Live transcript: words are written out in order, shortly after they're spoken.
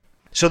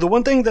So the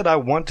one thing that I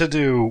want to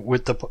do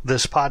with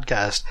this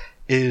podcast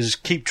is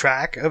keep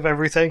track of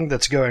everything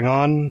that's going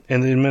on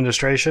in the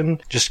administration.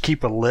 Just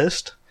keep a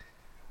list.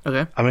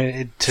 Okay. I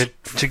mean,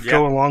 to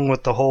go along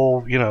with the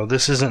whole,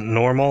 this isn't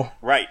normal.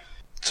 Right.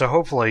 So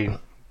hopefully,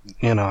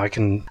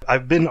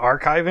 I've been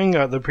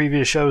archiving the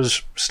previous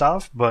show's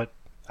stuff, but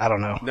I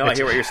don't know. No, I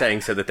hear what you're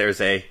saying, so that there's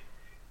a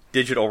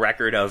digital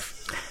record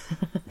of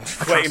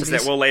claims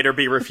that will later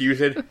be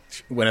refuted.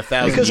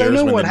 Because I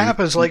know what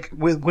happens, like,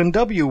 when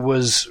W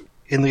was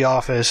in the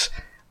office,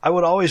 I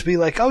would always be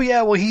like, oh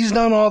yeah, well he's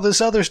done all this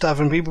other stuff,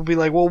 and people would be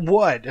like, well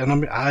what?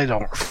 And I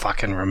don't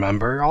fucking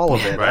remember all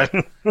of it. Right.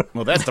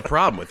 Well, that's the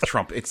problem with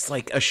Trump. It's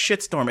like a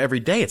shitstorm every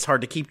day. It's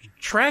hard to keep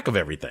track of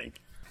everything.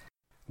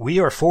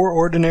 We are four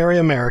ordinary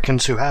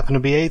Americans who happen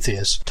to be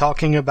atheists,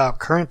 talking about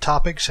current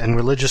topics and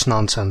religious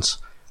nonsense.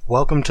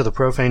 Welcome to the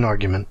Profane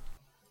Argument.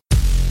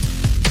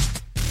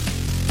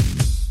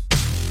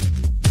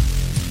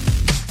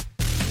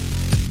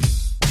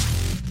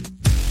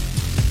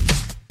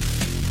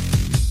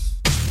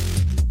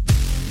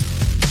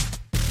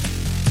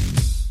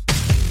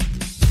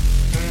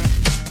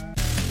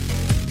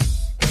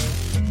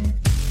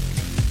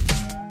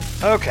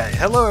 Okay,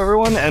 hello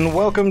everyone, and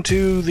welcome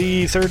to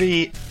the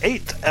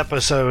 38th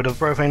episode of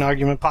Profane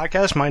Argument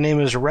Podcast. My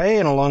name is Ray,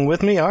 and along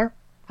with me are...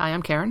 Hi,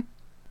 I'm Karen.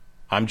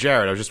 I'm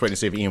Jared. I was just waiting to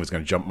see if Ian was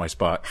going to jump my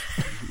spot.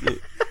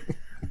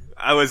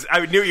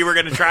 I knew you were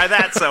going to try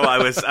that, so I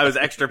was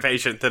extra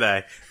patient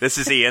today. This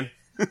is Ian.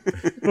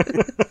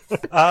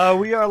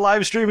 We are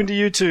live streaming to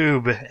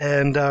YouTube,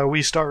 and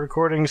we start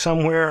recording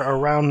somewhere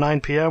around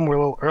 9 p.m. We're a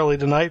little early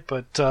tonight,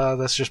 but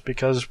that's just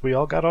because we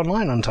all got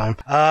online on time.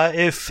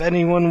 If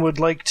anyone would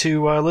like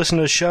to listen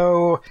to the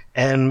show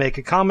and make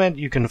a comment,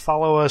 you can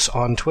follow us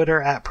on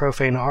Twitter at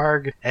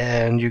ProfaneArg,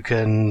 and you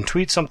can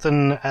tweet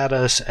something at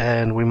us,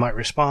 and we might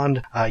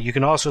respond. You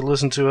can also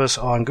listen to us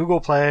on Google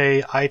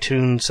Play,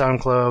 iTunes,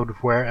 SoundCloud,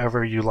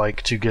 wherever you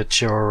like to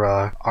get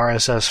your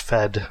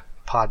RSS-fed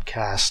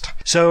podcast.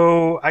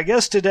 So I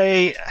guess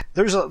today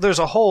there's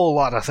a whole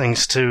lot of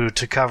things to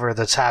cover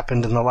that's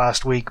happened in the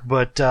last week,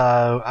 but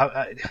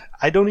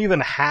I don't even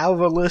have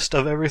a list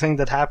of everything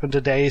that happened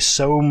today.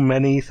 So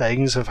many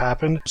things have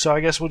happened. So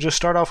I guess we'll just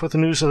start off with the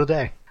news of the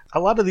day. A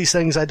lot of these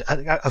things,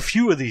 a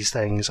few of these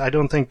things, I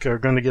don't think are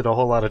going to get a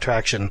whole lot of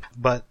traction.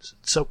 But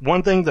so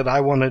one thing that I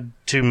wanted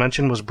to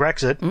mention was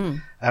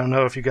Brexit. I don't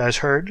know if you guys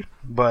heard,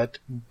 but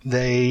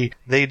I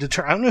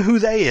don't know who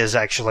they is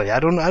actually.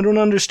 I don't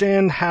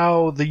understand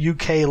how the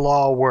UK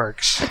law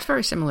works. It's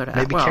very similar to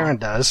maybe Karen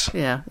does.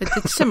 Yeah,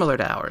 it's similar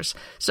to ours.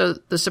 So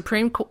the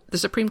Supreme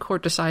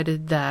Court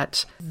decided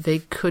that they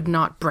could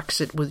not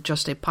Brexit with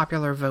just a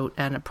popular vote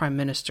and a prime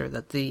minister.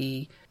 That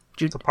the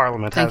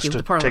Parliament has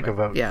to take a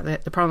vote. Yeah,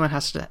 the Parliament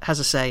has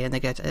a say, and they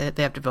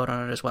have to vote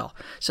on it as well.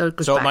 So it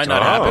goes back it might to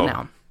not happen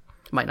now.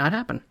 It might not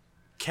happen.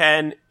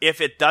 If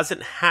it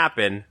doesn't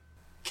happen,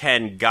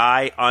 can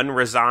Guy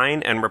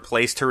unresign and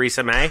replace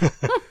Theresa May?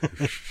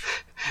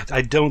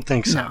 I don't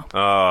think so. No.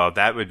 Oh,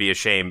 that would be a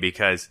shame,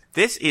 because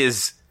this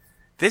is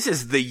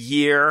the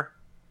year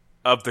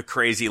of the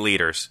crazy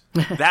leaders.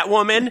 That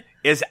woman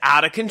is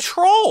out of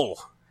control.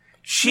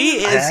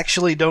 I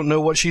actually don't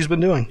know what she's been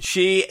doing.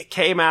 She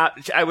came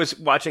out. I was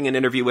watching an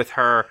interview with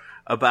her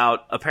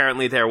about,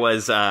 apparently there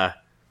was a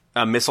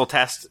missile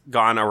test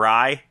gone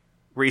awry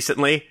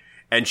recently,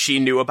 and she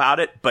knew about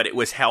it, but it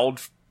was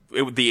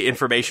the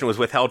information was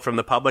withheld from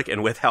the public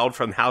and withheld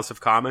from the House of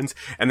Commons.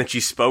 And then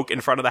she spoke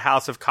in front of the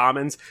House of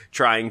Commons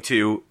trying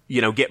to,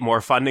 get more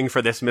funding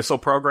for this missile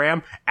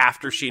program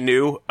after she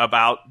knew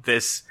about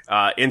this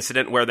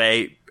incident where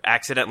they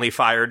accidentally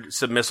fired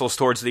some missiles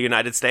towards the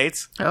United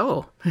States.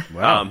 Oh.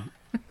 Wow.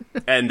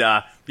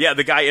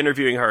 The guy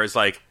interviewing her is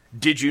like,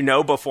 did you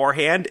know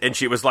beforehand? And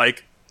she was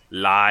like,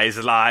 lies.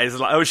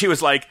 Oh, she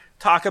was like,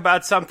 talk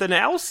about something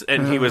else.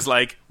 And he was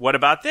like, what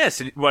about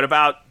this? What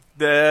about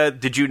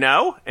did you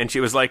know? And she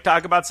was like,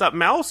 talk about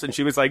something else. And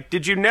she was like,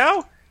 did you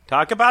know?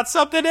 Talk about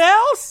something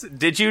else.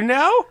 Did you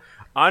know?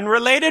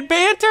 Unrelated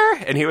banter.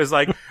 And he was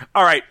like,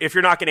 all right, if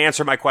you're not going to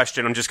answer my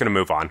question, I'm just going to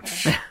move on.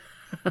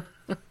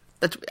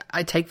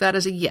 I take that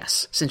as a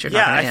yes, since you're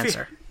not going to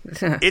answer.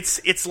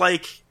 It's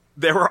like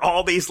there were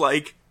all these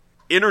like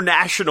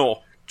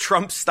international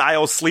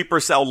Trump-style sleeper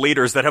cell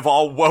leaders that have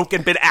all woke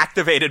and been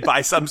activated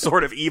by some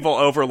sort of evil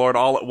overlord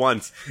all at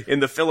once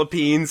in the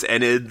Philippines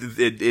and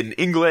in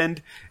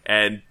England,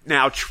 and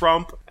now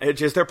Trump.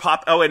 They're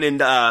pop. Oh, and in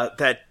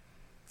the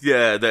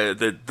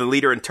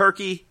leader in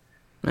Turkey.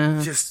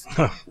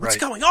 What's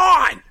going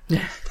on?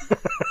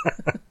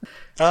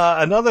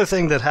 Another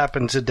thing that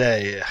happened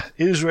today,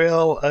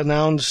 Israel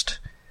announced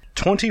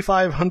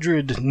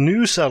 2,500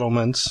 new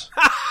settlements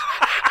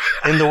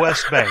in the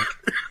West Bank.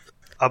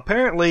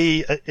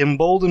 Apparently,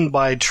 emboldened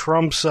by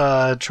Trump's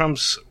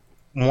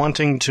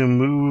wanting to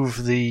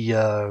move the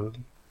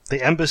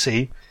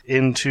embassy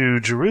into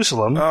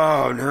Jerusalem.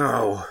 Oh,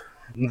 no.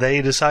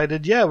 They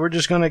decided, we're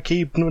just going to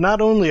keep,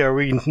 not only are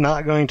we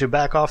not going to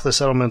back off the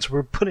settlements,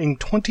 we're putting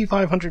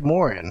 2,500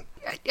 more in.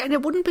 And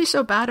it wouldn't be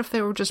so bad if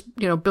they were just,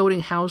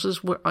 building houses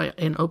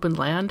in open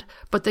land,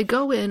 but they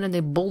go in and they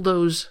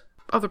bulldoze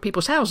other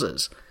people's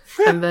houses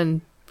and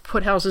then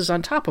put houses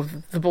on top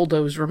of the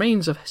bulldozed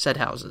remains of said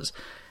houses.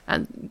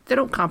 And they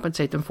don't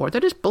compensate them for it. They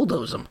just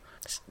bulldoze them.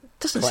 It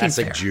doesn't seem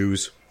fair. Classic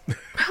Jews.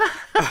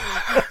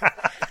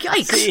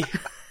 Yikes. See,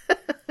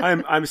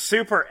 I'm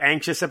super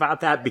anxious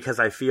about that because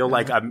I feel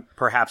like I'm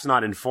perhaps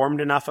not informed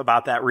enough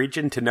about that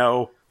region to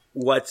know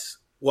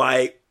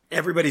why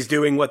everybody's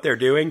doing what they're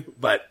doing,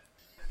 but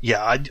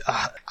yeah,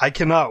 I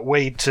cannot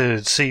wait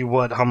to see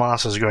what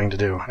Hamas is going to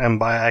do. And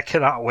by I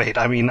cannot wait,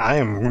 I mean I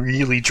am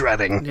really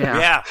dreading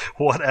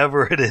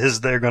whatever it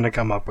is they're going to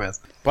come up with.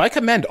 But I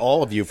commend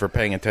all of you for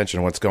paying attention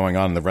to what's going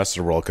on in the rest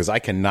of the world, because I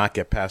cannot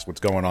get past what's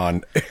going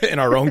on in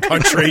our own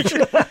country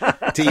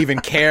to even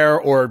care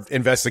or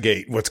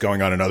investigate what's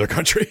going on in other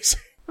countries.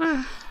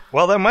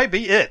 Well, that might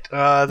be it.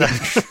 In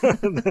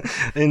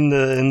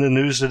the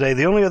news today,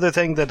 the only other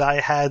thing that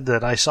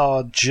I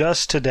saw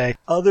just today,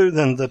 other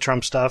than the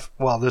Trump stuff,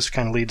 well, this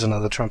kind of leads into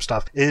the Trump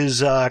stuff,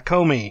 is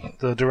Comey,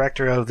 the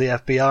director of the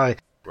FBI.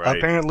 Right.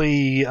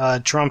 Apparently,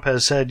 Trump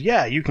has said,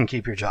 "Yeah, you can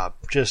keep your job.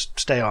 Just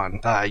stay on.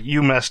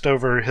 You messed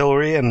over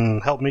Hillary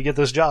and helped me get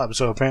this job."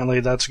 So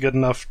apparently, that's good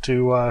enough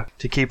to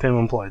keep him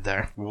employed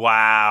there.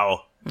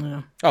 Wow.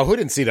 Yeah. Oh, who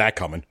didn't see that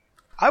coming?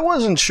 I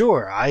wasn't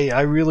sure. I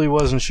really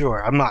wasn't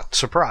sure. I'm not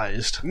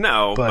surprised.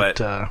 No,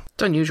 but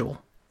it's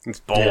unusual. It's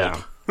bold.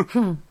 Yeah.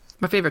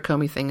 My favorite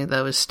Comey thing,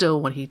 though, is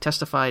still when he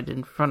testified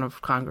in front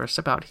of Congress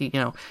about he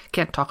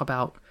can't talk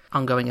about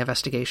ongoing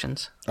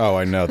investigations. Oh,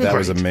 I know. That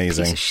was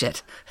amazing. Piece of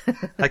shit.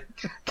 I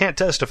can't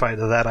testify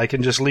to that. I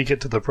can just leak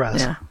it to the press.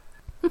 Yeah.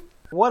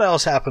 What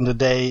else happened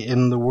today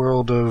in the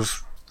world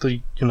of the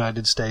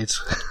United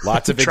States?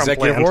 Lots of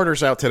executive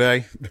orders out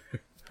today.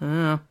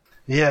 Yeah,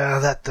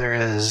 that there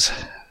is.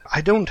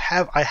 I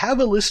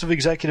have a list of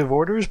executive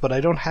orders, but I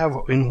don't have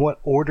in what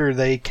order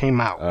they came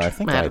out. I don't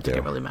think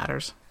it really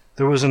matters.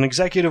 There was an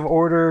executive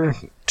order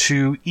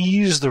to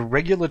ease the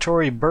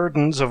regulatory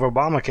burdens of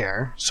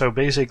Obamacare, so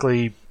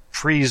basically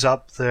frees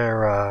up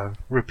their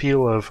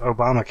repeal of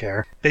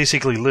Obamacare,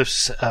 basically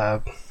lifts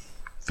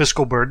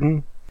fiscal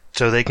burden,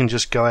 so they can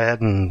just go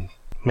ahead and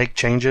make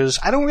changes.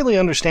 I don't really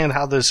understand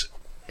how this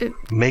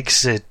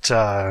makes it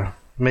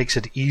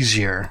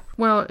easier.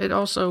 Well, it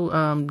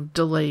also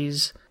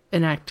delays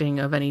enacting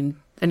of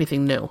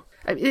anything new.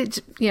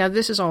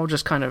 This is all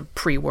just kind of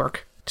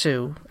pre-work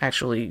to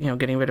actually,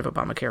 getting rid of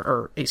Obamacare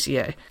or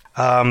ACA.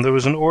 There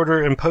was an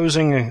order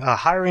imposing a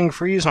hiring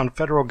freeze on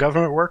federal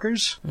government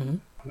workers,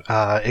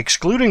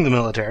 excluding the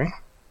military.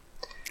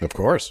 Of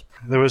course.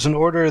 There was an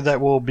order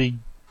that will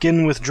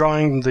begin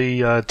withdrawing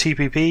the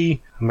TPP.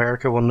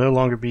 America will no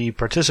longer be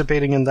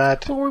participating in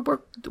that.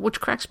 Well,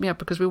 which cracks me up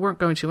because we weren't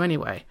going to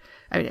anyway.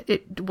 I mean,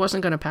 it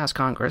wasn't going to pass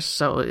Congress,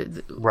 so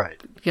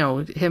right.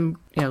 Him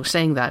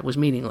saying that was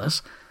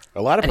meaningless.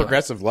 A lot of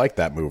progressives like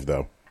that move,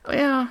 though.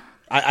 Yeah.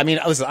 I mean,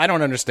 listen, I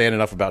don't understand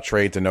enough about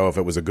trade to know if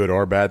it was a good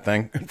or bad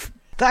thing.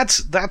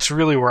 That's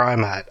really where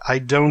I'm at. I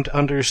don't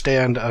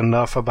understand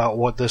enough about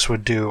what this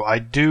would do. I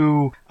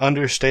do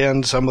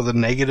understand some of the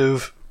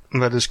negative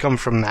that has come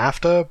from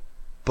NAFTA,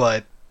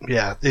 but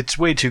yeah, it's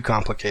way too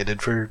complicated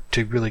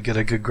to really get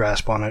a good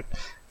grasp on it.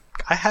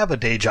 I have a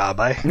day job.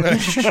 I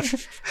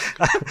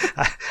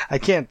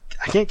can't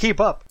keep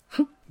up.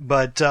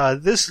 But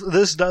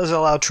this does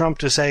allow Trump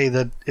to say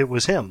that it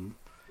was him.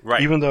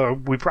 Right. Even though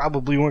we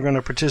probably weren't going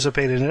to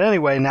participate in it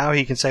anyway, now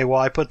he can say, well,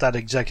 I put that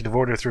executive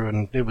order through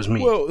and it was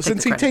me. Well,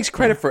 since he takes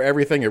credit for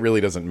everything, it really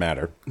doesn't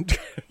matter.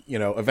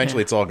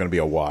 Eventually it's all going to be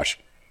a wash.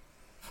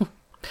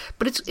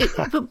 But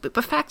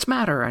but facts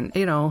matter, and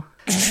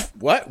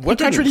What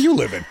country do you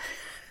live in?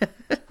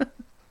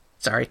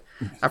 Sorry,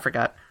 I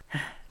forgot.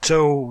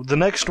 So the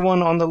next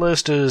one on the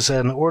list is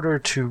an order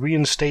to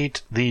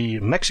reinstate the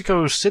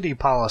Mexico City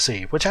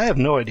policy, which I have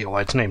no idea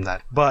why it's named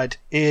that. But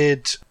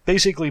it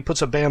basically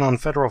puts a ban on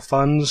federal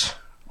funds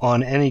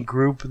on any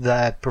group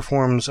that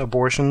performs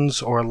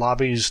abortions or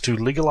lobbies to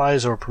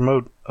legalize or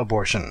promote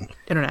abortion.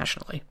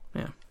 Internationally,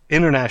 yeah.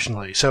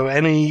 Internationally. So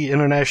any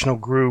international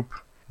group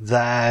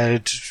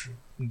that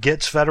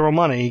gets federal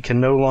money can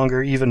no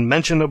longer even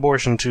mention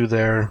abortion to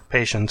their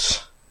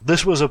patients.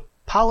 This was a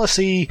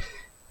policy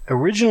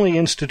originally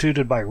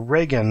instituted by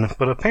Reagan,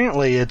 but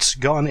apparently it's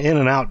gone in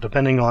and out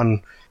depending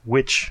on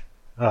which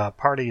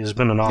party has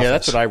been in office. Yeah,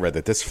 that's what I read,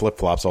 that this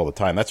flip-flops all the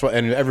time. That's what,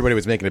 and everybody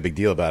was making a big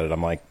deal about it.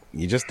 I'm like,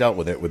 you just dealt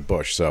with it with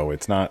Bush, so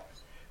it's not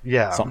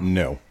something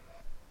new.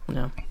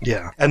 No.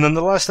 Yeah. And then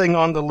the last thing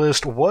on the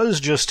list was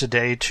just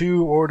today,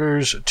 2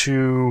 orders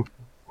to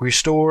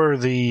restore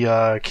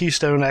the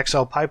Keystone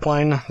XL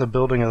pipeline, the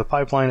building of the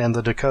pipeline, and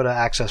the Dakota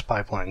Access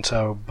pipeline.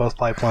 So both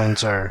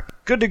pipelines are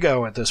good to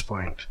go at this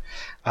point.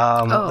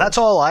 That's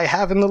all I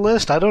have in the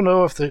list. I don't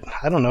know if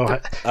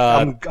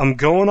I'm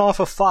going off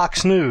of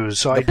Fox News,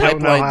 so I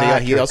don't know how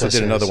he also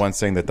did another one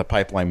saying that the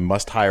pipeline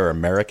must hire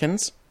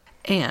Americans.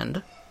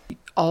 And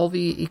all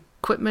the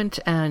equipment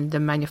and the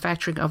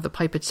manufacturing of the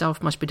pipe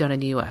itself must be done in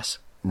the U.S.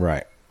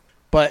 Right.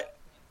 But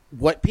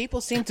what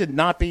people seem to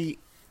not be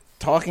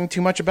talking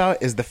too much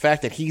about is the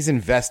fact that he's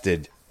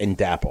invested in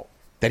DAPL,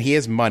 that he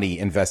has money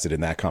invested in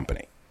that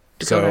company.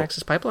 Dakota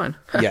Access Pipeline.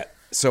 Yeah.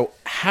 So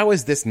how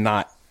is this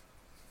not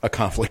a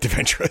conflict of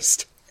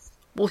interest?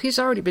 Well, he's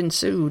already been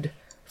sued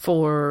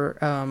for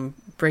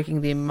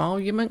breaking the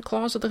emolument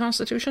clause of the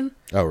Constitution.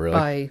 Oh,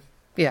 really?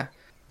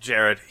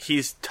 Jared,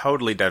 he's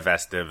totally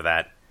divested of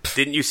that.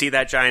 Didn't you see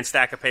that giant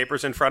stack of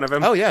papers in front of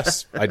him? Oh,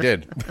 yes, I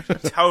did.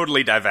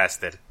 Totally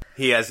divested.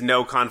 He has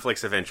no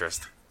conflicts of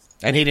interest.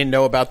 And he didn't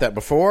know about that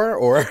before,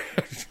 or?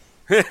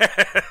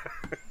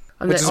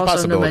 And Which is a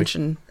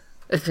possibility.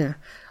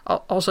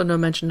 Also no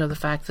mention of the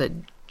fact that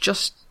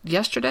just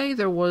yesterday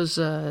there was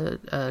a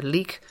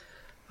leak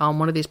on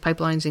one of these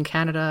pipelines in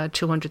Canada,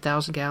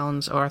 200,000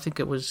 gallons, or I think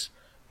it was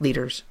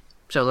liters,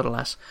 so a little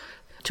less,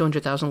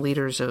 200,000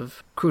 liters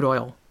of crude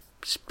oil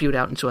spewed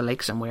out into a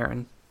lake somewhere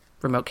in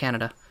remote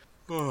Canada.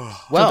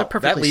 Well,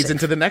 that leads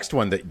into the next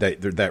one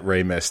that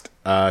Ray missed.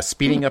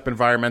 Speeding up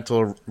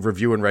environmental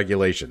review and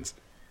regulations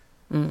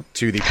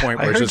to the point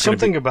where I it's heard just going to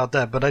something be... about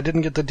that, but I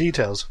didn't get the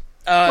details.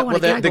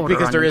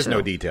 Because there is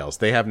no details.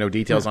 They have no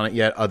details on it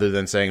yet other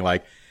than saying,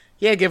 like,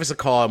 yeah, give us a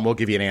call and we'll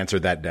give you an answer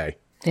that day.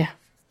 Yeah.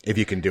 If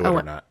you can do it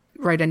or not.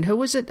 Right, and who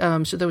was it?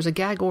 So there was a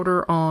gag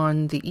order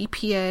on the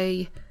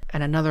EPA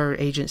and another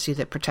agency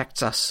that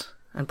protects us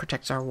and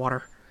protects our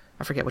water.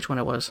 I forget which one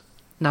it was.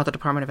 Not the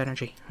Department of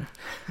Energy.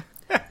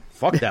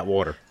 Fuck that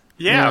water.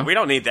 Yeah, we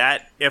don't need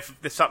that. If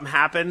something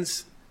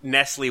happens,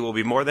 Nestle will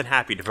be more than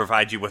happy to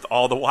provide you with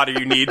all the water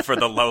you need for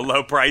the low,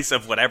 low price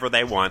of whatever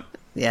they want.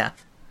 Yeah.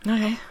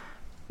 Okay.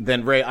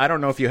 Then, Ray, I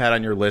don't know if you had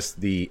on your list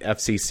the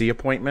FCC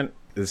appointment.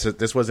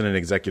 This wasn't an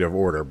executive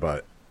order,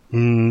 but...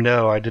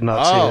 No, I did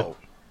not see it.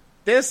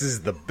 This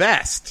is the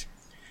best.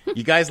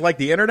 You guys like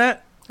the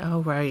internet?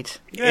 Oh, right.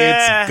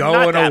 It's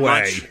going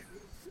away.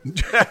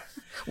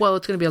 Well,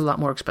 it's going to be a lot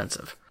more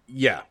expensive.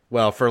 Yeah.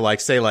 Well, for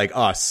say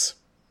us,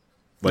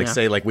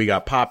 say we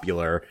got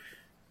popular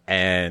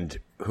and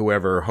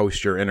whoever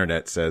hosts your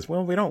internet says,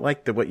 well, we don't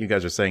like what you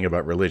guys are saying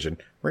about religion.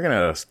 We're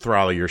going to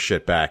throttle your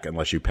shit back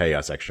unless you pay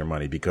us extra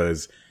money,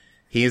 because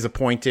he is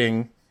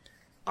appointing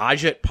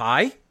Ajit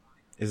Pai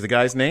is the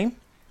guy's name.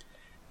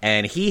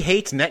 And he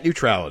hates net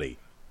neutrality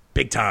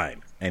big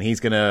time. And he's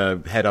going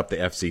to head up the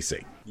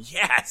FCC.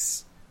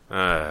 Yes.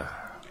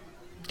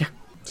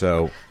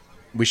 So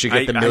we should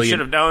get the million. I should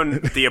have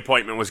known the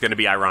appointment was going to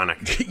be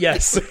ironic.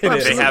 Yes.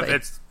 They have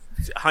it's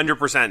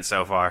 100%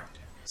 so far.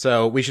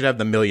 So we should have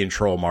the million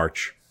troll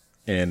march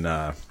in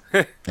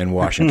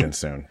Washington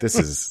soon. This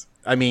is,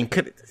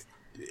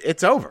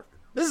 it's over.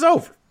 This is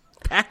over.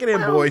 Pack it in,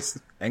 boys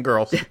and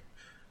girls.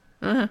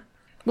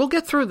 We'll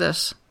get through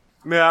this.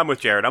 Yeah, I'm with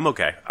Jared. I'm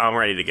okay. I'm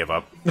ready to give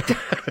up.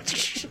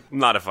 I'm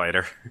not a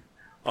fighter.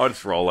 I'll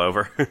just roll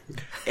over.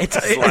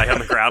 Lie on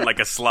the ground like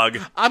a slug.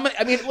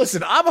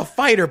 Listen, I'm a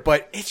fighter,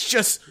 but it's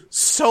just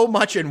so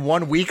much in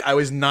 1 week. I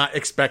was not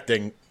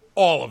expecting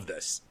all of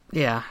this.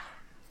 Yeah.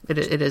 It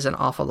is an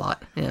awful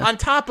lot. Yeah. On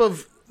top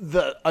of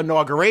the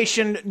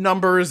inauguration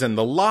numbers and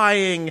the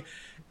lying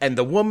and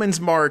the Women's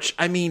March,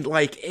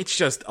 it's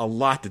just a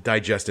lot to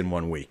digest in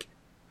 1 week.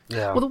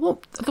 Yeah. Well,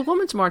 the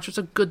Women's March was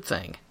a good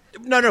thing.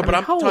 No, but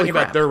I'm talking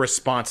about their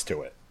response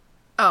to it.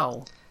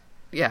 Oh,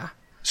 yeah.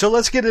 So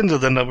let's get into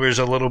the numbers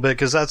a little bit,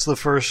 because that's the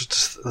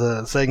first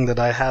thing that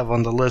I have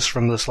on the list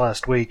from this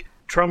last week.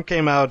 Trump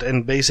came out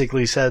and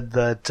basically said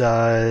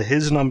that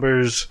his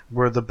numbers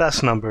were the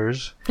best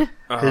numbers.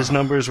 His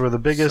numbers were the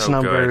biggest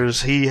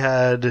numbers. He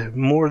had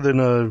more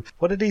than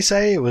what did he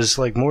say? It was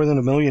like more than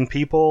 1 million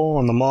people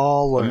on the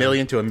mall. 1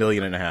 million to 1.5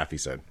 million, he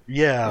said.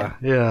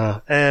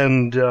 Yeah.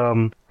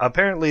 And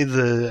apparently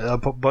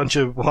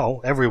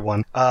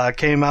everyone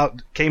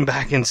came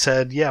back and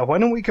said, yeah, why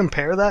don't we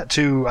compare that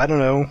to, I don't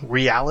know,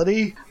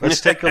 reality? Let's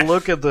take a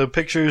look at the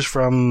pictures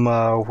from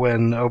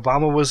when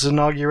Obama was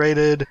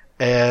inaugurated.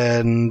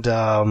 And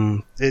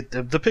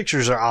the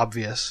pictures are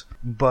obvious.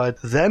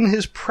 But then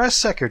his press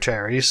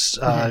secretary,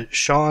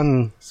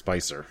 Sean...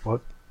 Spicer. What?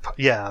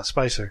 Yeah,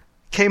 Spicer.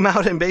 Came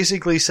out and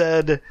basically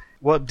said,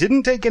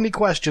 didn't take any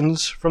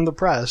questions from the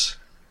press,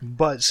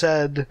 but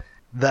said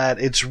that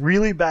it's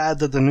really bad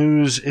that the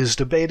news is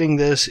debating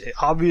this.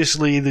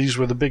 Obviously, these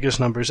were the biggest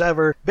numbers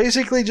ever.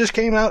 Basically just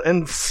came out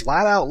and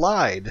flat out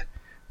lied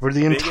for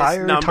the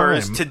entire time.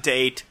 Numbers to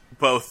date,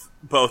 both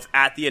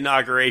at the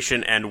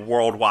inauguration and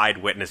worldwide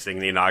witnessing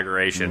the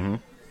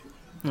inauguration.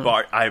 Mm-hmm.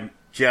 But I'm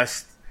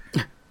just...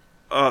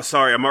 Oh,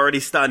 sorry, I'm already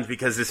stunned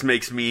because this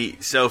makes me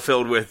so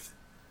filled with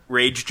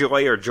rage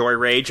joy or joy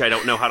rage. I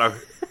don't know how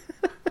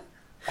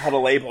to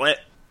label it,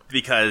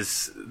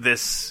 because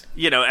this,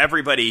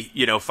 everybody,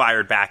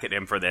 fired back at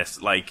him for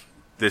this. Like,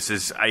 this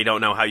is, I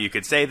don't know how you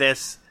could say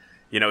this.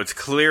 It's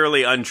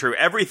clearly untrue.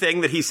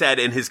 Everything that he said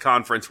in his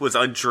conference was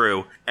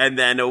untrue. And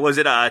then, was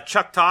it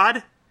Chuck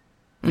Todd?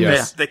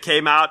 Yes. That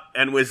came out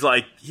and was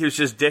like, he was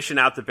just dishing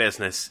out the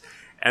business.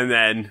 And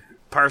then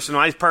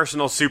personal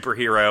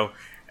superhero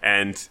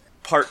and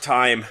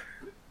part-time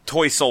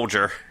toy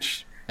soldier,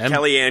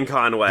 Kellyanne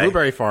Conway.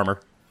 Blueberry farmer.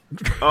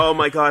 Oh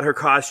my God, her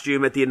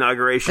costume at the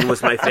inauguration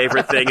was my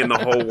favorite thing in the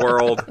whole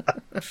world.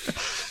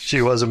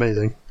 She was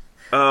amazing.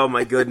 Oh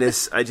my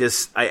goodness.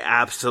 I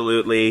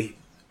absolutely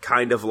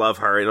kind of love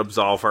her and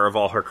absolve her of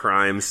all her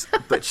crimes.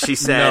 But she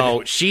said...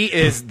 No, she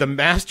is the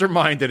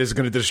mastermind that is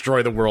going to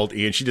destroy the world,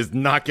 Ian. She does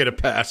not get a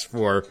pass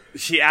for...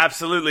 She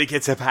absolutely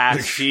gets a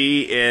pass.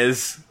 She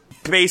is,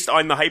 based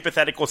on the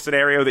hypothetical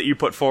scenario that you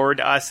put forward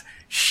to us,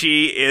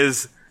 she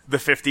is the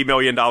 $50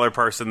 million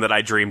person that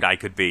I dreamed I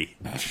could be.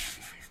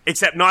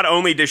 Except not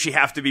only does she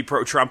have to be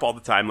pro-Trump all the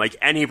time, like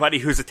anybody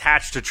who's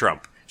attached to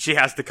Trump, she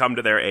has to come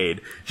to their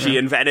aid. She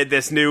invented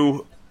this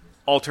new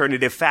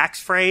alternative facts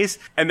phrase.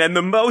 And then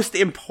the most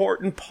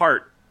important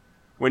part,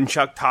 when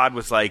Chuck Todd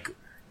was like,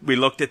 we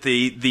looked at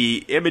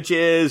the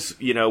images,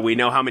 we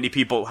know how many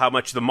people, how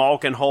much the mall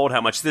can hold,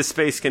 how much this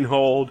space can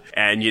hold.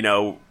 And,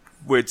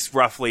 it's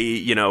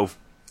roughly,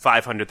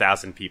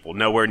 500,000 people,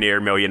 nowhere near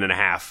 1.5 million,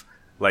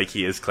 like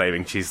he is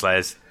claiming. She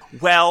says,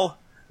 well,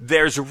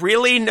 there's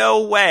really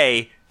no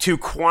way to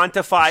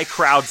quantify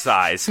crowd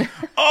size.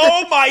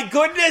 Oh my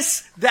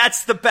goodness!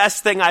 That's the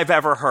best thing I've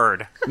ever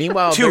heard.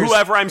 Meanwhile, to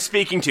whoever I'm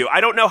speaking to. I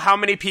don't know how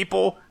many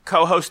people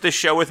co-host this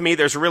show with me.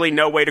 There's really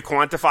no way to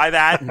quantify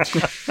that.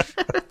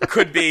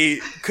 Could be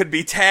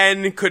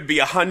 10, could be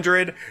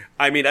 100.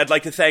 I mean, I'd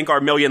like to thank our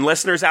 1 million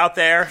listeners out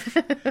there,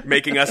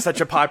 making us such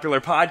a popular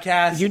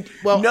podcast.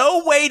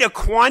 No way to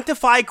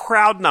quantify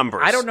crowd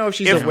numbers. I don't know if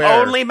she's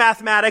aware. If only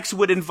mathematics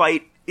would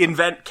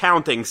invent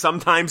counting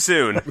sometime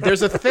soon.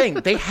 There's a thing.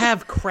 They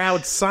have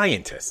crowd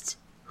scientists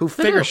who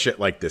figure shit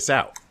like this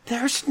out.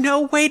 There's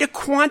no way to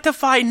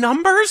quantify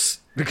numbers?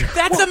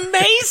 That's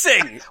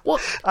amazing! Well,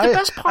 the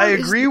best part I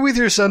agree with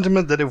your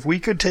sentiment that if we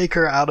could take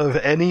her out of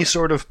any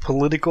sort of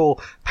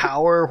political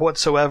power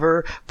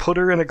whatsoever, put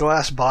her in a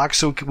glass box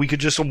so we could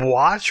just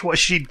watch what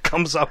she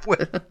comes up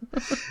with,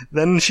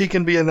 then she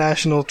can be a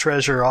national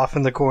treasure off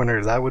in the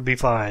corner. That would be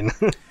fine.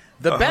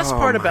 The best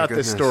part about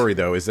this story,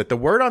 though, is that the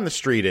word on the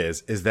street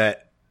is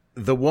that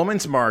the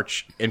woman's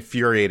march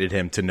infuriated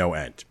him to no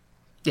end.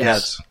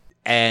 Yes.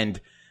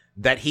 And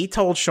that he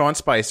told Sean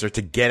Spicer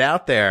to get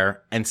out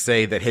there and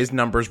say that his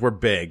numbers were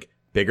bigger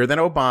than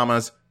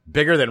Obama's,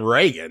 bigger than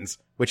Reagan's,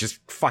 which is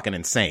fucking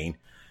insane.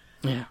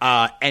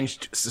 Yeah. And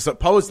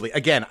supposedly,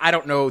 again, I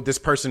don't know, this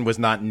person was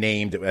not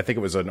named. I think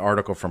it was an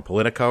article from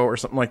Politico or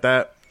something like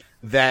that,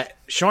 that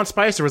Sean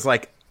Spicer was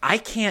like,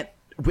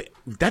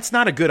 that's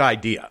not a good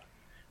idea.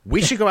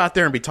 We should go out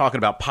there and be talking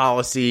about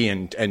policy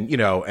and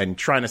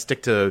trying to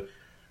stick to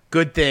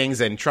good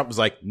things. And Trump was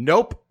like,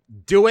 nope,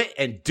 do it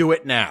and do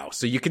it now.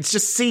 So you can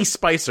just see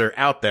Spicer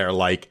out there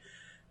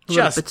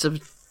just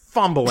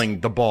fumbling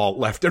the ball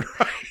left and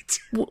right.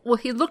 Well,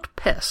 he looked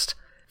pissed,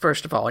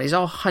 first of all. He's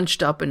all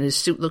hunched up and his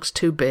suit looks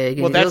too big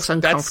and he looks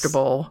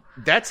uncomfortable.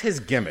 That's his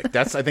gimmick.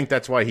 I think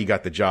that's why he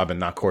got the job and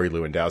not Corey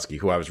Lewandowski,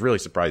 who I was really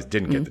surprised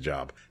didn't get the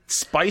job.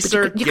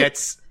 Spicer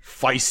gets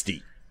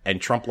feisty and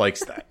Trump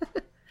likes that.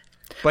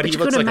 But he you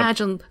looks could like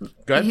imagine,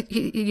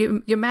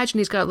 you imagine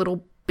he's got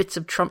little bits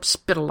of Trump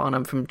spittle on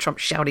him from Trump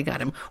shouting at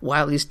him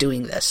while he's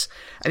doing this.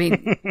 I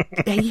mean,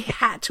 he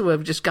had to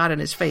have just got in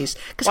his face.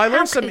 Well, I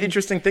learned some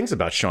interesting things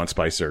about Sean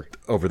Spicer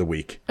over the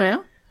week. Oh, yeah?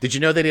 Did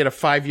you know that he had a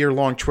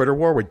 5-year-long Twitter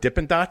war with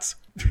Dippin' Dots?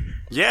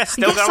 Yeah,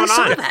 still going I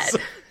saw on. That.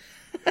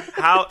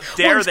 How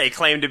dare they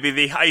claim to be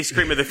the ice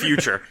cream of the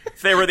future?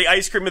 If they were the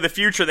ice cream of the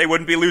future, they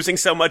wouldn't be losing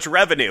so much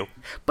revenue.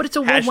 But it's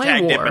a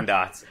one-way war. Dippin'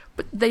 Dots.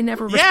 But they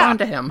never respond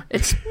to him.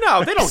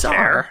 No, they don't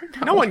care.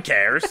 No one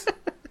cares.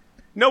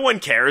 No one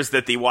cares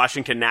that the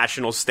Washington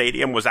National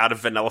Stadium was out of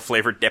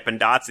vanilla-flavored Dippin'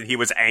 Dots and he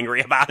was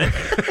angry about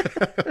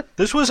it.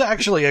 This was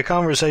actually a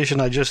conversation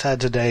I just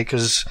had today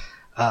because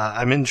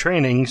I'm in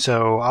training,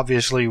 so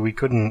obviously we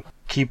couldn't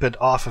keep it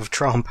off of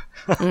Trump.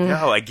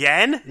 No,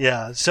 again?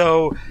 Yeah,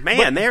 so...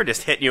 Man, they're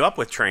just hitting you up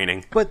with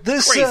training. But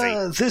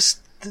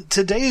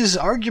today's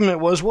argument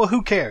was, well,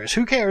 who cares?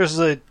 Who cares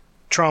that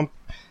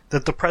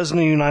the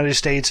President of the United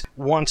States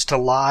wants to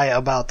lie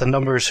about the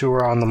numbers who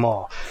are on the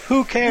mall?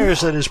 Who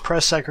cares that his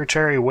press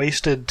secretary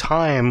wasted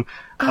time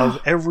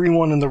of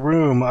everyone in the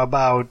room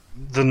about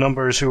the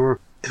numbers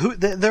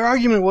their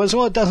argument was,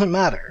 well, it doesn't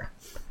matter.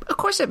 Of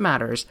course it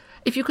matters.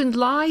 If you can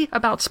lie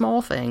about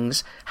small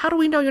things, how do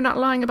we know you're not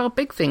lying about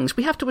big things?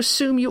 We have to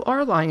assume you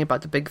are lying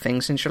about the big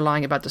things since you're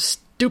lying about the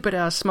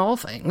stupid-ass small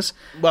things.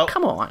 Well,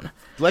 come on.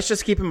 Let's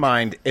just keep in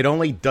mind, it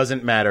only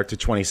doesn't matter to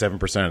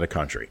 27% of the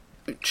country.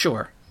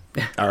 Sure.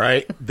 All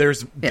right?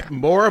 There's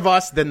more of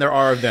us than there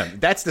are of them.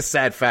 That's the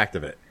sad fact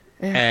of it.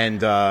 Yeah.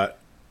 And,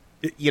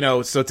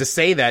 so to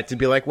say that, to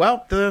be like,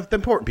 well, the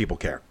important people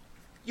care.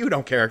 You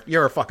don't care.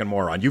 You're a fucking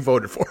moron. You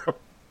voted for them.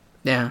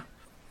 Yeah.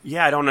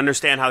 Yeah, I don't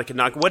understand how they could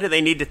not. What do they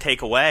need to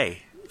take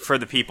away for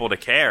the people to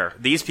care?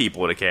 These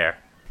people to care.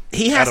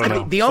 He has.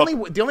 The only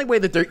way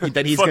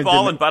that he's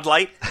football and Bud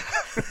Light.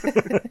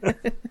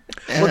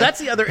 Well, that's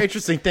the other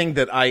interesting thing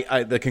that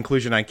the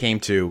conclusion I came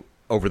to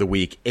over the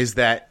week is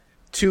that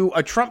to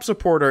a Trump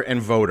supporter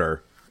and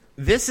voter,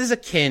 this is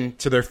akin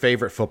to their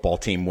favorite football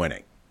team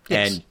winning,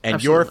 and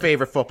your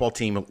favorite football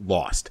team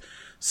lost.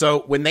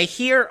 So when they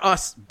hear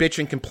us bitch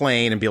and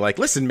complain and be like,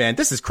 "Listen, man,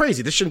 this is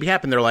crazy. This shouldn't be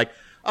happening," they're like,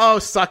 "Oh,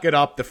 suck it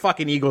up. The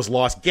fucking Eagles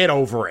lost. Get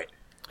over it."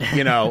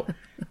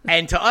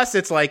 And to us,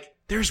 it's like,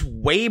 there's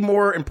way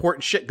more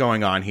important shit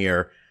going on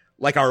here,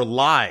 like our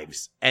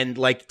lives. And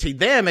like to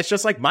them, it's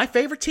just like my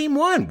favorite team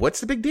won. What's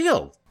the big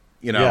deal?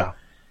 You know? Yeah.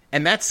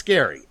 And that's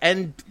scary.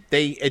 And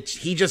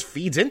he just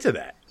feeds into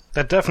that.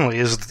 That definitely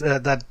is,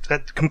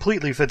 that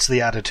completely fits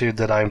the attitude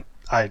that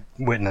I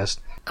witnessed.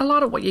 A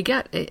lot of what you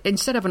get,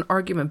 instead of an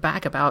argument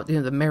back about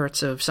the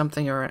merits of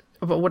something or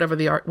about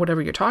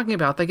whatever you're talking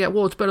about, they get,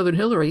 well, it's better than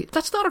Hillary.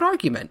 That's not an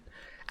argument,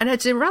 and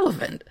it's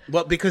irrelevant.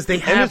 Well, because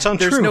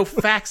there's no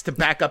facts to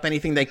back up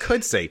anything they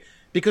could say.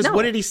 Because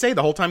what did he say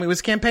the whole time he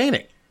was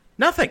campaigning?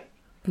 Nothing.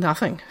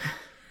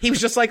 He was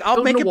just like,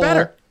 I'll make it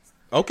better.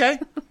 Okay.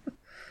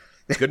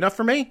 It's good enough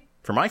for me,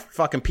 for my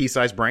fucking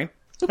pea-sized brain.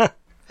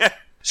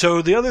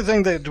 So the other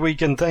thing that we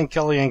can thank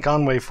Kellyanne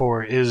Conway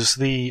for is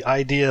the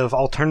idea of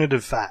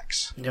alternative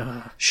facts.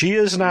 She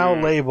is now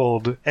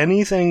labeled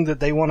anything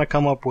that they want to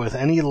come up with,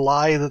 any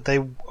lie that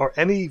or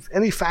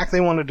any fact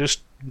they want to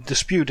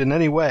dispute in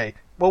any way.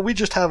 Well, we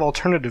just have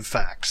alternative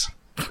facts.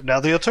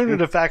 Now, the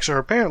alternative facts are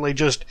apparently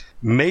just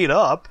made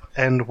up,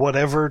 and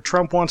whatever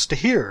Trump wants to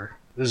hear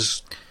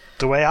is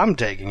the way I'm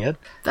taking it.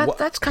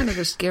 That's kind of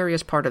the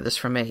scariest part of this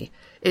for me,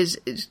 is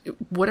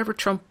whatever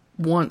Trump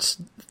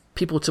wants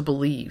people to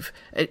believe.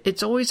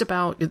 It's always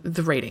about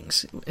the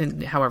ratings,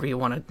 and however you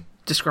want to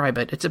describe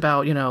it. It's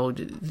about,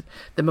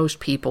 the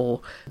most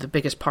people, the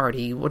biggest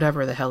party,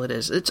 whatever the hell it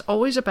is. It's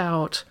always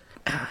about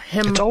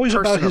him. It's always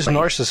personally. about his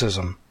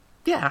narcissism.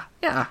 Yeah.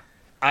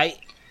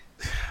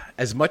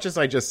 As much as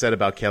I just said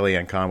about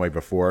Kellyanne Conway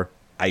before,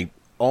 I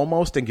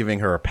almost am giving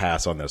her a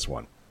pass on this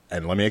one.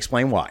 And let me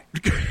explain why.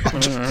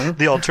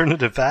 The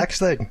alternative facts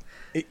thing?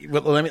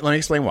 Let me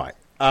explain why.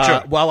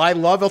 Sure. While I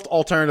love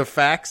alternative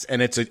facts,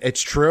 and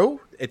it's true,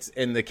 it's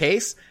in the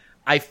case,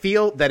 I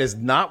feel that is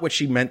not what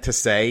she meant to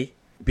say,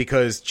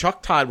 because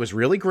Chuck Todd was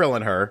really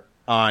grilling her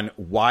on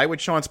why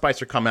would Sean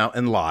Spicer come out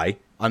and lie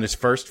on his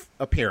first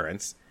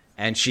appearance,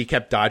 and she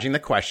kept dodging the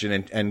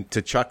question, and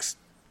to Chuck's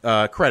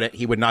credit,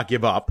 he would not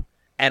give up.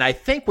 And I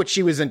think what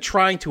she was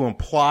trying to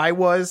imply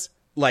was,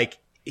 like,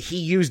 he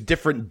used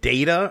different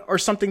data or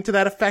something to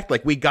that effect,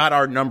 like we got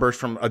our numbers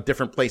from a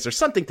different place or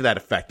something to that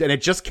effect, and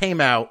it just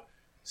came out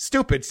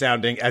stupid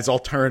sounding as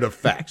alternative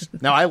facts.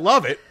 Now, I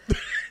love it.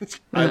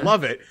 I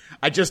love it.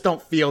 I just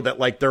don't feel that,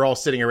 like, they're all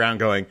sitting around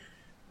going,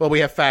 well,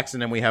 we have facts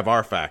and then we have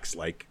our facts.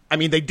 Like, I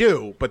mean, they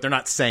do, but they're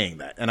not saying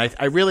that. And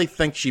I really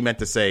think she meant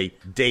to say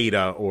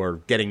data or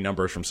getting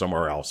numbers from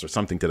somewhere else or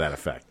something to that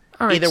effect.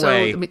 All right, Either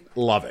way,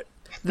 love it.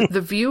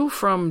 The view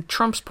from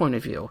Trump's point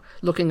of view,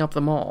 looking up the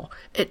mall,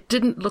 it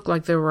didn't look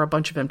like there were a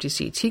bunch of empty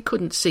seats. He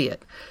couldn't see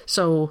it.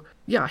 So,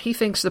 yeah, he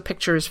thinks the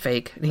picture is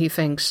fake, and he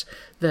thinks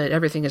that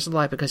everything is a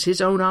lie because his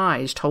own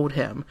eyes told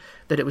him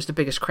that it was the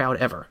biggest crowd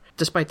ever,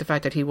 despite the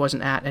fact that he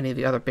wasn't at any of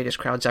the other biggest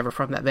crowds ever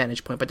from that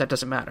vantage point. But that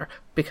doesn't matter,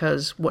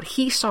 because what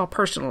he saw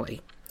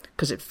personally,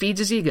 because it feeds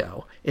his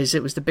ego, is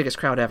it was the biggest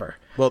crowd ever.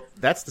 Well,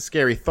 that's the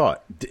scary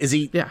thought. Is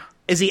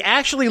he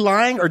actually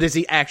lying, or does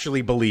he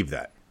actually believe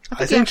that?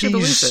 I think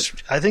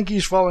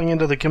he's falling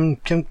into the Kim.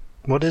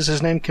 What is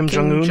his name? Kim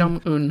Jong-un?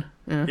 Jong-un.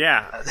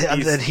 Yeah.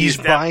 That he's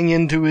buying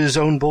into his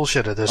own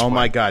bullshit at this point. Oh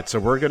my God! So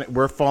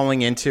we're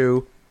falling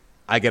into.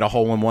 I get a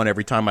hole in one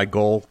every time I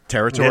goal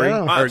territory.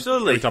 Yeah.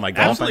 Absolutely. Every time I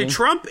goal Absolutely. something.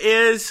 Trump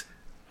is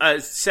a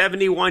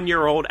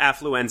 71-year-old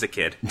affluenza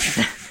kid.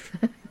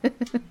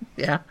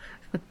 Yeah.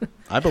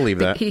 I believe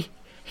that. He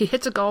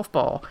hits a golf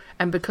ball,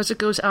 and because it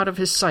goes out of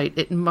his sight,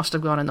 it must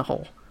have gone in the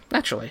hole.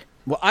 Naturally.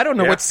 Well, I don't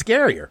know what's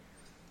scarier.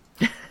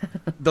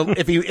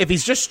 If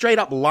he's just straight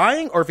up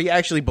lying, or if he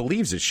actually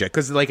believes his shit.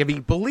 Because, like, if he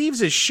believes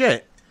his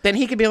shit, then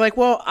he could be like,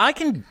 well, I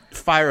can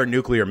fire a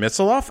nuclear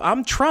missile off.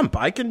 I'm Trump.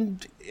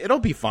 It'll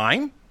be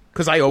fine,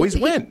 because I always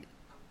win.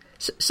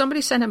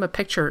 Somebody sent him a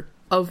picture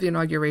of the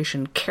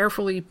inauguration,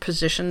 carefully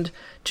positioned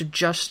to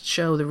just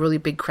show the really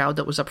big crowd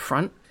that was up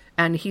front.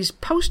 And he's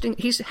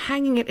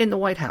hanging it in the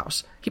White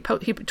House. He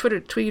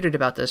tweeted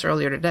about this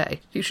earlier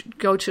today. You should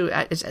go to,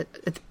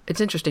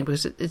 it's interesting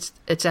because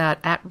it's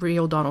at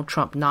real Donald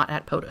Trump, not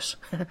at POTUS.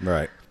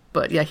 Right.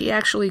 But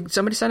yeah,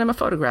 somebody sent him a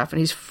photograph, and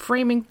he's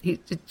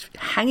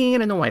hanging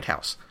it in the White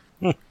House.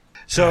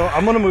 So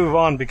I'm going to move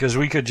on because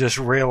we could just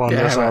rail on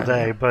this all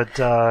day, but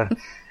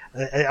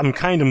I'm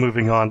kind of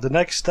moving on. The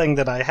next thing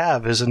that I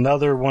have is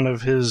another one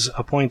of his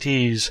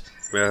appointees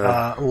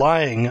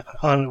lying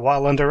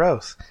while under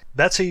oath.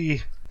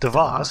 Betsy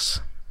DeVos,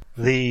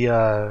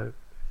 the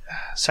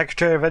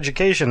Secretary of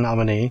Education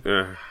nominee.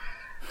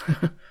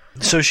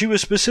 So she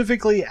was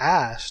specifically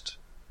asked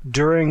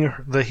during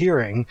the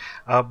hearing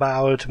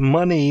about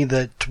money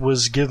that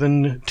was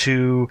given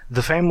to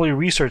the Family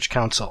Research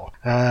Council.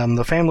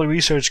 The Family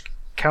Research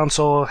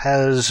Council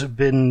has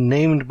been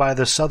named by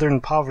the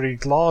Southern Poverty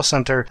Law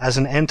Center as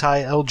an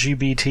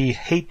anti-LGBT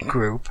hate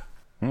group.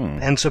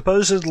 And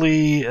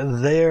supposedly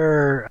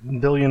their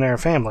billionaire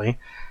family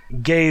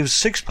gave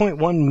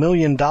 $6.1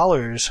 million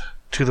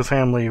to the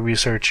Family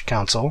Research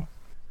Council.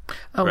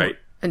 Oh, right.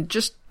 And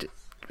just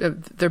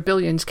their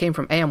billions came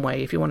from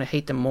Amway, if you want to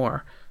hate them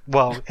more.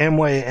 Well,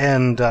 Amway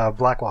and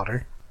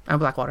Blackwater. And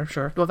Blackwater,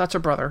 sure. Well, that's her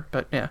brother,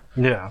 but yeah.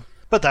 Yeah.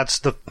 But that's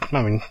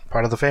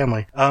part of the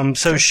family.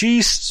 So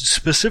she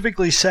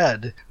specifically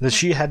said that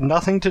she had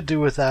nothing to do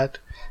with that.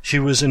 She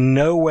was in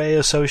no way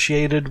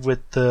associated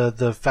with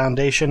the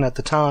foundation at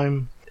the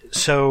time.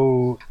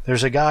 So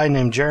there's a guy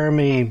named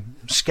Jeremy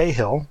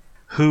Scahill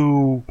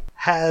who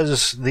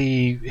has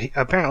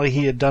apparently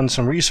he had done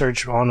some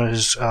research on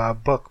his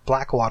book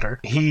Blackwater.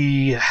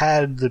 He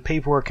had the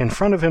paperwork in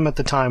front of him at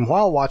the time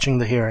while watching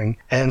the hearing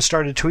and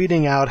started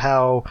tweeting out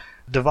how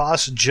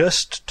DeVos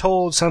just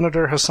told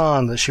Senator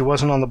Hassan that she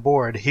wasn't on the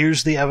board.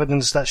 Here's the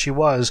evidence that she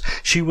was.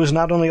 She was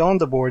not only on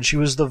the board, she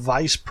was the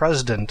vice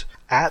president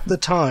at the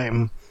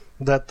time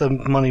that the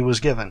money was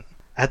given.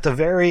 At the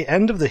very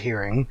end of the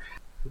hearing,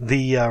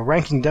 the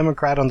ranking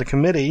Democrat on the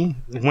committee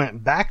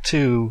went back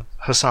to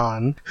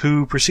Hassan,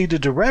 who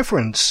proceeded to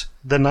reference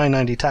the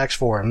 990 tax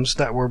forms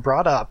that were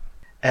brought up,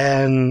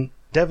 and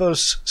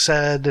DeVos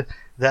said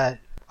that,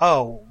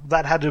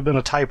 that had to have been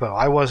a typo.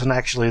 I wasn't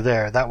actually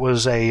there. That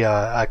was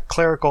a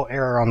clerical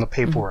error on the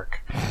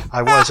paperwork.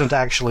 I wasn't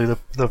actually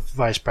the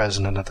vice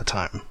president at the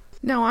time.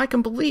 Now, I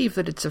can believe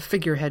that it's a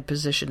figurehead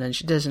position and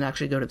she doesn't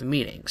actually go to the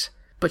meetings,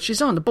 but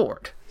she's on the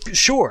board.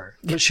 Sure,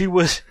 but she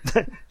was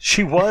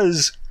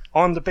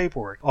on the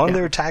paperwork,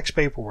 their tax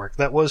paperwork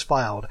that was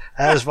filed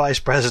as vice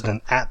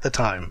president at the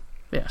time.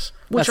 Yes.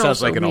 That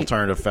sounds like an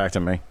alternative fact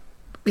to me.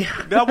 Yeah.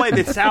 No, wait,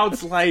 it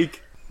sounds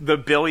like the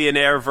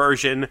billionaire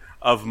version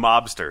of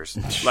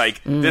mobsters.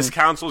 Like, this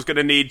council's going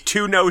to need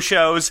 2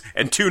 no-shows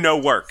and 2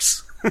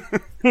 no-works.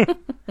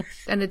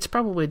 And it's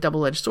probably a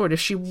double-edged sword. If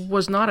she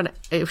was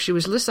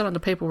listed on the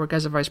paperwork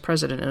as a vice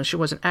president and she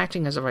wasn't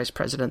acting as a vice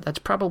president, that's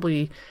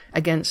probably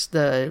against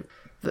the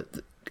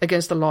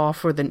law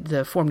for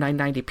the Form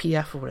 990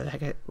 PF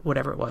or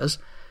whatever it was.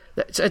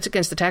 It's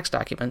against the tax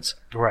documents.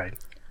 Right.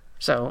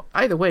 So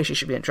either way, she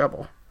should be in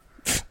trouble.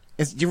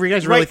 Do you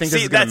guys really think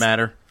this is going to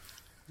matter?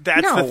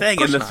 That's No, the thing.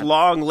 of In course this not.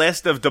 long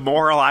list of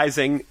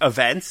demoralizing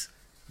events,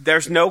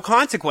 there's no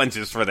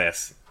consequences for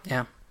this.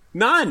 Yeah.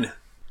 None.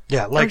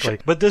 Yeah, likely.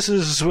 But this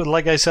is,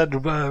 like I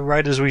said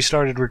right as we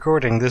started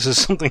recording, this is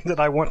something that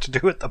I want to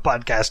do at the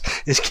podcast,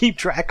 is keep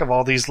track of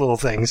all these little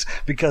things,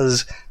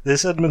 because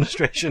this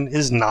administration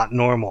is not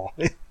normal.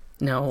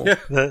 No.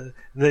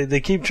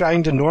 They keep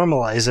trying to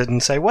normalize it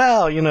and say,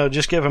 well,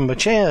 just give him a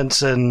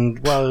chance, and,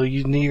 well,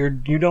 you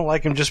don't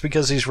like him just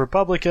because he's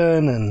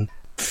Republican, and,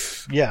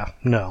 yeah,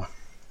 no.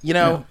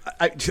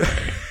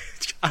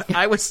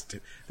 I was,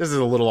 this is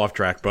a little off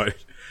track, but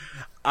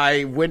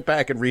I went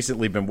back and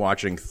recently been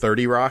watching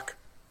 30 Rock.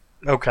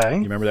 Okay.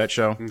 You remember that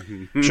show?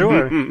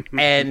 Sure.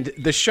 And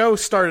the show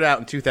started out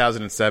in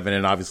 2007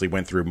 and obviously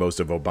went through most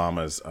of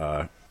Obama's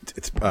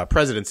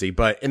presidency.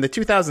 But in the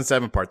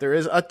 2007 part, there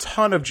is a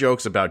ton of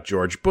jokes about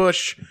George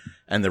Bush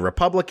and the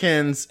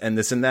Republicans and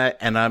this and that.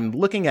 And I'm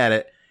looking at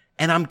it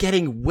and I'm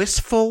getting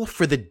wistful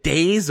for the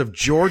days of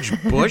George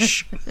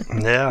Bush.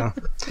 Yeah.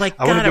 Like,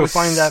 I want to God, go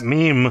find that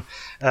meme.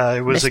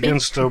 It was Miss me?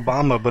 against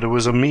Obama, but it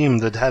was a meme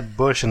that had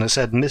Bush and it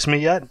said, "Miss me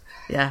yet?"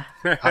 Yeah.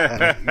 Now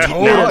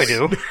I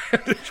do.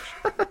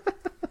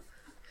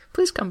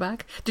 Please come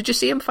back. Did you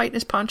see him fighting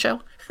his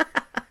poncho?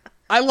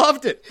 I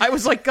loved it. I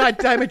was like, God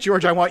damn it,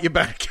 George, I want you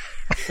back.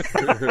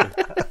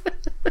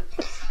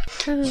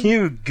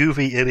 You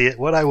goofy idiot.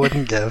 What I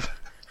wouldn't give.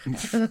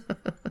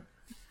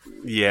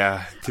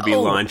 Yeah, to be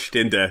launched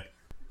into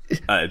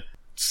a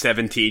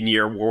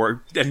 17-year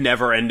war, a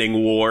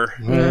never-ending war.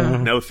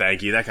 No,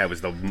 thank you. That guy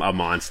was a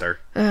monster.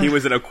 He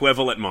was an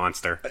equivalent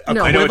monster.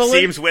 No. I know it Equivalent?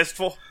 seems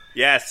wistful.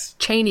 Yes,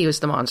 Cheney was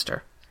the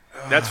monster.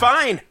 that's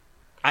fine.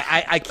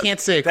 I can't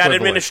say That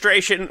equivalent.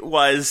 administration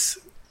was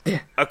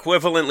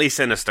equivalently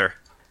sinister.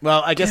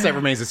 Well, I guess that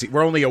remains to see.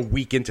 We're only a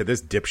week into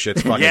this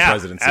dipshit's fucking Yeah,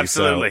 presidency,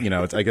 absolutely.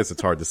 so I guess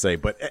it's hard to say.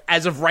 But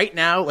as of right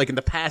now, like in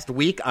the past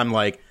week, I'm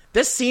like,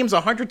 this seems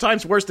 100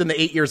 times worse than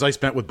the 8 years I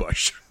spent with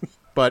Bush.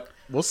 But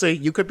we'll see.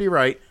 You could be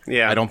right.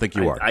 Yeah, I don't think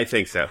you are. I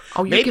think so.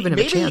 Oh, you're Maybe- giving him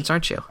a maybe- chance,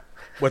 aren't you?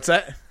 What's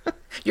that?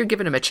 You're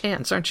giving him a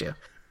chance, aren't you?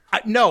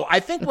 No, I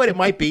think what it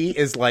might be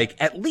is like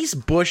at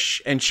least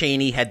Bush and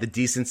Cheney had the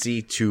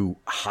decency to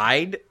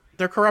hide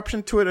their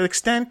corruption to an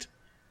extent,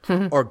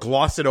 or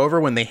gloss it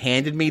over when they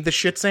handed me the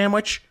shit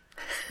sandwich.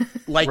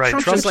 Like Right,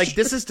 Trump's Trump's- just like,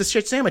 this is the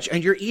shit sandwich,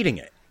 and you're eating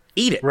it.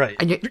 Eat it. Right.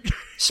 And you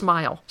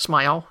smile.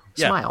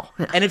 Yeah. Smile.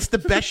 And it's the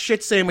best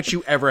shit sandwich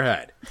you ever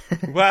had.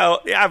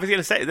 Well, yeah, I was going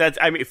to say that.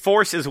 I mean,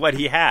 force is what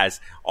he has.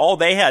 All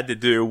they had to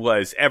do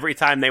was every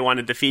time they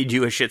wanted to feed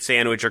you a shit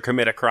sandwich or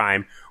commit a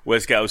crime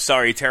was go,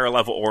 sorry, terror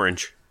level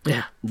orange.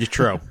 Yeah. You're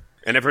true.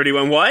 And everybody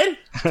went, what?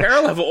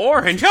 Terror level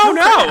orange? Oh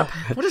no!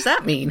 What does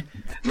that mean?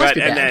 Must But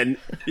be and bad. then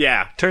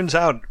yeah, Turns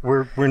out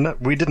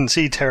we didn't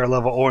see terror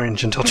level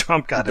orange until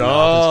Trump got in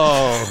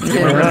office.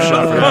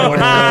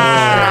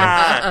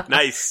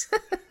 nice.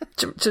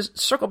 To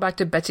circle back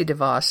to Betsy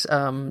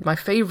DeVos, my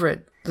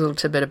favorite little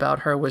tidbit about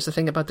her was the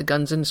thing about the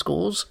guns in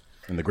schools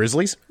And the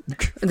Grizzlies?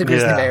 and the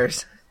grizzly Yeah.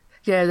 bears.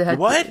 Yeah, they had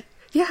What?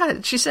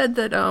 Yeah, she said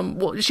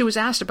that, she was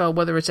asked about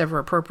whether it's ever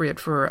appropriate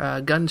for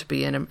a gun to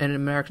be in an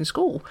American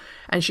school.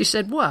 And she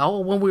said,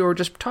 well, when we were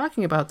just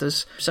talking about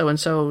this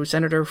so-and-so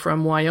senator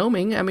from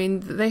Wyoming, I mean,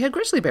 they had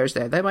grizzly bears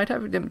there. They might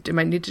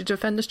need to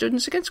defend the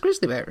students against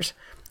grizzly bears.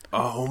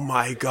 Oh,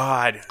 my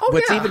God. Oh,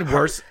 What's yeah. even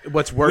worse,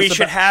 what's worse We about,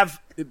 should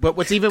have but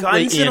what's even,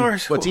 guns in our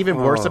what's even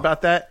worse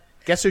about that,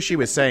 guess who she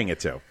was saying it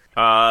to?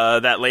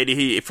 that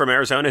lady from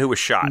Arizona who was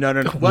shot.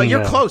 No. Well,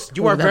 you're close.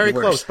 You are that'd very be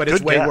worse. close, but it's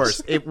Good way guess.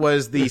 worse. It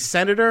was the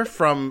senator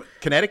from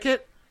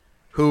Connecticut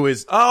who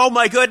is, Oh,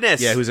 my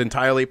goodness. who's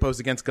entirely opposed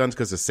against guns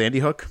because of Sandy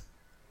Hook.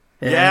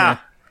 Yeah.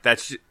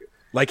 That's...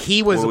 Like,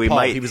 he was Well, we appalled.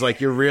 might- He was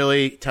like, you're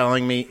really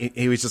telling me?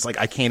 He was just like,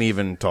 I can't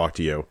even talk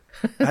to you.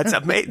 That's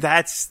amazing.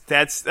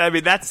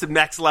 That's some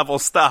next level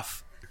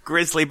stuff.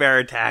 Grizzly bear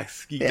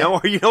attacks. You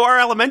know our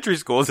elementary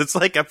schools. It's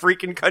like a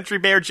freaking country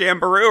bear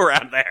jamboree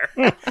around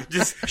there.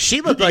 Just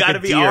She looked you like gotta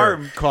a be deer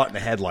armed. caught in the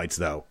headlights,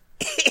 though.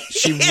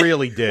 She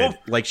really did. Well,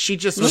 Like, she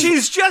just was...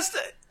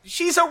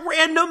 She's a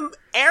random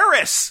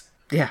heiress.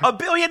 Yeah. A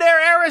billionaire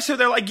heiress who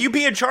they're like, you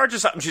be in charge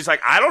of something. She's like,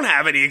 I don't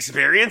have any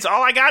experience.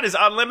 All I got is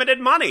unlimited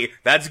money.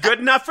 That's good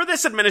enough for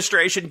this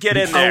administration. Get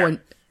in there. Oh,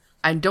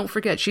 and don't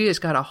forget, she has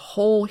got a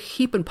whole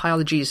heap and pile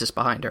of Jesus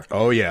behind her.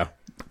 Oh, yeah.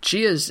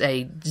 She is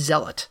a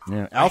zealot.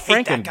 Yeah. Al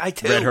hate that Franken guy,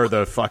 too. read her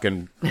the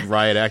fucking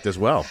riot act as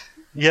well.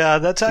 Yeah,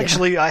 that's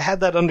actually, I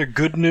had that under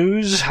good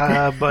news,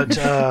 but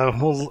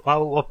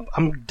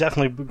I'm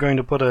definitely going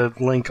to put a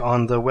link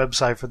on the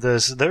website for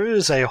this. There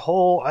is a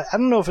whole, I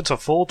don't know if it's a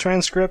full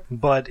transcript,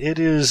 but it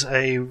is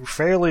a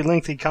fairly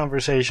lengthy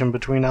conversation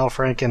between Al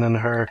Franken and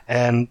her,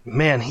 and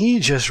man, he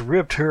just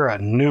ripped her a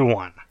new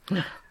one.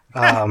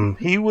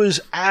 He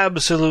was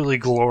absolutely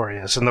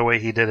glorious in the way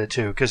he did it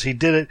too, because he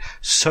did it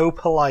so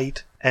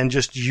polite and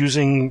just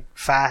using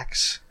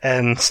facts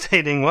and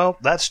stating, well,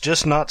 that's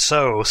just not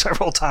so,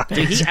 several times.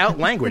 He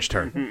out-languaged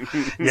her.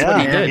 Yeah,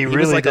 He did. he He really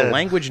was like did. a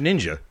language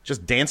ninja,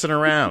 just dancing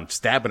around,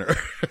 stabbing her.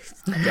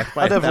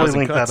 I'll definitely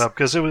link that up,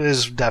 because it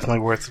is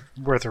definitely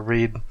worth a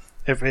read,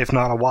 if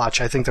not a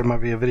watch. I think there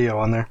might be a video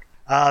on there.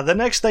 The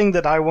next thing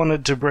that I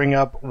wanted to bring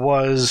up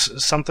was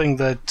something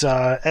that,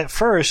 at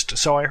first,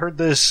 so I heard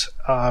this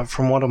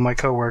from one of my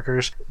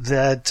coworkers,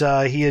 that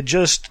he had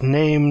just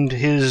named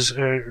his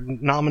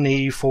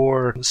nominee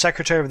for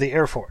Secretary of the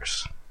Air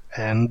Force.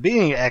 And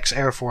being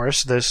ex-Air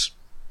Force, this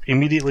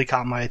immediately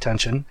caught my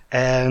attention,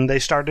 and they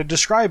started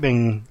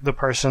describing the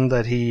person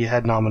that he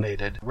had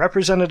nominated.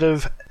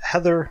 Representative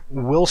Heather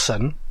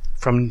Wilson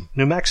from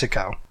New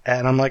Mexico.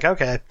 And I'm like,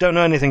 okay, I don't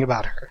know anything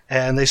about her.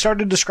 And they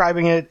started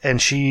describing it, and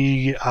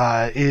she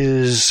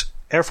is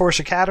Air Force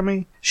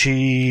Academy.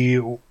 She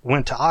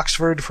went to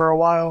Oxford for a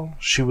while.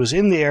 She was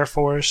in the Air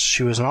Force.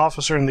 She was an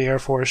officer in the Air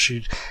Force.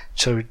 She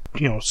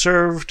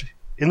served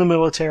in the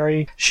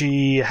military.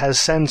 She has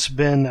since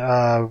been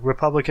a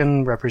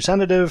Republican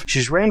representative.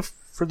 She's ran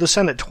for the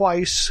Senate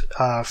twice,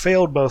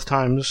 failed both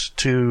times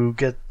to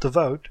get the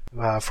vote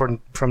from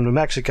New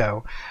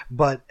Mexico.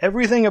 But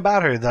everything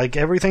about her, like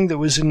everything that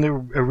was in the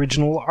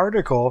original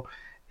article,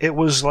 it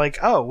was like,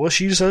 oh, well,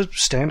 she's a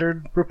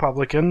standard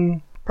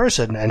Republican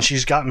person, and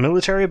she's got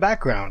military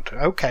background.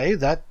 Okay,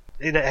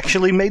 it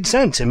actually made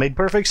sense. It made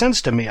perfect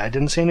sense to me. I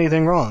didn't see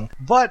anything wrong.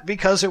 But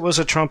because it was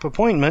a Trump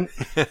appointment,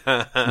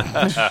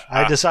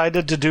 I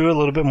decided to do a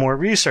little bit more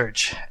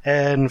research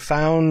and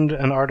found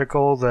an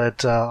article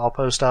that I'll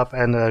post up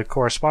and a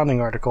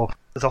corresponding article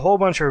with a whole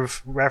bunch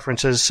of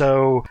references.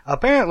 So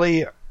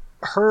apparently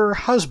her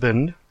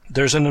husband,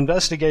 there was an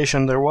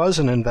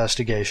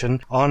investigation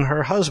on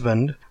her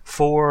husband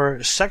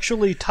for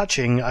sexually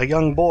touching a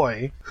young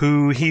boy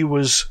who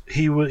he's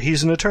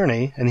an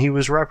attorney, and he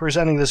was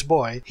representing this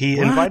boy. He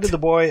invited the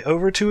boy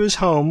over to his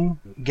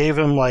home, gave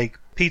him like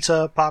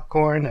pizza,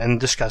 popcorn, and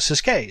discussed his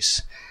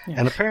case.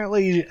 And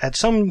apparently at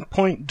some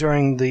point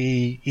during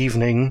the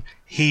evening,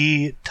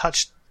 he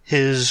touched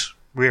his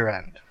rear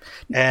end.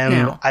 And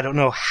Now, I don't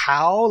know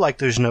how, like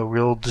there's no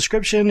real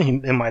description.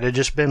 It might have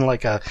just been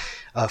like a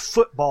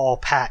football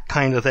pat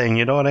kind of thing,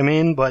 you know what I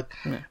mean? But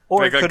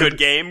or Like it a could good have,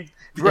 game.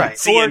 right?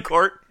 See Or in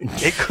court.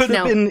 it could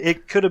have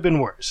Now- been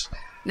worse.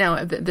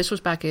 Now, this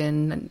was back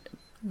in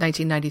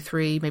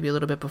 1993, maybe a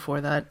little bit before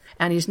that,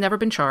 and he's never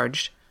been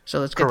charged. So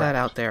let's get that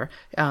out there.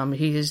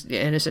 He is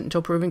innocent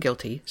until proven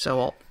guilty,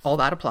 so all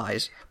that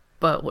applies.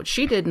 But what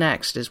she did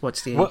next is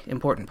what's the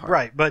important part.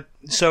 Right, but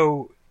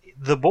so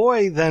the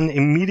boy then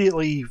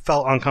immediately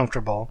felt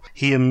uncomfortable.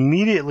 He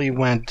immediately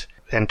went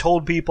and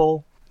told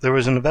people. There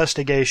was an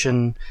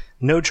investigation.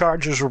 No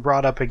charges were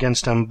brought up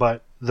against him,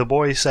 but the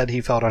boy said he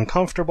felt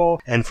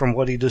uncomfortable, and from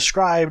what he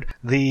described,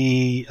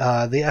 the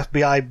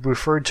FBI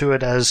referred to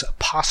it as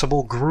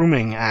possible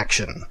grooming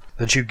action.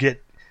 That you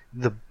get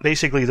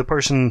basically the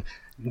person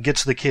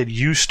gets the kid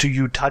used to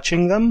you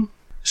touching them,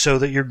 so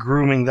that you're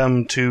grooming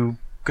them to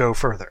go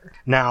further.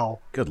 Now,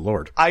 Good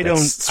Lord. I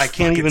That's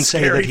can't even fucking say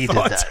scary that he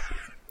thought. did that.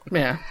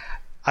 Yeah.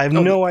 I have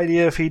no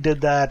idea if he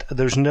did that.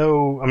 There's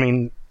no, I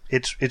mean,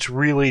 it's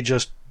really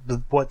just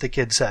what the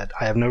kid said.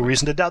 I have no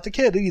reason to doubt the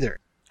kid either.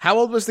 How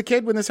old was the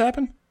kid when this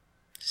happened?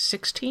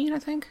 16, I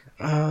think.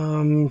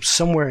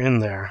 Somewhere in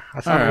there.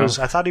 I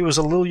thought he was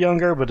a little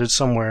younger, but it's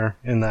somewhere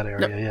in that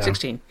area. No, yeah,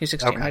 16. He's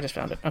 16. Okay. I just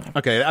found it. Okay.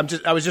 Okay,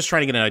 I was just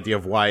trying to get an idea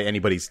of why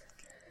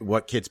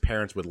what kid's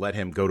parents would let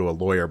him go to a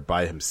lawyer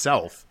by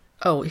himself.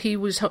 Oh, he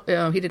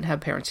didn't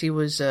have parents. He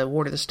was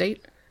ward of the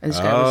state, and this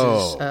guy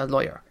was his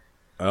lawyer.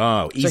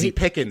 Oh, easy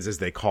pickings, as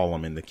they call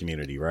them in the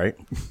community, right?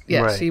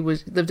 Yes, Right. he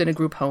lived in a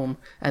group home,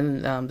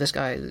 and this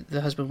guy,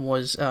 the husband,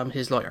 was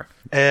his lawyer.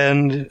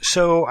 And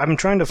so I'm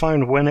trying to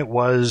find when it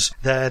was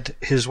that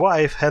his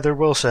wife, Heather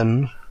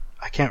Wilson,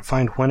 I can't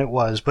find when it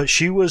was, but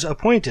she was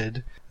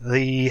appointed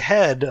the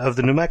head of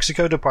the New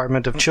Mexico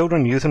Department of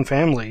Children, Youth, and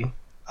Family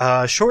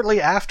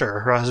shortly after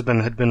her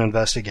husband had been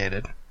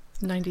investigated.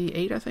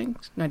 98, I think?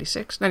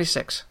 96?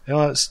 96.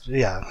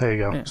 Yeah, there you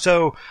go. Yeah.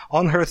 So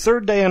on her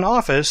third day in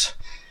office,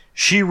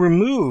 she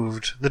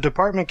removed the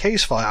department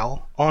case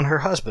file on her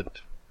husband.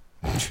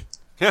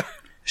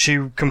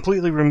 She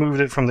completely removed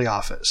it from the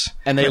office.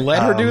 And they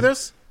let her do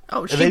this?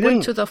 Oh, They she didn't-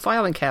 went to the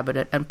filing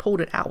cabinet and pulled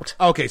it out.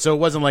 Okay, so it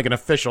wasn't like an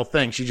official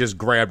thing. She just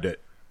grabbed it.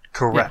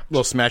 Correct.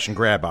 Little smash and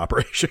grab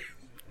operation.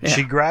 Yeah.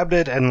 She grabbed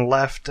it and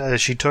left.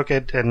 She took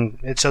it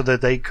so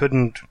that they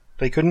couldn't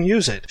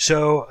use it.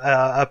 So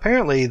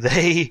apparently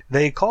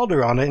they called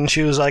her on it, and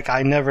she was like,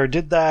 "I never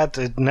did that.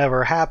 It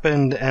never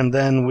happened." And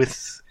then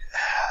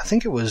I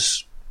think it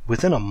was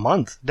within a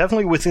month,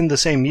 definitely within the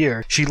same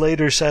year, she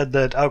later said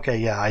that, "Okay,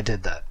 yeah, I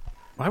did that."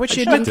 Why would she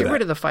She admit didn't to get that?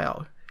 rid of the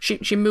file.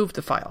 She moved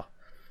the file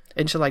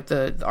into like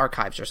the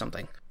archives or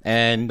something.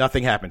 And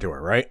nothing happened to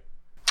her, right?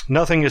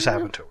 Nothing has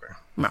happened to her.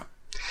 No.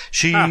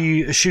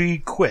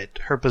 She quit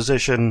her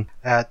position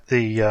at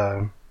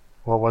the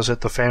what was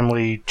it? The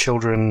Family,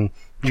 Children,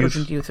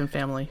 Children, Youth, and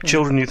Family. Yeah.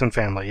 Children, Youth, and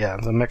Family, yeah,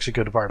 the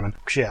Mexico Department.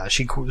 Yeah,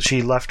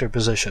 she left her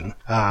position.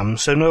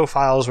 So no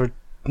files were,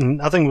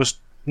 nothing was,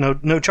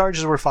 no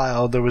charges were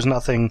filed. There was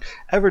nothing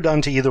ever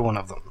done to either one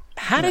of them.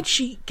 How did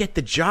she get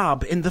the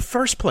job in the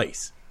first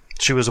place?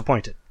 She was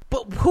appointed.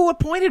 But who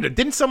appointed her?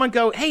 Didn't someone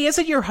go, "Hey,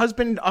 isn't your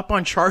husband up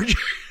on charge?"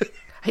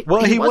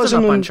 Well, he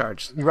wasn't up on in-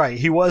 charge. Right,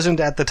 he wasn't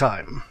at the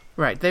time.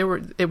 Right.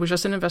 It was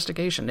just an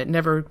investigation. It was an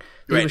never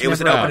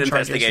open on charges.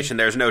 investigation.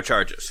 There's no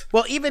charges.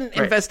 Well, even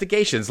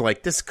investigations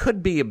like this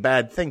could be a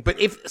bad thing. But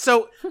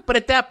but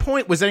at that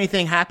point, was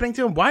anything happening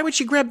to him? Why would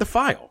she grab the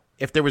file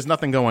if there was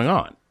nothing going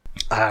on?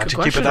 To keep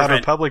question. it out of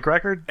Prevent public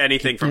record?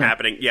 Anything from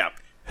happening. Yeah.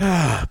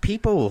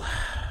 People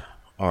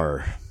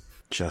are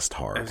just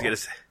horrible. I was going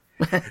to say.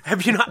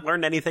 Have you not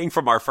learned anything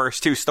from our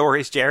first two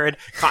stories, Jared?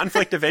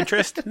 Conflict of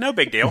interest? No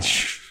big deal.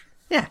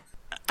 Yeah.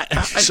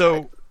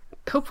 So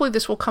Hopefully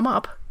this will come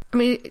up. I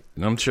mean,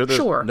 I'm sure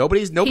Sure.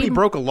 nobody He-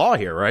 broke a law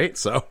here, right?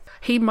 So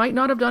he might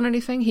not have done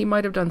anything. He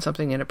might have done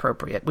something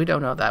inappropriate. We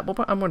don't know that.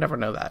 We'll never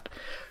know that.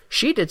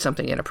 She did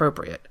something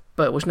inappropriate,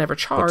 but was never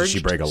charged.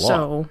 she break a law?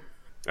 So,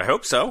 I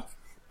hope so.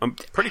 I'm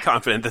pretty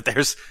confident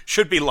that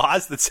should be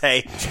laws that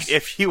say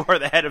if you are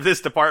the head of this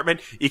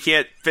department, you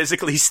can't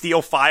physically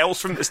steal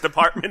files from this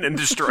department and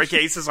destroy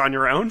cases on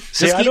your own.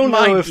 see, just I keep don't in know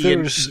mind, if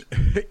Ian, there's.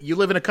 you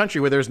live in a country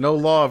where there's no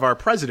law of our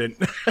president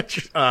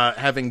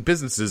having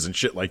businesses and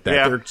shit like that.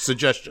 Yeah. They're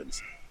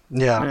suggestions.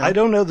 Yeah, I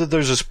don't know that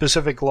there's a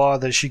specific law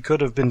that she could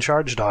have been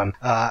charged on.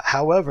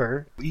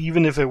 However,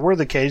 even if it were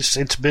the case,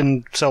 it's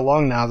been so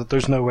long now that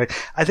there's no way.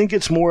 I think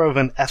it's more of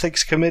an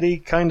ethics committee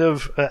kind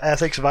of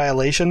ethics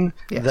violation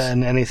Yes.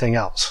 than anything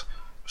else.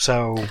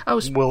 So,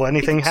 will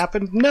anything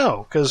happen?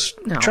 No, because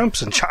No.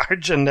 Trump's in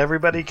charge and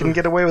everybody can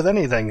get away with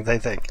anything, they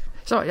think.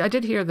 So I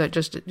did hear that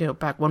just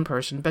back one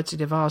person, Betsy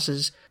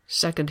DeVos's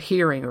second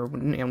hearing or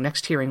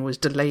next hearing was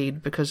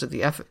delayed because of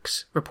the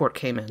ethics report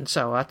came in.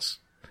 So that's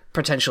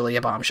potentially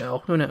a bombshell.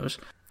 Who knows?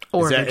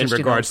 Or Is if that they're in just,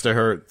 regards to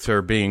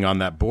her being on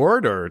that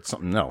board, or it's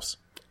something else?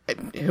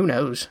 who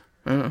knows?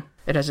 I don't know.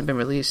 It hasn't been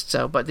released.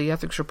 So, but the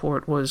ethics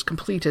report was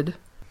completed,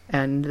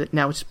 and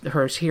now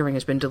her hearing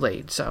has been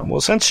delayed. So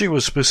Well, since she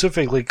was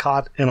specifically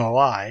caught in a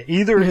lie,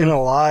 either in a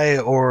lie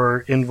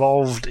or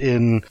involved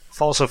in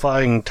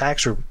falsifying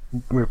tax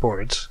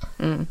reports,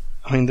 I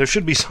mean, there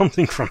should be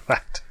something from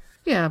that.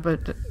 yeah,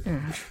 but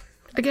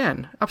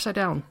again, upside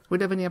down. We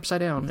live in the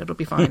upside down. It'll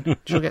be fine.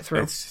 She'll get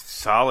through. It's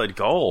solid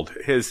gold.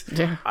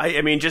 Yeah.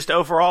 I mean, just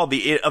overall,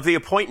 of the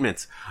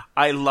appointments,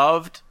 I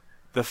loved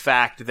the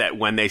fact that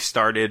when they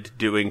started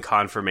doing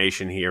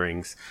confirmation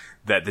hearings,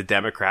 that the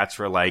Democrats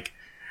were like,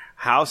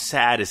 how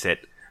sad is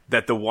it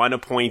that the one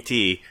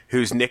appointee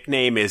whose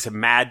nickname is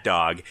Mad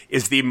Dog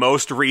is the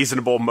most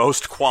reasonable,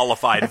 most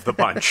qualified of the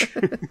bunch?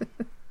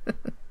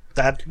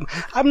 That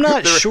I'm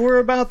not sure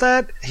about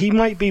that. He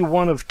might be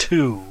one of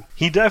two.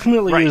 He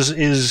definitely Right.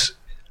 is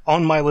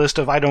on my list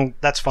of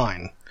that's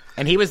fine.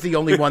 And he was the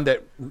only one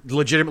that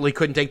legitimately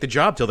couldn't take the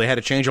job till they had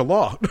to change a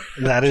law.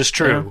 That is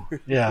true.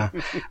 Yeah.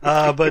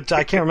 But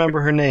I can't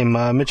remember her name.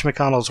 Mitch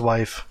McConnell's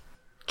wife.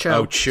 Cho.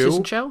 Oh, Chu?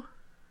 Susan Cho?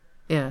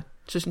 Yeah.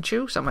 Susan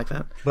Chu? Something like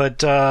that.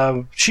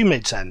 But she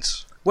made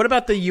sense. What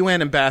about the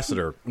UN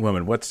ambassador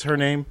woman? What's her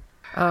name?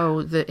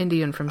 Oh, the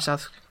Indian from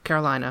South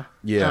Carolina.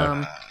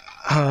 Yeah.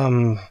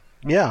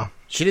 Yeah.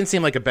 She didn't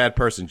seem like a bad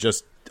person,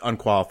 just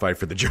unqualified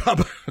for the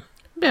job.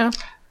 Yeah.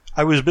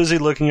 I was busy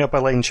looking up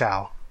Elaine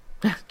Chao.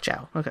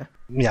 Chow. Okay.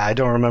 Yeah, I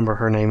don't remember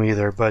her name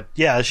either, but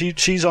yeah,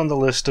 she's on the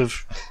list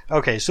of.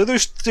 Okay, so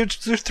there's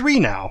 3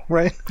 now,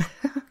 right?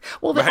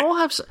 Well, they all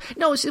have.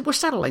 No, we're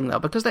settling though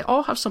because they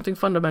all have something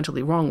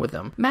fundamentally wrong with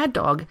them. Mad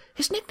Dog.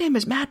 His nickname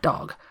is Mad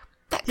Dog.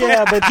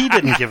 Yeah, but he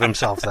didn't give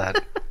himself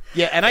that.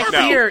 Yeah, and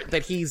I hear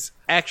that he's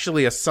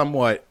actually a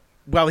somewhat.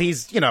 Well,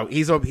 he's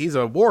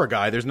a war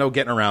guy. There's no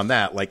getting around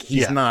that. Like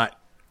he's not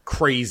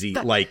crazy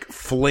like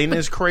Flynn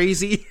is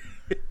crazy.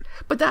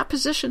 But that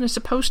position is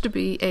supposed to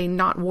be a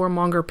not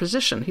warmonger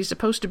position. He's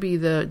supposed to be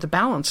the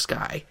balanced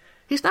guy.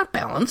 He's not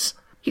balanced.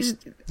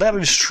 That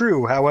is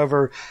true,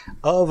 however,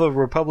 of a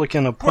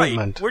Republican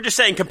appointment. Right. We're just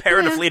saying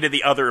comparatively to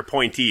the other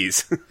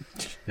appointees.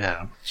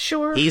 Yeah.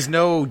 Sure. He's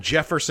no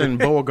Jefferson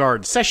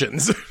Beauregard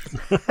Sessions.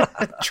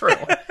 True.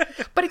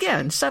 But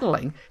again,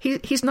 settling.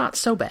 He's not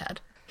so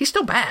bad. He's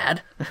still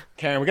bad.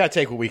 Karen, we got to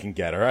take what we can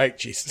get, all right?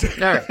 Jesus.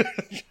 All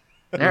right.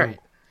 All right.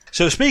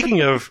 So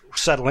speaking of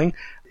settling,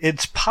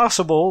 it's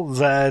possible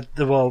that,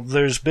 well,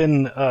 there's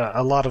been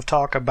a lot of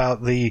talk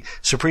about the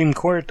Supreme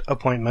Court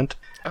appointment,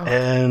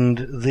 and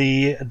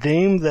the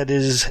name that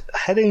is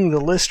heading the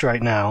list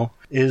right now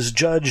is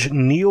Judge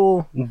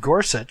Neil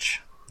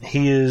Gorsuch.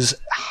 He is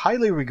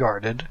highly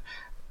regarded,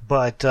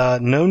 but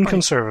known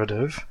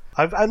conservative.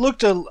 I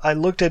looked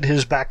at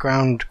his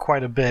background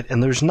quite a bit,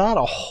 and there's not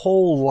a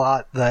whole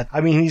lot that.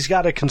 I mean, he's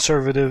a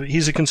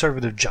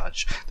conservative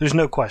judge. There's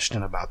no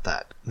question about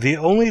that. The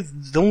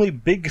only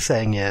big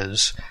thing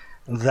is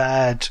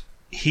that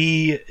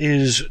he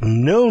is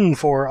known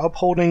for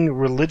upholding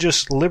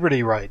religious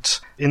liberty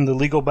rights in the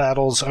legal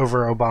battles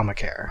over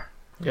Obamacare.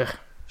 Yeah.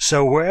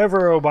 So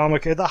wherever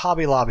Obamacare, the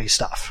Hobby Lobby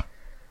stuff.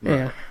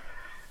 Yeah.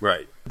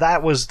 Right.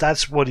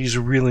 That's what he's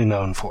really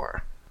known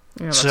for.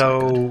 Yeah,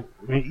 So,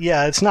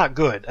 yeah, it's not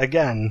good.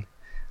 Again,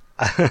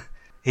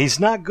 he's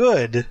not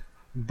good,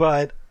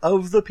 but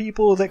of the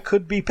people that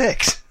could be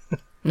picked.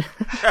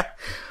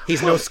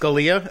 He's no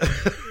Scalia?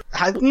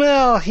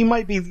 No, he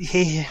might be.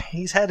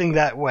 He's heading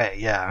that way,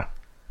 yeah.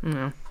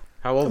 Yeah.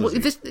 How old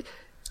is he?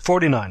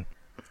 49.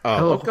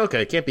 Oh,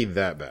 okay. It can't be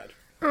that bad.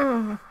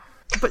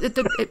 But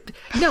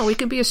no, he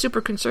can be a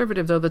super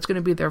conservative, though, that's going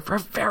to be there for a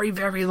very,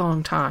 very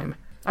long time.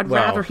 I'd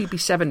rather he be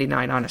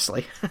 79,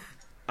 honestly.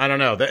 I don't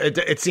know.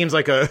 It seems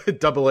like a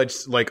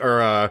double-edged,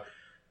 or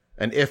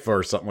an if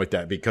or something like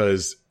that,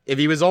 because if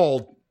he was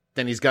old,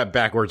 then he's got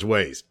backwards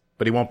ways,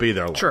 but he won't be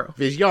there long. True. If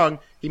he's young,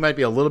 he might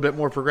be a little bit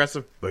more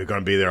progressive, but he's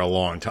going to be there a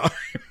long time.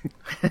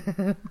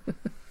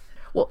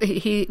 Well,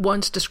 he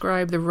once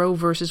described the Roe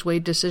versus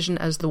Wade decision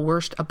as the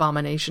worst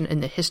abomination in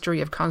the history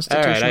of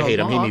constitutional law. All right, I hate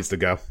him. He needs to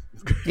go.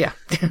 Yeah.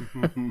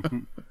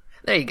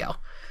 There you go.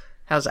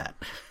 How's that?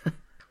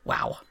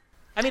 Wow.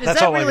 I mean, is That's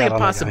that all I really got a on the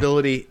guy.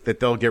 possibility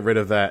that they'll get rid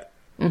of that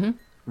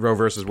Roe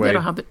versus Wade? They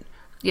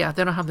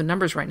don't have the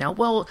numbers right now.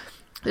 Well,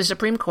 the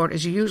Supreme Court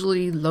is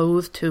usually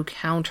loath to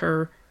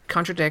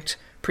contradict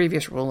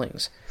previous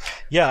rulings.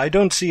 Yeah, I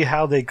don't see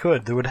how they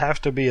could. There would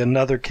have to be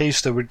another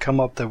case that would come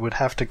up that would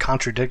have to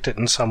contradict it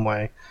in some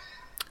way.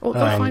 Well,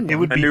 they'll find It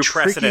one. would A be new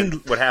tricky.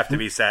 precedent would have to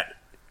be set.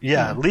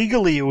 Yeah,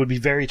 legally it would be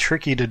very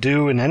tricky to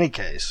do in any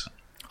case.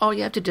 All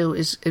you have to do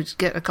is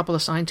get a couple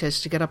of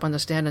scientists to get up on the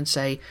stand and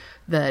say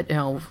that,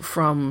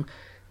 from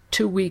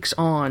 2 weeks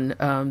on,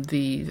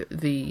 the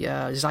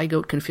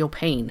zygote can feel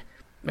pain.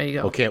 There you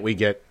go. Well, can't we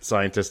get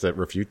scientists that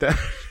refute that?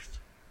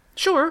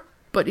 Sure,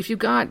 but if you've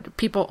got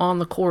people on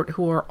the court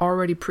who are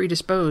already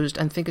predisposed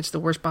and think it's the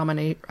worst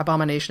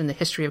abomination in the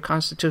history of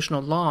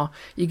constitutional law,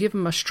 you give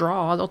them a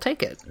straw, they'll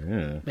take it.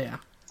 Yeah.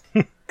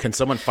 Can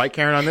someone fight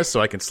Karen on this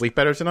so I can sleep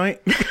better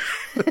tonight?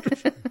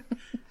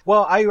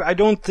 Well, I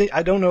don't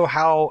know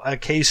how another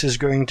case is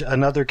going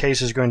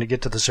to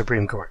get to the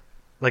Supreme Court.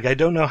 Like, I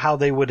don't know how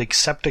they would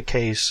accept a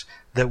case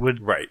that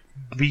would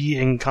be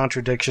in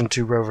contradiction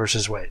to Roe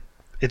versus Wade.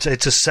 It's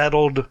a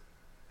settled,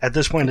 at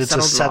this point, it's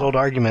a settled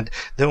argument.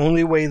 The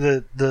only way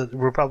that the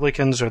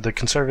Republicans or the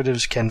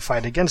conservatives can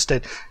fight against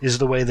it is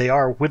the way they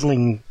are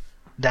whittling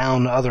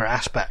down other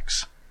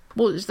aspects.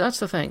 Well, that's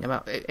the thing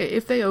about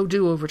if they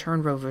do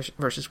overturn Roe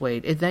versus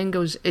Wade,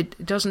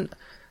 it doesn't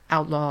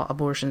outlaw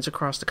abortions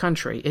across the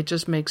country. It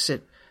just makes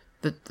it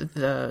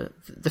the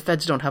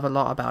feds don't have a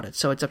law about it,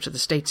 so it's up to the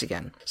states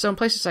again. So in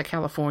places like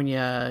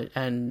California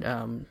and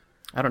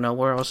I don't know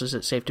where else is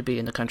it safe to be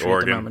in the country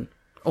at the moment.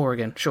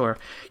 Oregon, sure.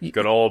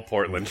 Good old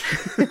Portland.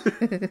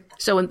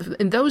 So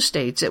in those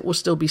states, it will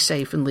still be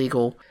safe and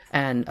legal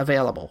and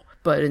available.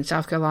 But in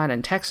South Carolina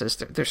and Texas,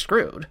 they're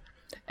screwed.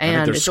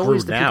 And it's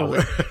always the people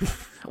that,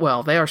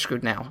 well, they are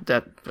screwed now.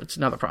 That's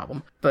another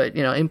problem. But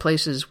in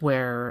places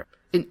where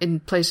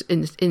in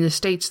the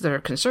states that are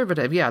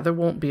conservative, there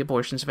won't be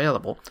abortions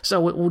available.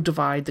 So it will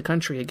divide the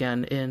country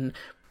again in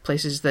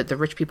places that the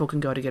rich people can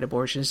go to get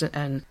abortions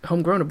and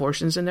homegrown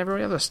abortions in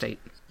every other state.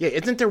 Yeah,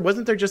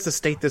 wasn't there just a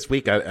state this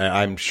week?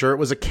 I'm sure it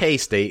was a K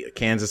state,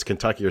 Kansas,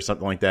 Kentucky, or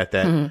something like that,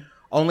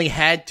 only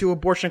had 2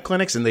 abortion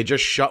clinics, and they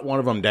just shut one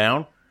of them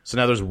down. So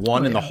now there's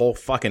one in the whole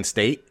fucking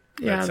state.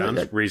 Yeah, that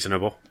sounds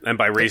reasonable. And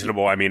by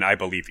reasonable, I mean I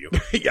believe you.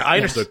 Yeah, I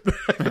understood.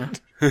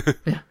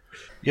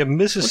 Yeah,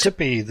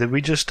 Mississippi. That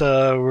we just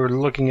were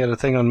looking at a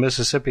thing on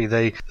Mississippi.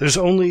 There's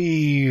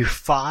only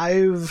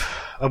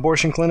 5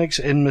 abortion clinics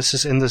in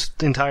this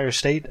entire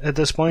state at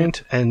this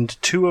point, and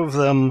 2 of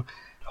them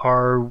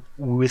are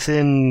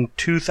within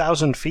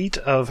 2,000 feet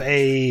of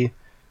a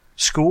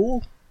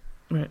school.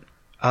 Right.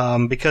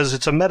 Because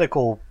it's a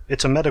medical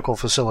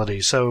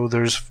facility, so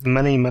there's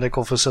many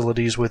medical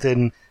facilities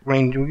within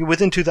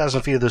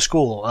 2,000 feet of the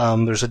school.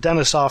 There's a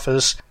dentist's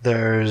office,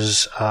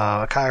 there's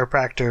a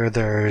chiropractor,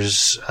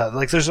 there's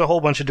a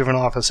whole bunch of different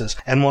offices,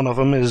 and one of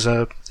them is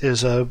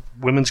a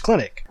women's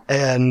clinic.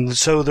 And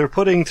so they're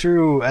putting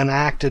through an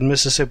act in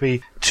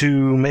Mississippi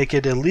to make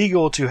it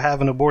illegal to have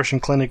an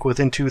abortion clinic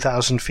within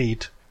 2,000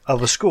 feet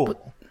of a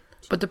school.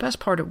 But the best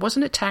part,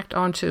 wasn't it tacked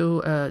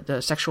onto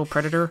the sexual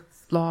predator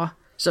law?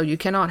 So you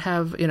cannot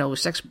have,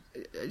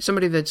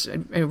 somebody that's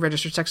a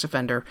registered sex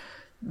offender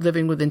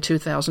living within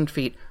 2,000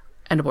 feet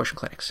and abortion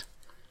clinics.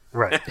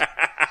 Right.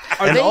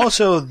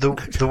 Also,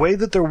 the way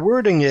that they're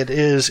wording it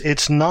is,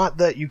 it's not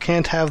that you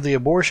can't have the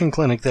abortion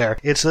clinic there.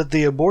 It's that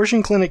the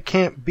abortion clinic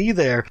can't be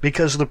there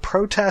because the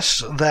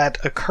protests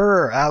that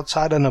occur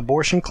outside an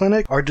abortion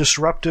clinic are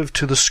disruptive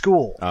to the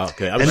school. Oh,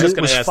 okay. I was just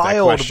going to ask that question.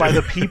 And it was filed by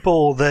the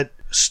people that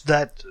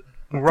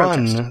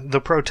run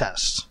the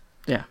protests.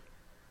 Yeah.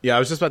 Yeah, I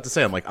was just about to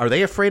say, I'm like, are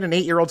they afraid an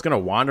 8-year-old's going to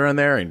wander in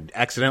there and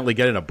accidentally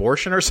get an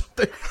abortion or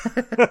something?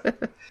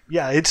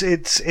 Yeah,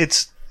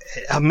 it's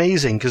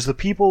amazing because the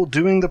people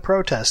doing the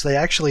protests, they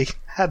actually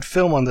had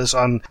film on this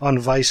on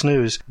Vice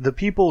News. The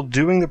people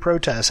doing the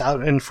protests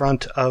out in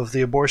front of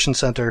the abortion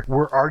center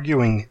were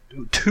arguing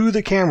to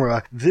the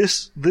camera,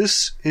 this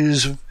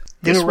is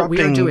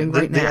interrupting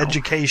the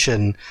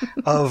education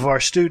of our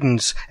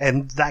students,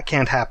 and that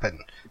can't happen.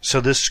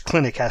 So this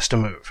clinic has to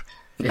move.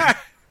 Yeah.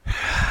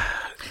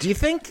 Do you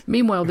think?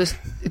 Meanwhile, this...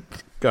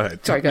 Go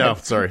ahead. Sorry, go ahead.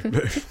 No, sorry.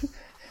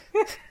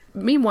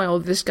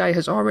 Meanwhile, this guy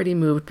has already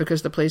moved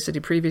because the place that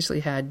he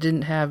previously had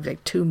didn't have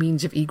 2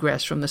 means of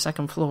egress from the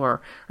second floor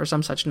or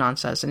some such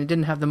nonsense, and he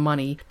didn't have the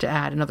money to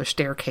add another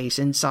staircase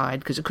inside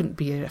because it couldn't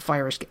be a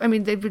fire escape. I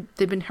mean, they've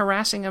been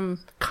harassing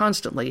him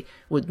constantly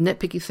with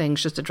nitpicky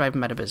things just to drive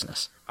him out of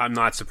business. I'm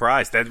not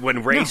surprised that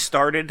when Ray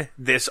started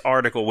this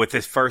article with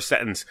his first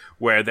sentence,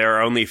 where there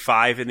are only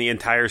 5 in the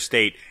entire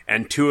state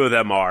and 2 of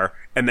them are,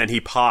 and then he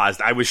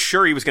paused, I was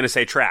sure he was going to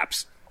say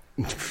traps.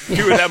 2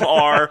 of them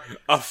are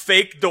a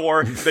fake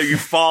door that you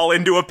fall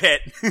into a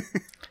pit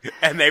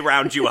and they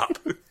round you up.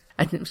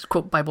 And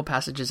quote Bible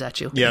passages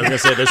at you. Yeah, I was going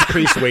to say, there's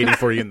priests waiting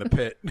for you in the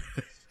pit.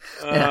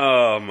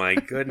 Oh, my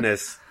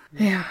goodness.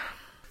 Yeah.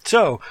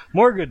 So,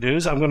 more good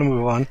news. I'm going to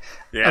move on.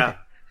 Yeah.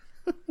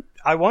 Okay.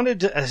 I wanted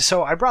to...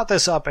 So, I brought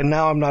this up, and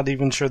now I'm not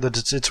even sure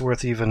that it's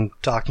worth even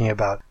talking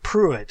about.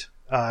 Pruitt,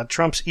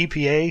 Trump's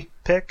EPA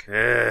pick.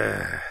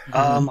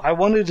 I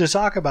wanted to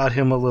talk about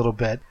him a little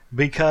bit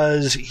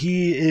because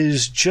he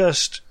is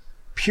just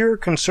pure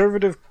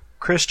conservative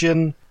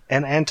Christian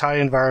and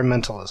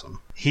anti-environmentalism.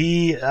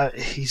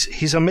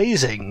 He's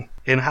amazing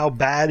in how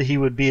bad he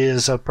would be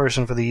as a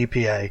person for the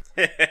EPA.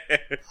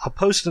 I'll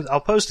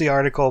post the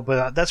article,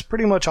 but that's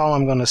pretty much all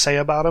I'm going to say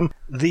about him.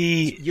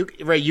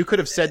 You could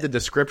have said the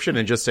description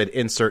and just said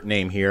insert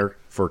name here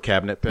for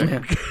cabinet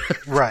pick.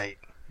 Right.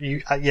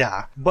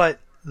 Yeah. But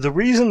the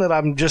reason that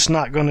I'm just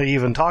not going to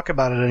even talk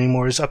about it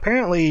anymore is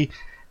apparently,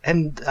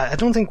 and I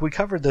don't think we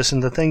covered this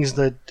in the things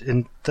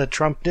that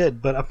Trump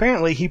did, but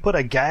apparently he put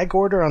a gag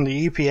order on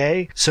the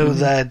EPA so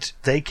that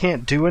they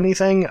can't do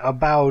anything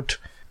about,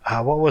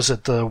 what was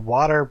it, the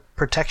Water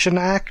Protection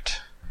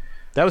Act?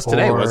 That was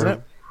today, wasn't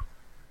it?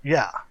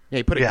 Yeah. Yeah,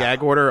 he put a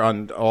gag order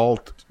on all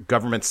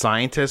government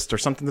scientists or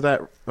something to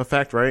that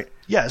effect, right?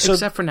 Yeah. So,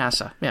 except for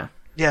NASA, yeah.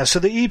 Yeah, so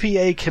the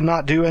EPA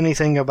cannot do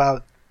anything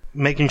about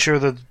making sure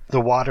that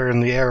the water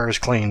and the air is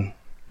clean.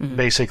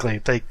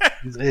 Basically,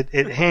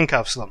 it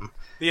handcuffs them.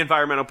 The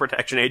Environmental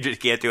Protection Agency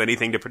can't do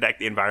anything to protect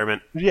the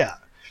environment. Yeah,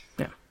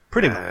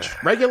 pretty much.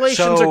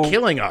 Regulations are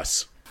killing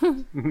us.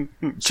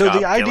 So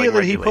the idea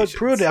that he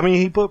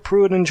put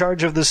Pruitt in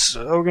charge of this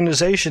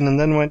organization and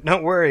then went,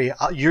 "Don't worry,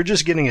 you're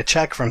just getting a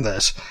check from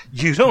this.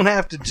 You don't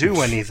have to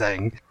do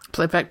anything."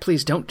 In fact,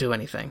 please don't do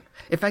anything.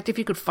 In fact, if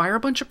you could fire a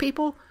bunch of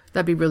people,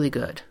 that'd be really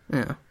good.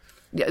 Yeah.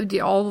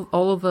 All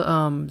of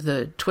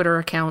the Twitter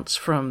accounts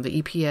from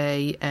the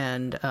EPA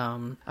and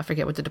I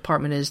forget what the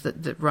department is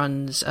that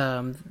runs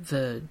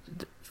the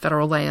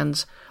federal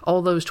lands.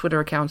 All those Twitter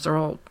accounts are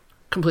all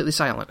completely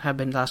silent. Have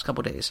been the last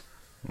couple of days.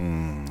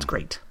 It's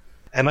great.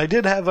 And I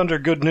did have under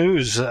good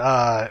news,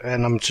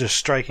 and I'm just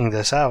striking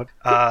this out,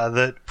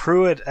 that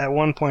Pruitt at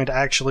one point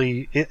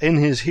actually, in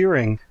his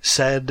hearing,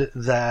 said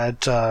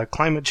that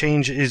climate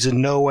change is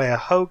in no way a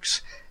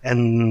hoax.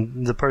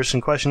 And the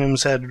person questioning him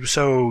said,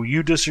 "So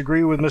you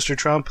disagree with Mr.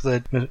 Trump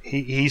that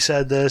he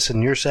said this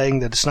and you're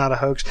saying that it's not a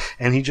hoax?"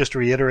 And he just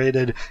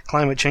reiterated,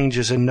 climate change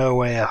is in no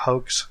way a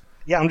hoax.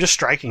 Yeah, I'm just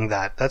striking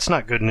that. That's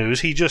not good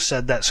news. He just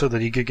said that so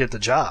that he could get the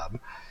job.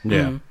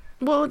 Yeah.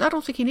 Well, I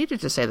don't think he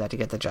needed to say that to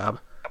get the job.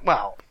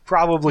 Well,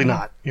 probably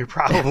not. You're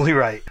probably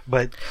right.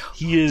 But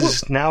he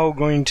is now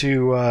going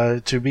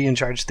to be in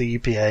charge of the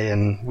EPA,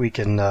 and we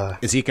can...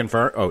 Is he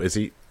confirmed? Oh, is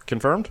he...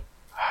 confirmed?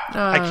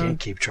 I can't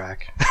keep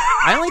track.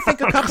 I only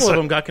think a couple of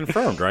them got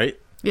confirmed, right?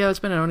 Yeah,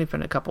 it's only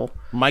been a couple.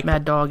 Mike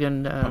Mad Dog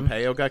and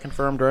Pompeo got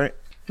confirmed, right?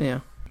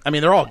 Yeah. I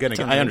mean, they're all going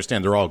to. I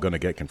understand they're all going to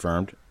get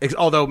confirmed.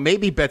 Although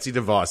maybe Betsy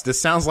DeVos. This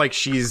sounds like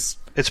she's.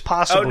 It's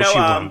possible. Oh no! She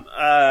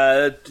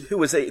won. Who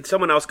was it?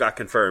 Someone else got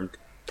confirmed.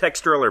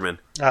 Tex Drillerman.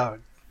 Oh,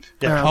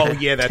 yeah. Oh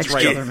yeah, that's Tex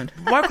right. Drillerman.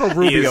 Marco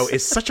Rubio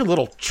is such a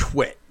little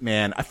twit,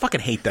 man. I fucking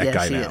hate that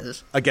guy he now.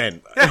 is.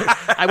 Again,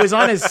 I was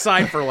on his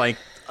side for like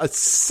a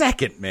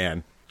second,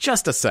 man.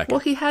 Just a second. Well,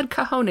 he had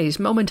cojones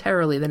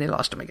momentarily, then he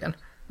lost them again.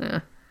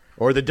 Yeah.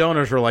 Or the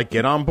donors were like,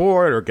 "Get on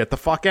board or get the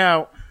fuck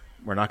out.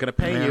 We're not going to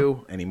pay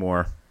you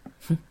anymore."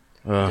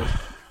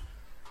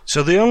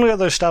 So the only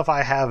other stuff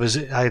I have is,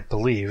 I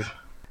believe,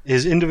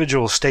 is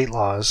individual state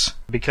laws,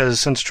 because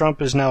since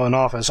Trump is now in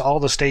office, all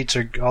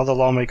the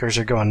lawmakers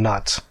are going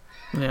nuts.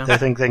 Yeah. They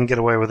think they can get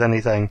away with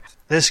anything.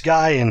 This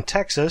guy in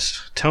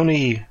Texas,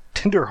 Tony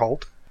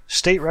Tinderholt,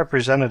 state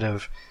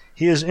representative,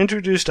 he has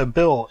introduced a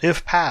bill.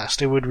 If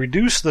passed, it would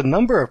reduce the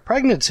number of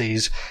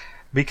pregnancies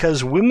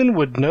because women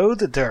would know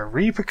that there are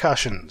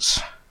repercussions.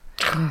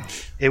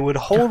 It would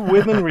hold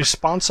women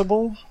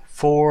responsible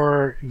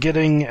for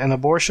getting an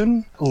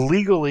abortion.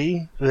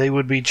 Legally, they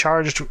would be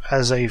charged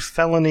as a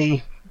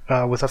felony,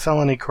 with a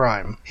felony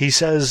crime. He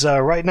says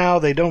right now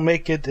they don't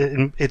make it.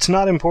 It's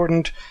not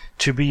important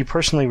to be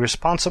personally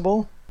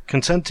responsible.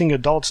 Consenting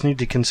adults need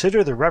to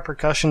consider the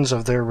repercussions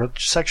of their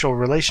sexual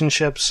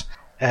relationships.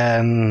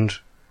 And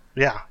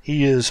yeah,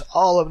 he is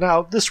all of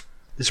now. This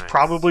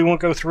probably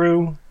won't go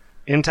through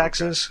in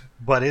Texas,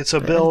 but it's a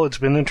bill. It's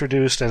been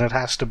introduced, and it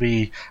has to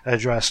be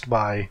addressed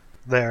by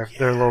their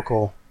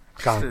local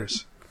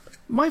Congress.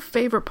 My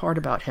favorite part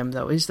about him,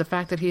 though, is the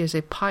fact that he is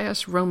a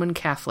pious Roman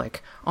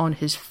Catholic on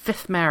his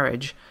fifth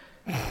marriage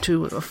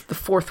to the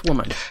fourth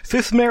woman.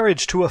 Fifth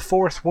marriage to a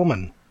fourth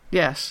woman.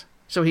 Yes.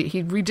 So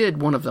he redid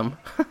one of them.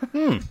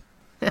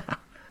 Yeah.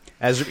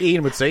 As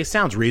Ian would say,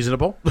 sounds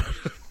reasonable.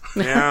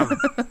 Yeah,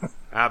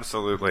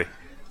 absolutely.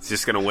 It's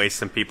just going to waste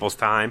some people's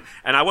time.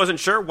 And I wasn't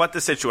sure what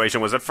the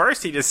situation was. At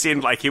first, he just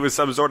seemed like he was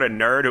some sort of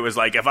nerd who was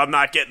like, if I'm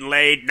not getting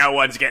laid, no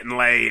one's getting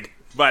laid.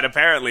 But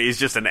apparently, he's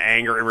just an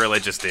angry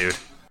religious dude.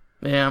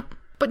 Yeah.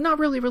 But not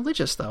really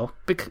religious, though.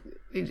 Because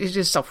he's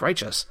just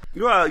self-righteous.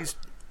 Well, he's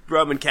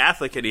Roman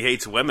Catholic and he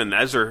hates women.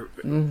 Those are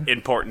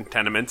important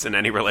tenements in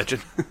any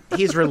religion.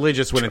 He's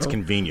religious when it's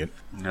convenient.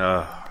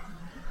 Going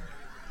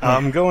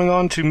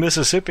on to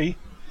Mississippi.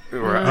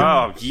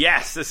 Oh,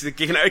 yes. It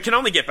can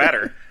only get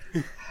better.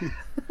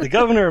 The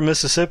governor of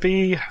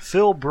Mississippi,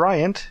 Phil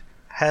Bryant,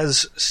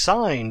 has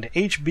signed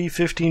HB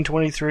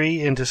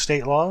 1523 into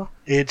state law.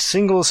 It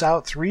singles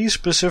out 3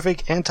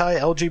 specific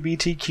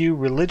anti-LGBTQ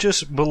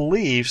religious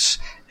beliefs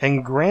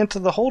and grant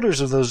the holders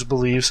of those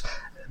beliefs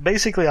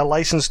basically a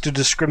license to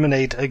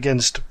discriminate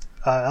against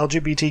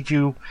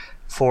LGBTQ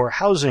for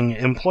housing,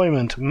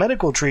 employment,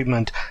 medical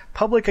treatment,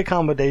 public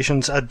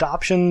accommodations,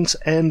 adoptions,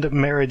 and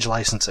marriage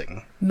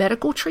licensing.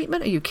 Medical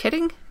treatment? Are you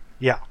kidding?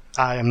 Yeah,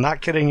 I am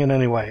not kidding in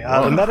any way.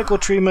 The medical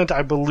treatment,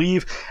 I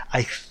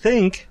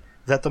think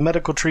that the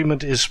medical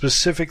treatment is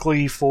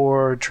specifically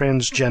for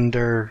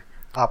transgender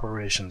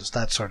operations,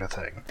 that sort of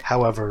thing.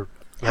 However,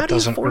 that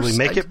doesn't really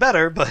make it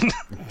better, but...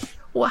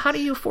 Well, how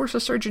do you force a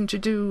surgeon to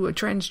do a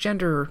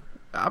transgender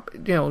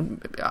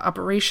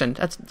operation?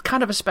 That's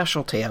kind of a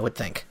specialty, I would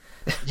think.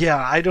 Yeah,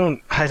 I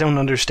don't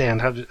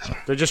understand how.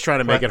 They're just trying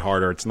to make it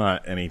harder. It's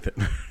not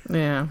anything.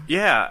 Yeah.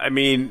 Yeah, I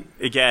mean,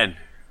 again,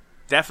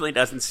 definitely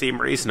doesn't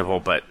seem reasonable,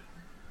 but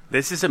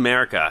this is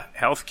America.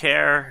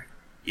 Healthcare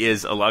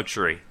is a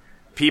luxury.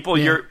 People,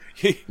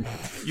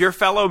 your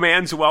fellow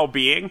man's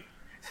well-being,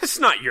 that's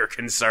not your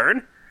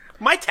concern.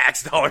 My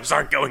tax dollars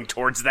aren't going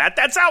towards that.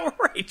 That's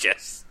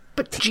outrageous.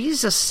 But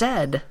Jesus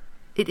said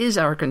it is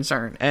our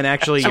concern. And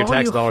actually, your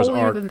tax dollars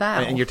are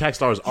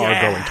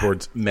going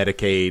towards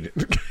Medicaid.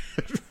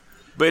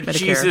 But Medicare.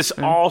 Jesus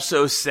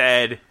also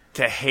said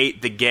to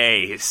hate the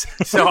gays,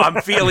 so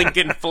I'm feeling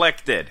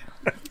conflicted.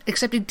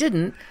 Except he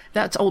didn't.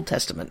 That's Old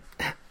Testament.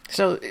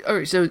 So, all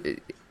right, so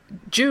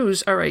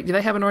Jews, all right,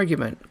 they have an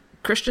argument.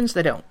 Christians,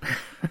 they don't.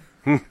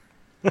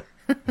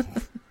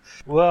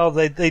 Well,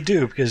 they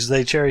do, because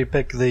they cherry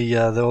pick the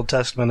Old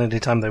Testament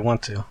anytime they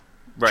want to.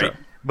 Right. Sure.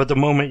 But the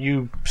moment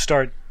you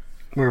start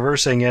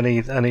reversing any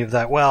of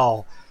that,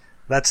 well,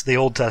 that's the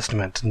Old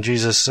Testament, and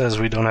Jesus says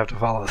we don't have to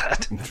follow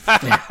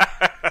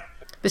that.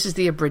 This is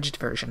the abridged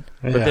version.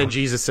 But then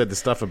Jesus said the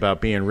stuff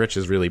about being rich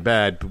is really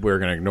bad, but we're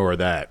going to ignore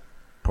that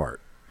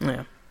part.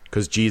 Yeah.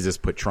 Because Jesus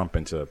put Trump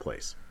into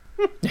place.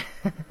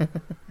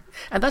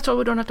 And that's why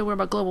we don't have to worry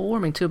about global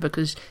warming, too,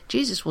 because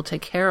Jesus will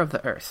take care of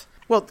the earth.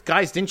 Well,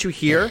 guys, didn't you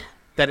hear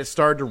that it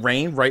started to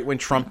rain right when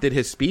Trump did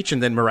his speech,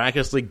 and then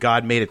miraculously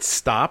God made it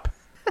stop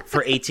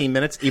for 18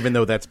 minutes, even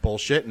though that's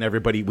bullshit, and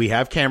everybody, we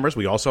have cameras,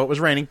 we all saw it was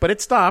raining, but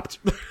it stopped.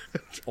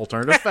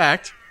 Alternative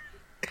fact.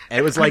 And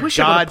it was like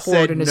God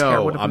said,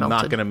 no, I'm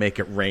not going to make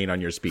it rain on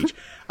your speech.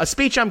 A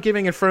speech I'm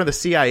giving in front of the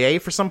CIA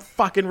for some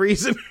fucking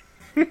reason.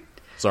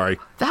 Sorry.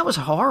 That was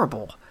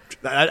horrible.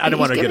 I don't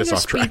want to get us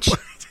off track.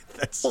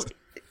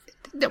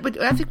 No,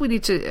 but I think we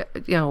need to,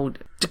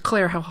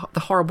 declare the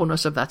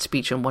horribleness of that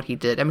speech and what he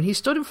did. I mean, he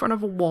stood in front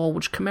of a wall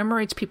which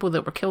commemorates people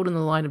that were killed in the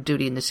line of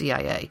duty in the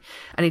CIA,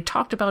 and he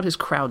talked about his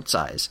crowd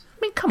size. I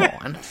mean, come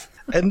on.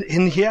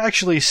 And he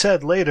actually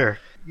said later,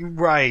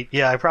 right,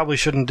 yeah, I probably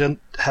shouldn't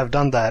have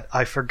done that.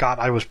 I forgot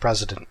I was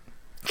president.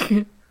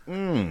 I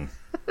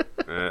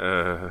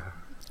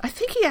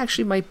think he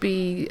actually might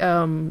be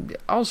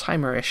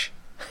Alzheimer-ish.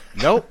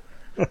 Nope.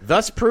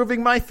 Thus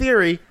proving my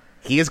theory,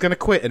 he is going to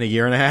quit in a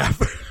year and a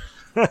half.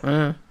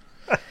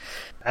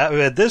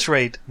 At this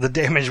rate, the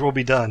damage will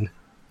be done.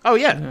 Oh,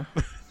 yeah.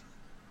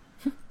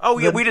 Oh,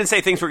 yeah, we didn't say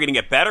things were going to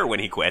get better when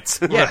he quits.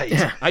 Yeah,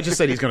 Right. I just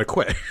said he's going to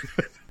quit.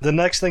 The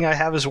next thing I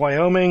have is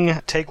Wyoming.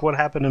 Take what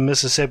happened in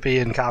Mississippi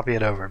and copy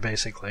it over,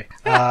 basically.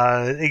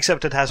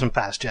 Except it hasn't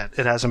passed yet.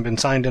 It hasn't been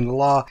signed into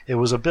law. It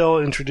was a bill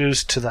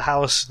introduced to the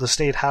House, the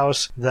state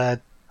House,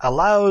 that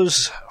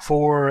allows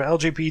for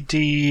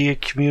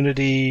LGBT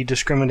community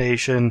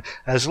discrimination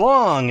as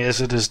long as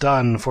it is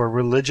done for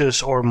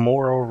religious or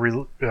moral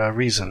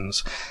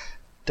reasons.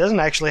 Doesn't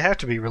actually have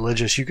to be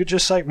religious. You could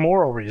just cite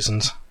moral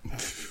reasons.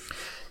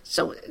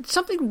 So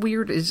something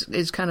weird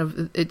is kind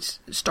of, it's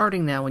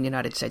starting now in the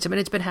United States. I mean,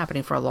 it's been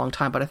happening for a long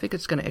time, but I think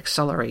it's going to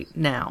accelerate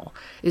now.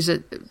 Is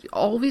that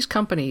all these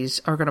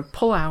companies are going to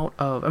pull out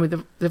of, I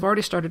mean, they've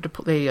already started to,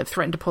 they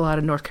threatened to pull out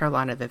of North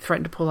Carolina. They've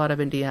threatened to pull out of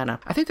Indiana.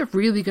 I think they're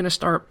really going to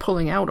start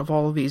pulling out of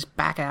all of these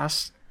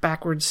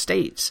backwards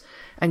states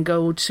and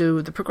go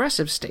to the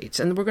progressive states.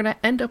 And we're going to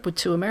end up with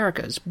two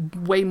Americas,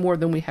 way more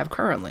than we have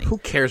currently. Who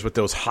cares what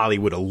those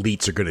Hollywood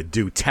elites are going to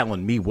do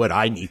telling me what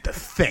I need to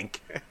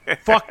think?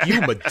 Fuck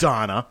you,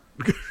 Madonna.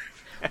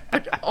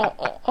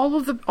 all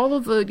of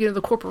the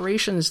the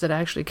corporations that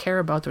actually care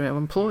about their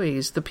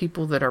employees, the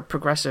people that are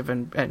progressive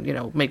and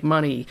make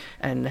money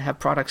and have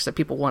products that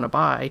people want to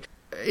buy,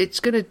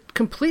 it's going to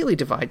completely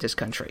divide this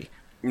country.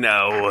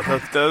 No,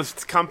 those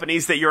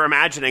companies that you're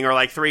imagining are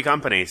like 3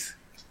 companies.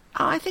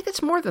 I think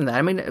it's more than that.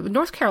 I mean,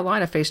 North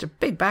Carolina faced a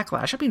big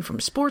backlash. I mean, from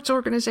sports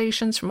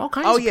organizations, from all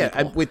kinds of people.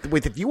 Oh, yeah.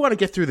 With if you want to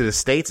get through to the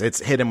States, it's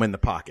hit him in the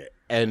pocket.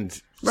 And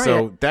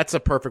so that's a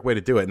perfect way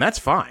to do it. And that's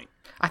fine.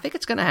 I think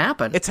it's going to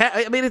happen. It's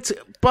already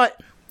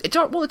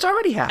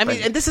happened. I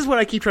mean, and this is what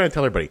I keep trying to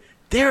tell everybody.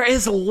 There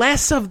is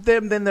less of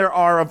them than there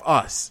are of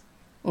us.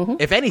 Mm-hmm.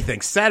 If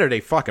anything, Saturday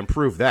fucking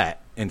proved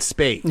that in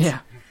spades. Yeah.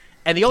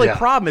 And the only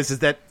problem is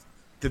that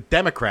the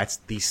Democrats,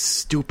 these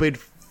stupid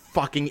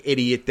fucking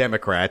idiot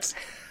Democrats,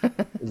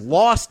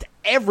 lost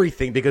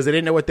everything because they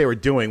didn't know what they were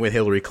doing with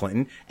Hillary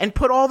Clinton and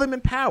put all of them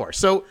in power.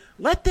 So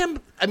let them,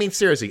 I mean,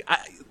 seriously,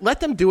 let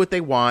them do what they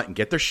want and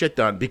get their shit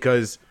done,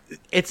 because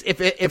it's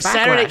if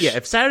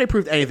Saturday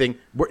proved anything,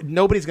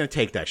 nobody's going to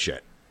take that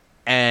shit.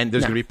 And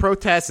there's going to be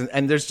protests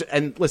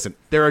and listen,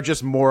 there are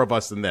just more of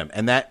us than them.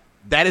 And that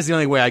is the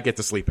only way I get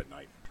to sleep at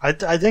night.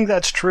 I think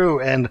that's true,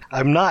 and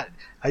I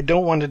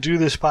don't want to do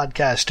this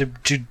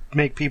podcast to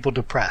make people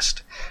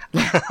depressed.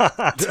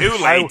 Too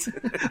late.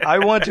 I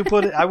want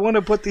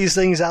to put these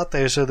things out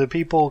there so that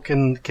people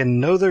can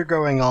know they're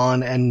going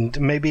on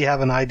and maybe have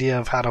an idea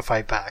of how to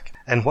fight back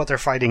and what they're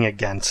fighting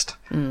against.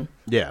 Mm.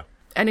 Yeah.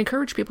 And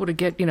encourage people to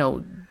get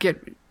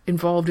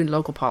involved in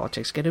local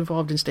politics, get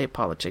involved in state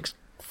politics.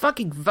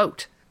 Fucking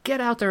vote. Get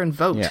out there and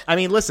vote. Yeah. I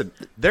mean, listen,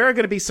 there are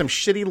going to be some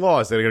shitty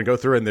laws that are going to go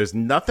through, and there's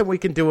nothing we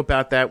can do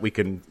about that. We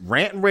can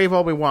rant and rave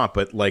all we want,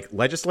 but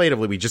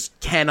legislatively, we just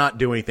cannot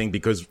do anything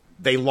because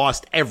they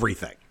lost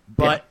everything.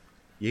 But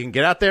you can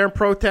get out there and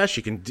protest.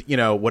 You can,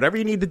 whatever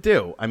you need to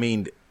do. I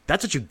mean,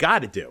 that's what you got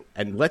to do,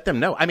 and let them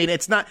know. I mean,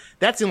 it's not.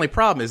 That's the only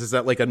problem is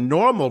that a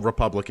normal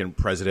Republican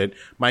president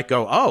might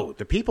go, "Oh,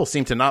 the people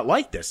seem to not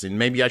like this, and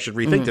maybe I should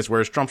rethink this."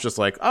 Whereas Trump's just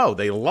like, "Oh,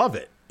 they love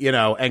it,"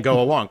 and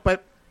go along,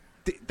 but.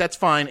 That's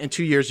fine. In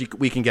 2 years,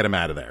 we can get him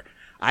out of there.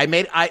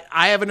 I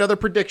have another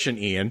prediction,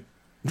 Ian.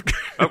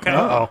 Okay.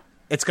 Uh-oh.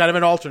 It's kind of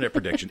an alternate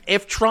prediction.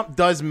 If Trump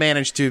does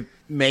manage to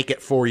make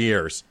it 4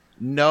 years,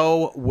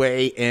 no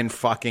way in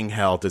fucking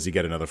hell does he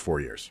get another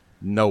 4 years.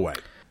 No way.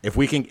 If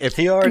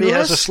he already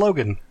has a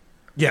slogan.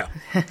 Yeah.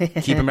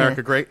 Keep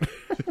America great.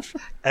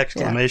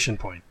 Exclamation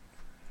point.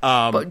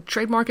 But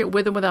trademark it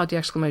with and without the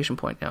exclamation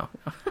point now.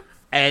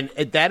 And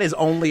that is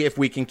only if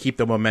we can keep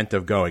the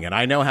momentum going. And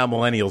I know how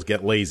millennials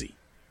get lazy.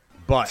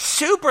 But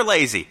super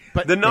lazy.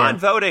 But the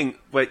non-voting,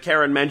 what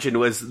Karen mentioned,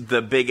 was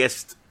the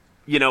biggest,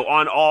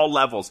 on all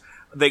levels.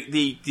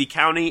 The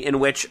county in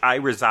which I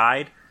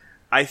reside,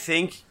 I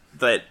think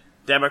that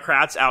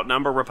Democrats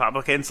outnumber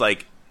Republicans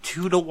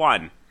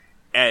 2-1,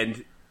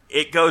 and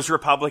it goes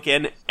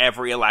Republican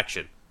every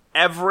election.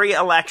 Every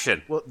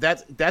election. Well,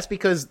 that's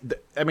because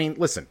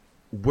listen,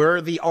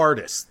 we're the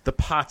artists, the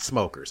pot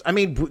smokers. I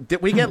mean,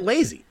 we get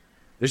lazy.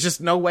 There's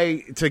just no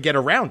way to get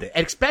around it,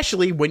 and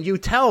especially when you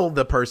tell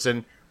the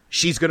person.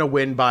 She's going to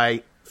win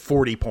by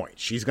 40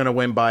 points. She's going to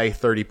win by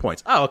 30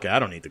 points. Oh, okay. I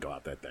don't need to go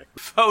out that day.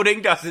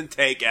 Voting doesn't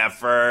take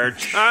effort.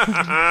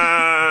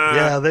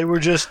 Yeah, they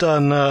were just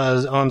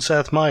on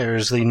Seth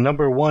Meyers, the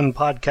 #1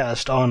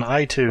 podcast on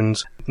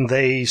iTunes.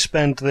 They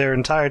spent their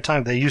entire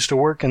time. They used to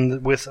work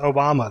with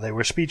Obama. They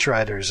were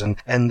speechwriters,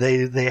 and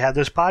they had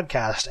this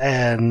podcast,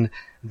 and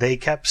they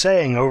kept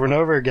saying over and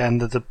over again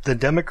that the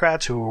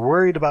Democrats who were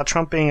worried about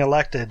Trump being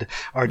elected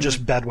are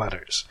just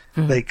bedwetters.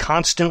 They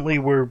constantly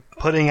were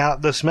putting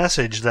out this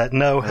message that,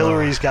 no,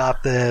 Hillary's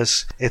got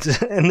this.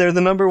 And they're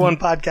the number one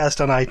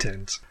podcast on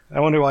iTunes. I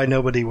wonder why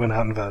nobody went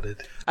out and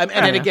voted. And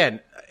then again,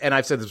 and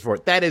I've said this before,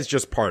 that is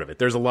just part of it.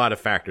 There's a lot of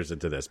factors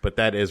into this, but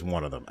that is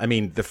one of them. I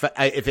mean, if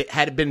it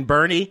had been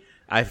Bernie,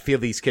 I feel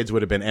these kids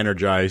would have been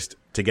energized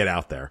to get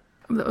out there.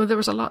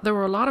 There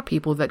were a lot of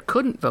people that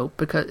couldn't vote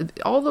because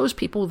all those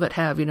people that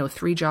have,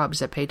 3 jobs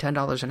that pay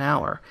 $10 an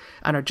hour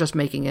and are just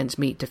making ends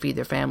meet to feed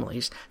their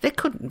families, they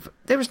couldn't.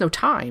 There was no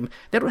time.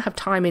 They don't have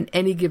time in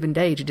any given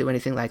day to do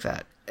anything like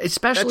that.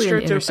 Especially in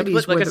the inner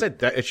cities. Like I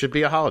said, it should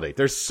be a holiday.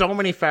 There's so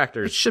many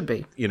factors. It should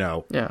be.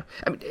 Yeah.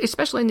 I mean,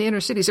 especially in the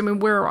inner cities. I mean,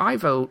 where I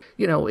vote,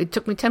 it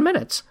took me 10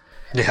 minutes.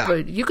 Yeah.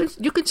 But you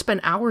can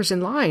spend hours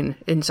in line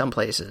in some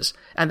places,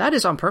 and that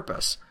is on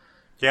purpose.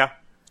 Yeah,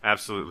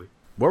 absolutely.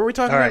 What were we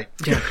talking about?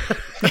 Yeah.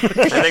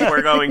 I think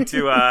we're going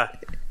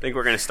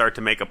to start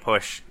to make a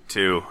push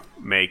to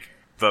make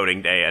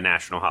voting day a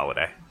national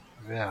holiday.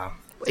 Yeah.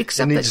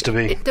 Except it needs to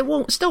be.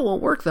 It still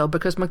won't work, though,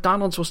 because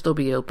McDonald's will still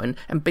be open,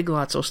 and Big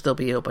Lots will still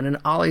be open, and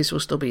Ollie's will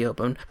still be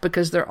open,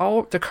 because they're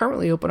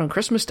currently open on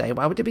Christmas Day.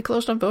 Why would they be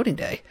closed on voting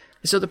day?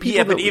 So the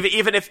people but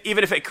even if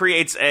it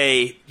creates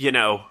a,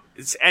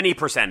 it's any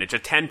percentage, a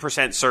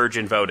 10% surge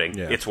in voting,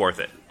 it's worth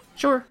it.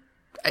 Sure.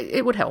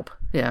 It would help,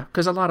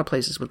 because a lot of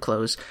places would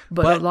close.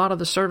 But a lot of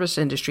the service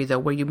industry, though,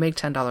 where you make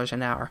 $10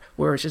 an hour,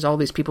 whereas just all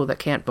these people that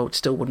can't vote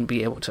still wouldn't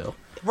be able to.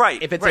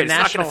 Right. If it's a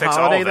national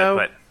holiday,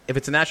 though, if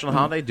it's a national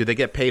holiday, do they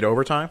get paid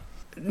overtime?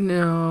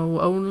 No.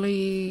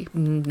 Only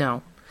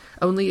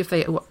if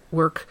they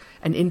work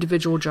an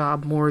individual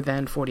job more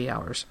than 40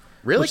 hours.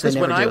 Really? Because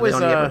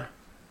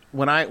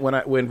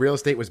when real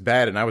estate was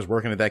bad and I was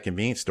working at that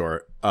convenience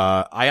store,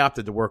 I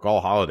opted to work all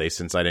holidays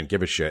since I didn't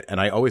give a shit,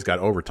 and I always got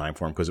overtime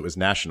for them because it was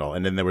national.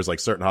 And then there was like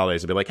certain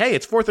holidays that'd be like, "Hey,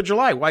 it's 4th of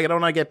July. Why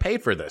don't I get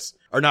paid for this?"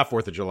 Or not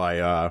 4th of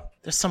July.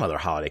 There's some other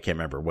holiday. I can't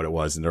remember what it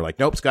was. And they're like,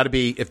 "Nope, it's got to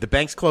be if the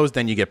bank's closed,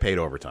 then you get paid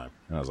overtime."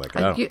 And I was like,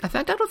 "Oh,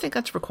 I don't think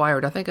that's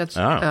required. I think that's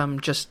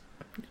just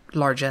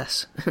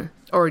largesse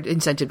or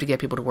incentive to get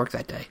people to work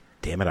that day."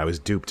 Damn it, I was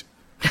duped.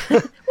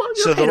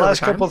 So the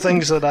last couple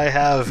things that I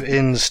have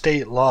in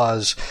state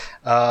laws,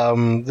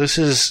 this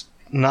is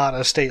not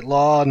a state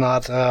law,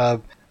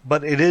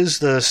 but it is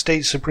the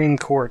state Supreme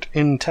Court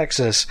in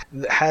Texas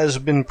has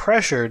been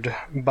pressured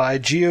by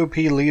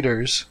GOP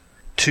leaders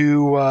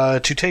to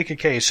take a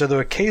case. So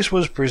the case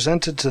was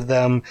presented to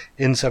them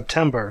in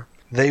September.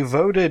 They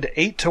voted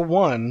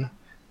 8-1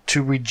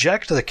 to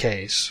reject the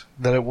case,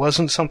 that it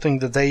wasn't something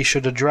that they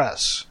should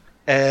address.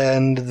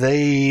 And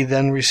they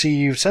then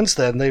since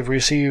then, they've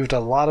received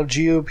a lot of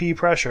GOP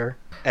pressure,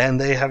 and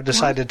they have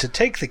decided to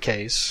take the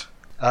case.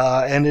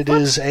 And it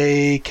is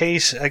a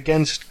case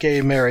against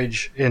gay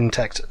marriage in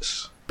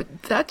Texas.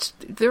 But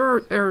there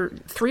are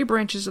 3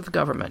 branches of the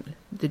government: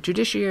 the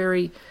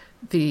judiciary,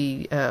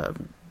 I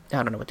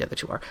don't know what the other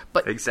 2 are,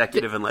 but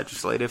executive and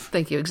legislative.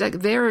 Thank you.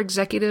 They're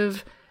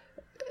executive,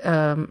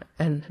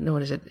 and no,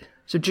 what is it?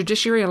 So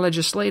judiciary and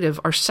legislative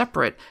are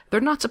separate.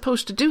 They're not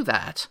supposed to do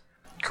that.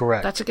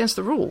 Correct. That's against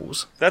the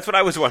rules. That's what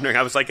I was wondering.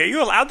 I was like, are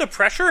you allowed to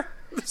pressure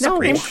the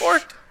Supreme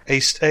Court?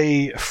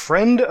 A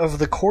friend of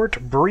the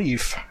court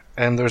brief,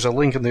 and there's a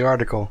link in the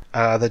article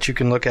that you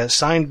can look at,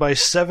 signed by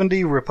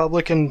 70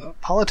 Republican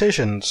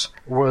politicians,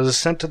 was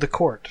sent to the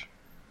court.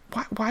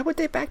 Why would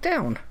they back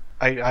down?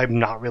 I'm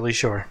not really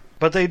sure.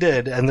 But they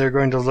did, and they're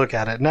going to look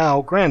at it.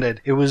 Now, granted,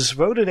 it was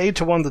voted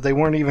 8-1 that they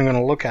weren't even going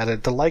to look at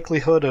it. The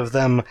likelihood of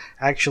them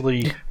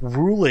actually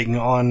ruling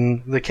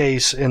on the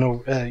case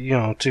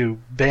to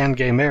ban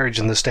gay marriage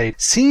in the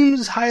state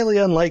seems highly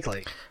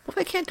unlikely. Well,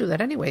 they can't do that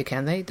anyway,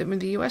 can they? I mean,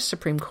 the U.S.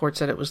 Supreme Court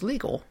said it was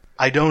legal.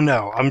 I don't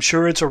know. I'm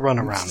sure it's a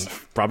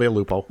runaround. Probably a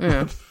loophole.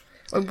 Yeah.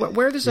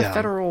 Where there's a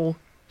federal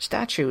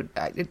statute,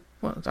 I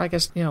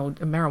guess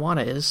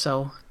marijuana is.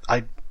 So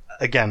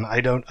Again, I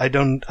don't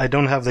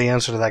have the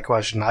answer to that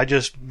question. I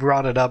just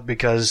brought it up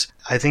because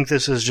I think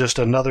this is just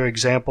another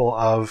example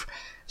of,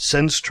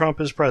 since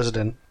Trump is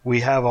president,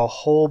 we have a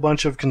whole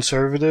bunch of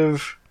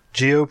conservative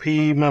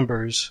GOP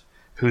members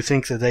who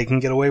think that they can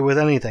get away with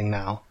anything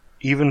now,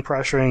 even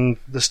pressuring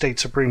the state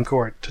Supreme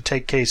Court to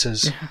take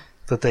cases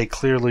that they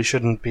clearly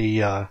shouldn't be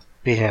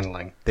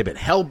handling. They've been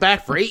held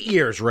back for 8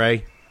 years,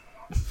 Ray.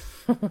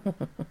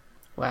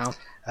 Wow.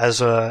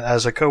 As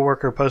a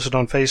coworker posted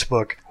on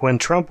Facebook, when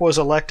Trump was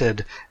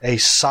elected, a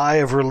sigh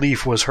of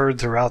relief was heard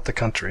throughout the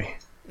country.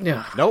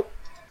 Yeah. Nope.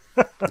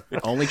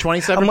 Only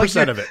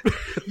 27% of it.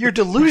 You're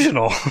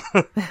delusional.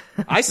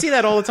 I see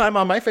that all the time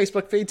on my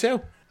Facebook feed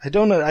too. I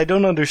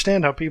don't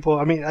understand how people.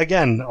 I mean,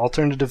 again,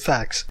 alternative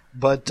facts,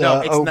 but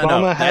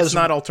Obama has. That's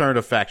not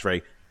alternative facts,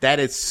 Ray. That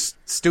is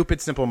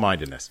stupid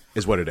simple-mindedness,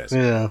 is what it is.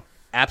 Yeah,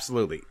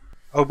 absolutely.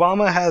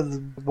 Obama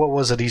had, what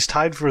was it? He's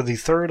tied for the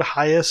 3rd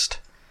highest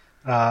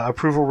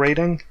approval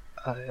rating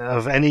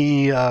of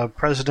any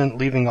president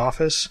leaving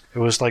office. It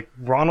was like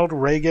Ronald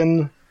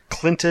Reagan,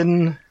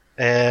 Clinton,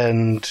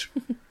 and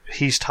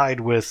he's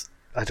tied with,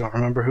 I don't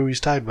remember who he's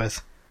tied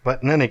with.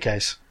 But in any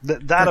case,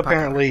 that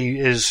apparently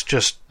is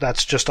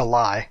that's just a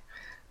lie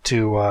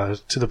to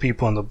the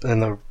people in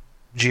the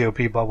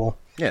GOP bubble.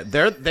 Yeah,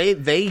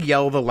 they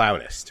yell the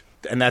loudest,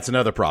 and that's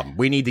another problem.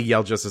 We need to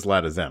yell just as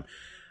loud as them.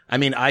 I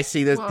mean, I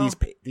see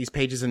these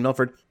pages in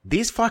Milford.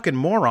 These fucking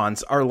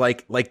morons are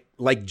like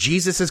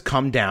Jesus has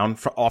come down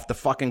off the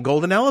fucking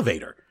golden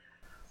elevator.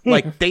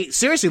 Like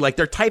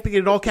they're typing it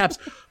in all caps.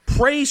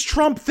 Praise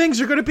Trump. Things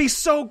are going to be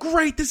so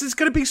great. This is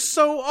going to be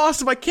so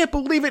awesome. I can't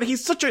believe it.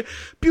 He's such a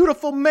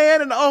beautiful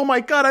man. And oh my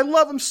God, I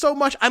love him so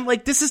much. I'm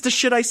like, this is the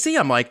shit I see.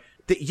 I'm like,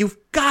 you've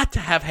got to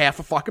have half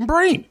a fucking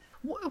brain.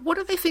 What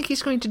do they think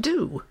he's going to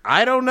do?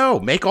 I don't know.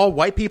 Make all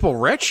white people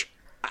rich?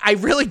 I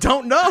really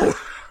don't know.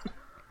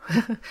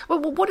 Well,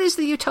 what is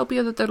the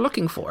utopia that they're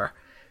looking for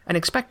and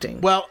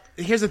expecting? Well,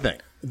 here's the thing.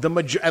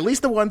 At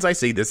least the ones I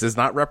see, this does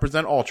not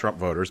represent all Trump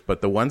voters, but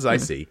the ones I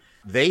see,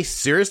 they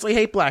seriously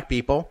hate black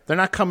people. They're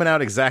not coming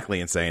out exactly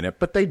and saying it,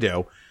 but they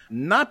do.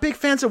 Not big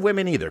fans of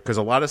women either, because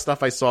a lot of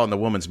stuff I saw in the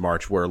Women's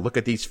March were, look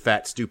at these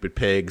fat, stupid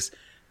pigs,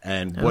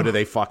 and what do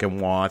they fucking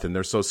want, and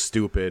they're so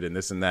stupid, and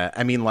this and that.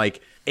 I mean,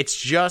 like, it's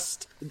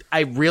just,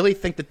 I really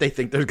think that they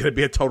think there's going to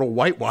be a total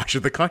whitewash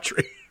of the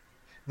country.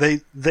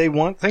 They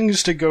want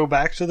things to go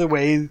back to the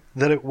way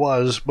that it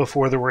was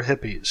before there were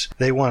hippies.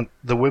 They want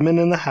the women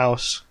in the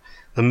house,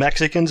 the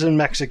Mexicans in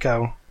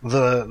Mexico,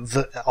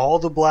 all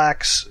the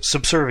blacks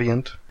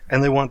subservient,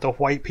 and they want the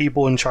white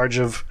people in charge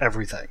of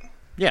everything.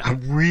 Yeah. I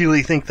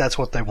really think that's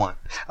what they want.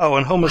 Oh,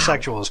 and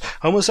homosexuals. Wow.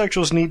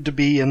 Homosexuals need to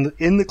be in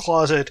the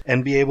closet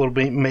and be able to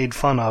be made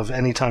fun of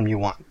anytime you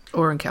want.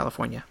 Or in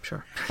California,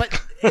 sure.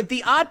 But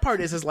the odd part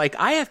is like,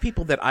 I have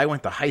people that I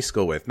went to high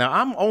school with. Now,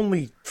 I'm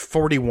only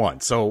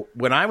 41. So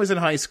when I was in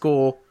high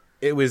school,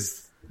 it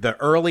was the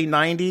early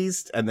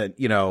 90s and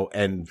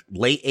and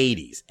late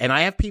 80s. And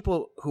I have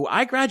people who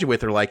I graduate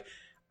with are like,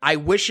 I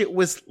wish it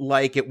was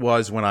like it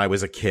was when I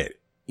was a kid,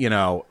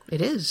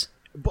 It is.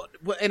 But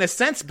in a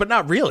sense, but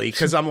not really,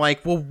 because I'm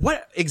like, well,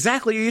 what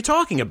exactly are you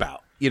talking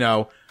about?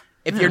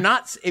 If you're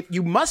not, if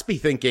you must be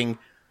thinking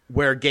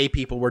where gay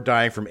people were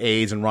dying from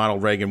AIDS and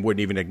Ronald Reagan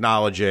wouldn't even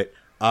acknowledge it.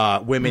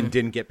 Women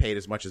didn't get paid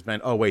as much as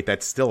men. Oh, wait,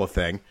 that's still a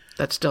thing.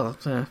 That's still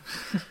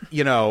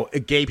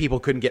gay people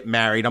couldn't get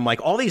married. I'm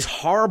like, all these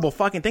horrible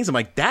fucking things. I'm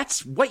like,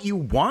 that's what you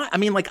want? I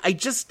mean, like,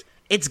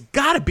 it's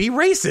got to be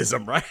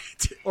racism, right?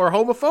 Or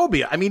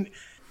homophobia. I mean,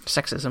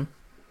 sexism.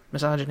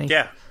 Misogyny.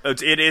 Yeah,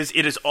 it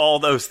is all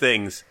those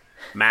things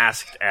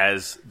masked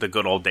as the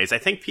good old days. I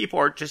think people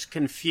are just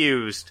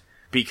confused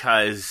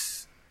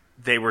because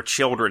they were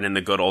children in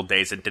the good old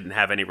days and didn't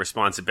have any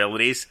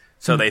responsibilities,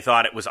 so they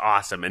thought it was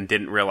awesome and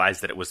didn't realize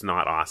that it was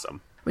not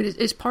awesome. I mean,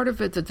 is part of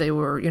it that they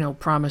were,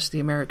 promised the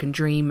American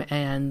dream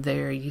and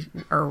they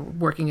are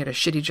working at a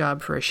shitty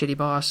job for a shitty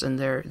boss and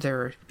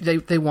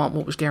they want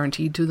what was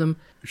guaranteed to them?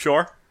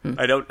 Sure.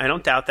 I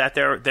don't doubt that.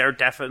 There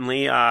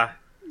definitely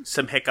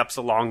some hiccups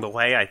along the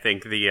way. I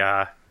think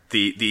the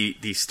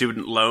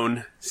student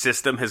loan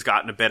system has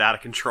gotten a bit out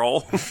of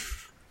control.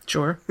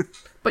 Sure.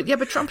 But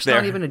Trump's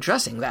not even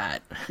addressing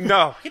that.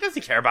 No, he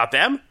doesn't care about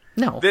them.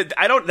 No.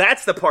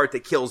 That's the part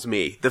that kills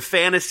me. The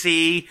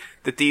fantasy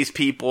that these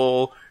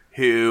people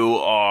who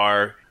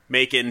are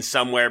making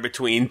somewhere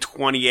between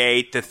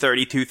 $28,000 to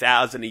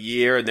 $32,000 a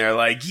year, and they're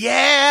like,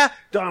 yeah,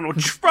 Donald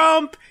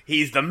Trump,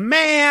 he's the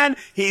man,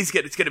 it's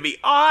going to be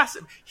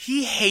awesome.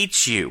 He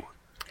hates you.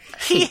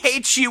 He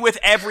hates you with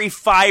every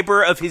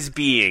fiber of his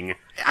being.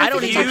 I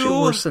don't think it's actually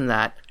worse than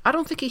that. I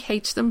don't think he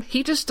hates them.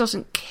 He just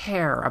doesn't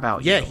care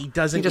about you. Yeah, he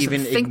doesn't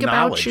even think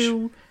acknowledge. About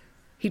you.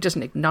 He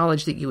doesn't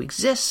acknowledge that you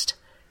exist.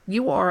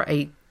 You are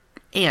a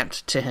ant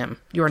to him.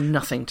 You are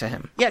nothing to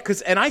him. Yeah,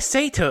 and I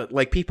say to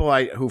like people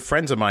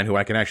friends of mine who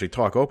I can actually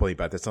talk openly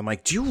about this, I'm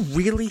like, do you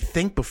really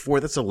think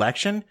before this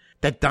election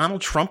that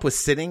Donald Trump was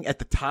sitting at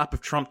the top of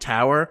Trump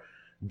Tower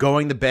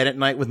going to bed at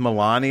night with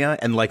Melania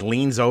and like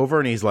leans over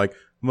and he's like,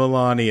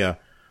 Melania,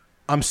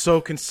 I'm so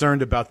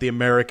concerned about the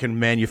American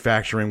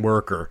manufacturing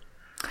worker.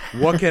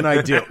 What can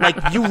I do? Like,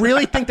 you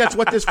really think that's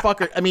what this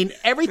fucker... I mean,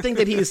 everything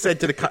that he has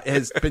said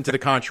has been to the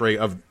contrary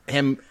of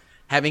him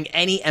having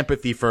any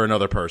empathy for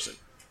another person.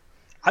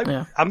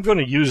 I'm going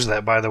to use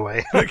that, by the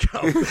way.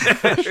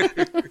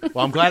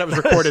 Well, I'm glad it was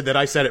recorded that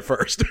I said it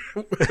first.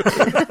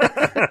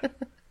 That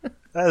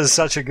is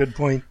such a good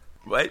point.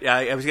 What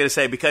I was going to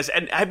say, because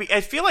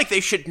I feel like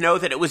they should know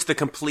that it was the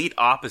complete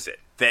opposite.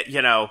 That,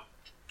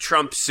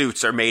 Trump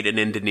suits are made in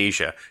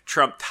Indonesia.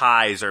 Trump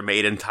ties are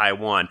made in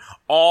Taiwan.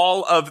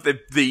 All of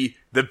the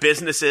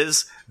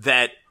businesses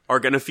that are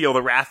going to feel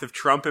the wrath of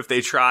Trump if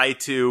they try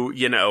to,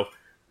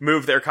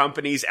 move their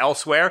companies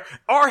elsewhere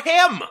are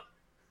him.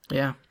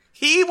 Yeah.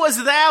 He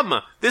was them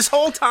this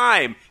whole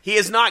time. He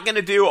is not going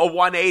to do a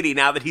 180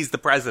 now that he's the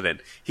president.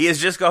 He is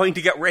just going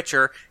to get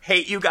richer,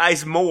 hate you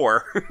guys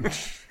more,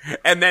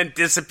 and then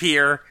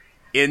disappear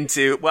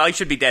into, well, he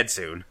should be dead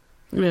soon.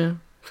 Yeah.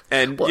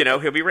 And,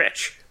 he'll be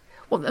rich.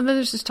 Well, and then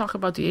there's this talk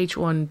about the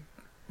H-1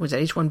 was that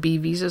H-1B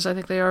visas? I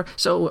think they are.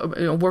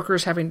 So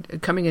workers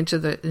coming into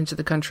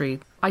the country.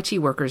 IT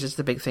workers is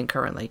the big thing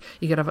currently.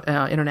 You get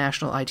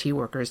international IT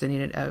workers. They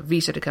need a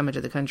visa to come into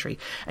the country,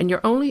 and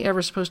you're only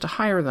ever supposed to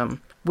hire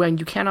them when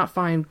you cannot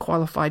find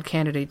qualified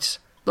candidates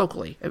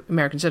locally,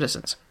 American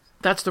citizens.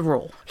 That's the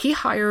rule. He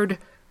hired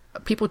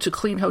people to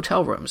clean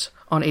hotel rooms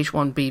on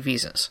H-1B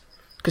visas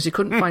because he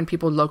couldn't find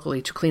people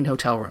locally to clean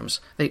hotel rooms.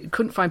 They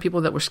couldn't find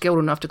people that were skilled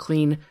enough to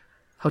clean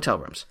hotel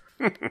rooms.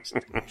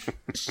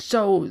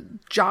 So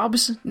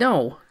jobs,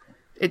 no.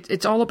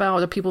 It's all about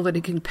the people that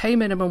he can pay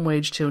minimum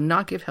wage to,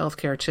 not give health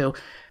care to,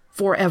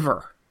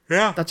 forever.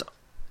 Yeah.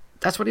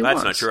 That's what he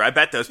wants. That's not true. I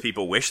bet those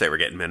people wish they were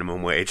getting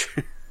minimum wage.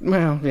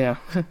 Well, yeah.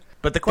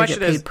 But the question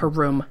they get paid is, per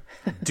room.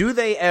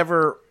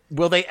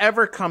 will they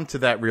ever come to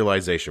that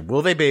realization?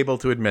 Will they be able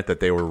to admit that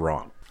they were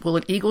wrong? Will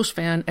an Eagles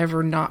fan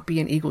ever not be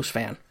an Eagles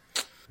fan?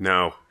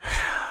 No.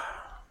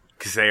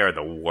 Because they are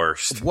the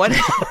worst. What?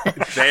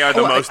 They are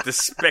the most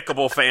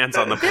despicable fans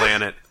on the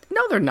planet.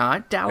 No, they're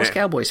not. Dallas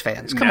Cowboys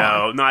fans. Come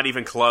on. No, not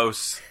even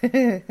close.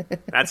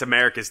 That's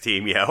America's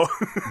team, yo.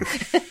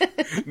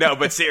 No,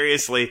 but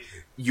seriously,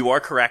 you are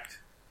correct,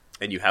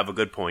 and you have a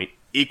good point.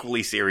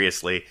 Equally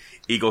seriously,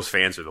 Eagles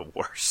fans are the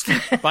worst.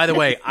 By the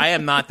way, I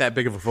am not that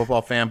big of a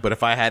football fan, but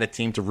if I had a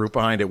team to root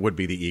behind, it would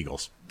be the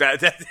Eagles.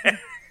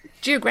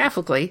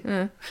 Geographically.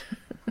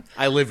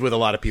 I lived with a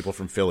lot of people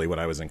from Philly when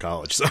I was in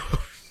college, so...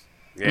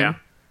 Yeah.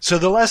 So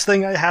the last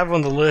thing I have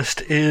on the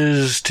list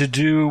is to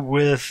do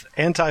with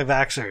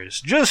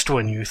anti-vaxxers, just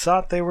when you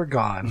thought they were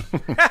gone.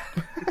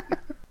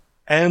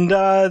 And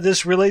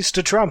this relates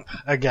to Trump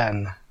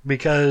again,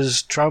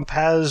 because Trump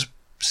has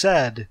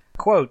said,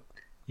 quote,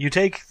 "You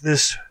take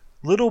this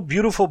little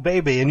beautiful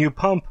baby and you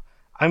pump,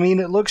 I mean,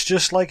 it looks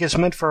just like it's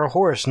meant for a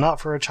horse, not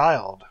for a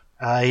child."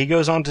 He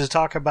goes on to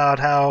talk about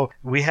how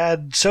we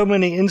had so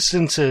many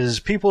instances,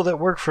 people that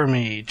work for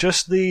me.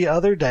 Just the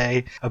other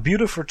day, a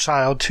beautiful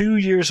child, 2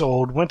 years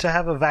old, went to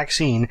have a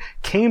vaccine,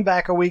 came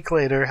back a week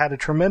later, had a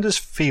tremendous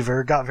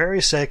fever, got very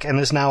sick, and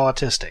is now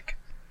autistic.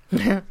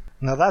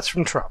 Now that's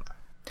from Trump.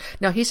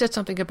 Now, he said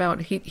something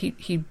about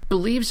he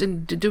believes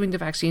in doing the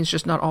vaccines,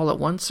 just not all at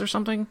once or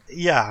something?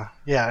 Yeah.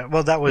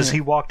 Well, that was,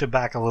 he walked it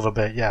back a little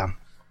bit, yeah.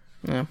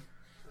 Yeah.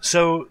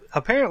 So,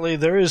 apparently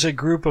there is a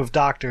group of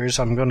doctors,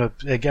 I'm going to,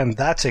 again,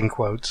 that's in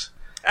quotes.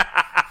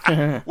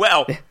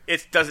 Well,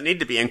 it doesn't need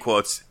to be in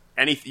quotes.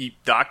 Any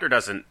doctor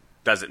doesn't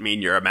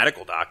mean you're a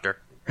medical doctor.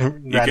 They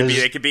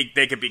could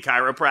be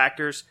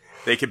chiropractors.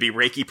 They could be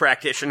Reiki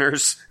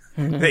practitioners.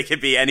 They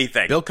could be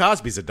anything. Bill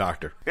Cosby's a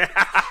doctor.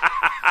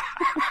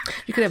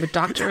 You could have a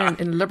doctor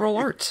in liberal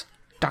arts.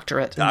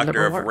 Doctorate in Doctor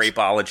liberal of arts.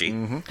 rapeology.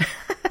 Mm-hmm.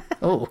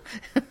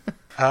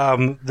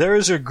 Oh. There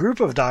is a group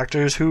of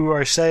doctors who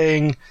are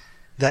saying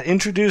that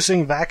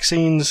introducing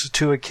vaccines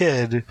to a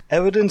kid,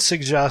 evidence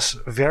suggests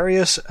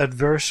various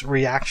adverse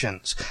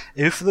reactions.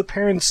 If the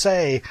parents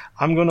say,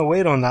 "I'm going to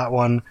wait on that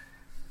one,"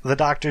 the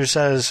doctor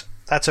says,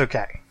 "That's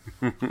okay."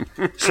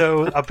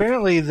 So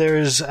apparently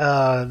there's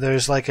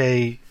like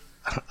an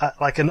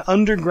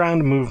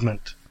underground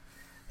movement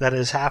that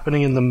is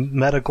happening in the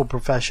medical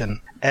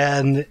profession.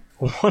 And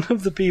one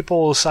of the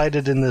people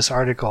cited in this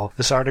article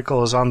is on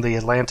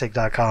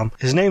theatlantic.com.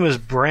 His name is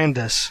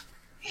Brandis.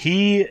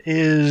 He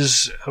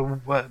is,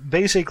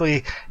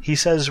 basically, he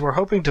says, we're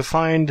hoping to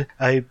find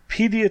a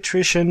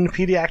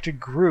pediatric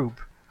group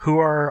who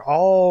are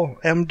all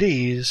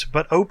MDs,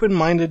 but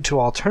open-minded to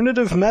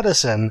alternative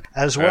medicine,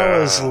 as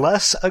well as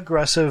less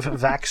aggressive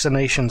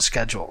vaccination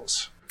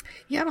schedules.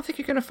 Yeah, I don't think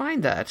you're going to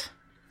find that.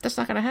 That's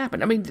not going to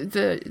happen. I mean,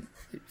 the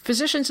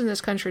physicians in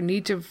this country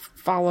need to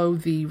follow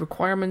the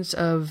requirements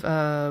of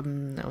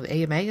the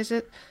AMA, is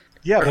it?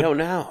 Yeah, I don't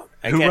know.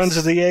 Who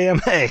runs the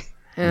AMA?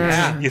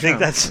 Yeah. You think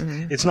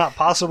it's not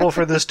possible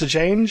for this to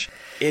change?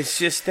 It's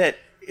just that,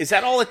 is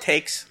that all it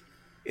takes?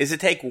 Is it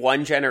take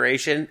one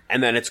generation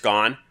and then it's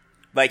gone?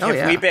 Like,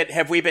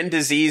 have we been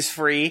disease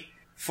free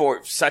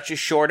for such a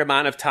short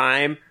amount of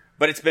time,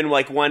 but it's been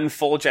like one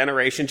full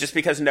generation just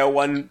because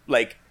none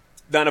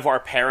of our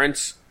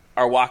parents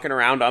are walking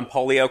around on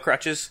polio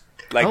crutches?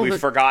 Like, we've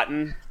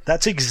forgotten?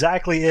 That's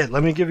exactly it.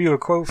 Let me give you a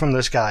quote from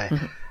this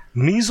guy.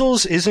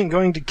 "Measles isn't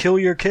going to kill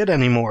your kid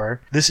anymore.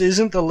 This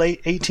isn't the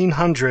late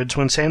 1800s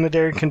when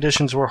sanitary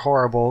conditions were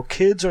horrible.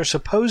 Kids are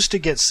supposed to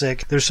get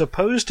sick. They're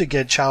supposed to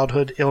get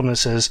childhood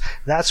illnesses.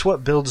 That's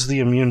what builds the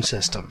immune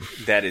system."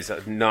 That is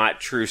a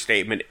not true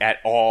statement at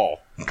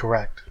all.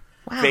 Correct.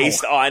 Wow.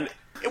 Based on,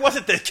 it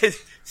wasn't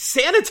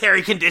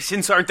sanitary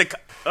conditions aren't the...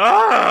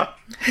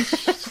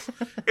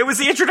 It was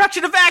the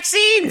introduction of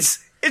vaccines.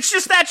 It's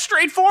just that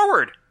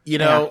straightforward. You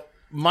know,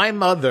 my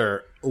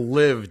mother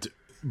lived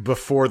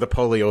before the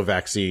polio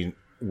vaccine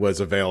was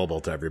available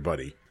to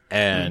everybody.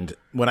 And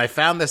when I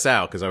found this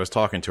out, because I was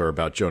talking to her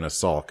about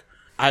Jonas Salk,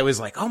 I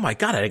was like, oh my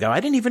God, I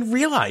didn't even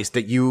realize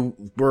that you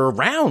were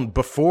around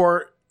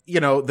before,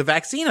 the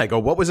vaccine. I go,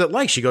 what was it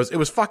like? She goes, it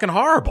was fucking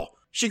horrible.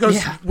 She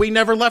goes, we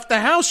never left the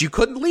house. You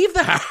couldn't leave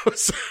the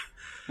house.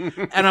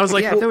 And I was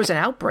like, yeah, if there was an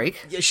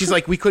outbreak. she's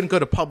like, we couldn't go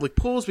to public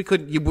pools. We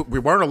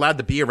weren't allowed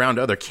to be around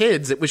other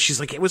kids. She's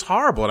like, it was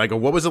horrible. And I go,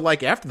 what was it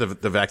like after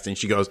the vaccine?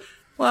 She goes,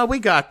 well, we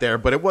got there,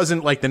 but it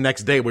wasn't like the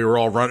next day we were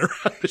all running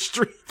around the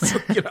streets,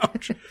 you know?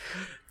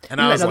 And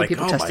I was like,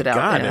 oh my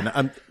God. Yeah.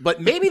 And, but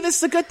maybe this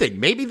is a good thing.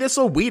 Maybe this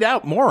will weed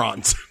out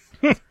morons.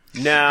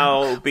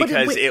 No,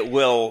 because it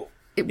will.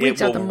 It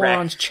weeds out the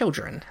morons'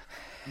 children.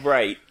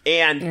 Right.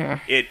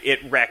 And it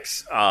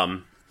wrecks,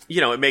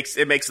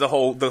 it makes the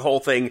whole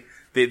thing,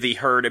 the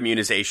herd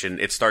immunization,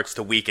 it starts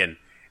to weaken.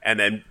 And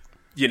then,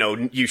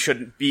 you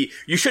shouldn't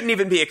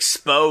even be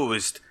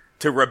exposed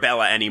to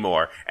rubella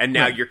anymore. And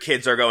now your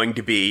kids are going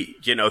to be,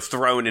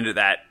 thrown into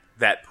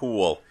that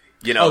pool.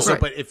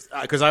 But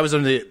because I was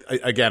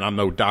again, I'm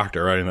no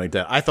doctor or anything like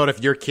that. I thought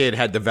if your kid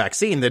had the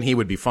vaccine, then he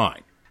would be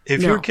fine.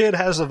 If your kid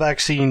has the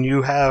vaccine,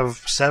 you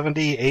have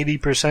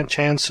 70-80%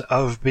 chance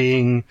of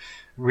being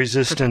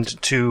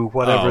resistant to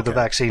whatever the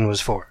vaccine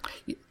was for.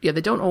 Yeah,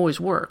 they don't always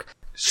work.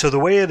 So the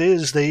way it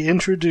is,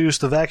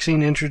 the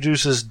vaccine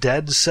introduces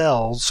dead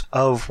cells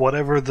of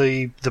whatever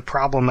the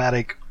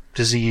problematic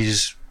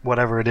disease,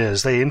 whatever it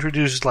is. They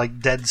introduce like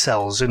dead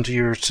cells into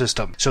your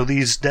system. So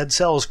these dead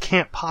cells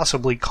can't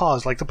possibly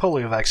cause, like the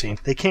polio vaccine,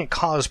 they can't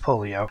cause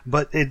polio.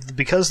 But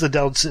because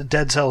the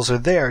dead cells are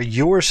there,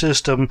 your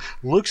system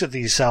looks at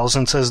these cells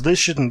and says, this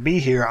shouldn't be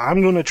here.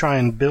 I'm going to try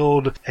and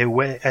build a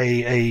white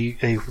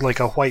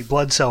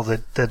blood cell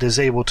that is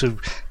able to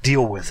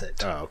deal with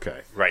it. Oh,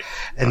 okay. Right.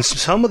 And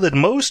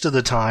most of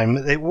the time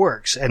it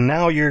works. And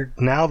now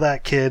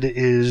that kid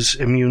is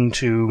immune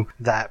to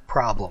that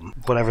problem,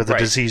 whatever the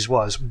disease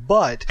was.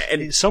 But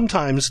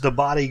sometimes the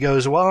body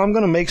goes, well, I'm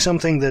going to make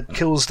something that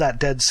kills that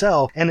dead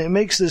cell, and it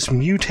makes this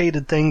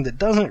mutated thing that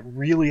doesn't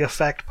really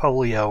affect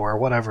polio or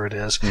whatever it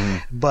is.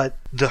 But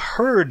the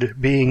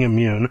herd being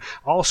immune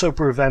also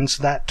prevents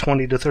that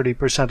 20 to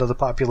 30% of the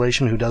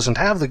population who doesn't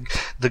have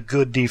the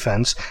good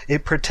defense.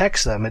 It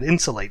protects them. It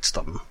insulates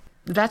them.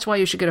 That's why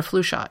you should get a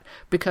flu shot,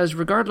 because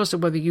regardless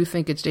of whether you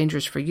think it's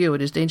dangerous for you,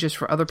 it is dangerous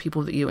for other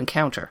people that you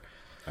encounter.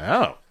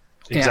 Oh.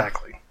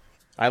 Exactly.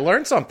 I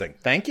learned something.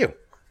 Thank you.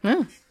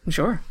 Yeah,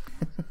 sure.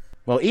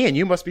 Well, Ian,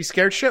 you must be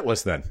scared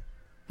shitless then.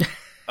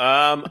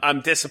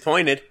 I'm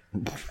disappointed,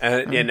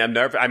 and I'm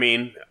nervous. I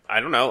mean, I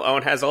don't know.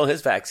 Owen has all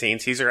his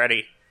vaccines. He's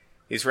ready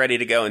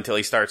to go until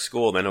he starts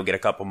school. Then he'll get a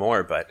couple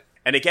more.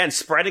 And again,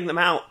 spreading them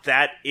out,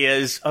 that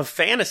is a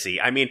fantasy.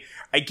 I mean,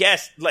 I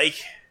guess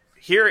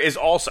here is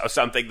also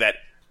something that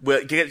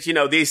will get,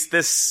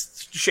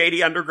 this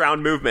shady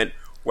underground movement,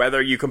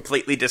 whether you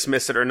completely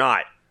dismiss it or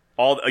not.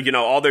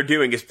 All they're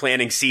doing is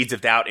planting seeds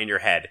of doubt in your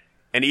head.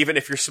 And even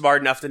if you're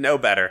smart enough to know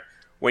better,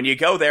 when you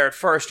go there at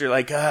first, you're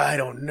like, I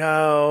don't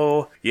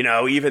know.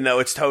 Even though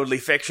it's totally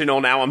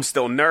fictional, now I'm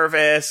still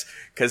nervous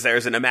because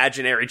there's an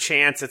imaginary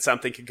chance that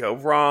something could go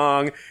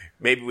wrong.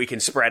 Maybe we can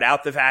spread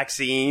out the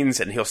vaccines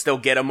and he'll still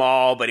get them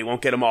all, but he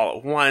won't get them all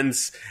at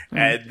once.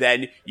 And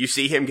then you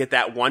see him get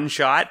that one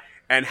shot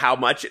and how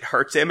much it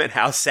hurts him and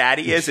how sad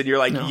he is. And you're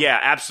like, yeah,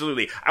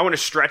 absolutely. I want to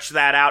stretch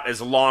that out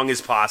as long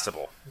as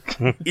possible,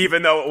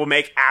 even though it will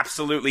make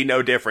absolutely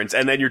no difference.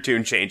 And then your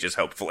tune changes,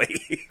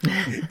 hopefully.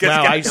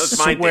 Well, I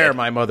swear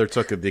my mother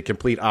took the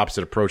complete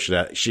opposite approach to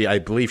that. I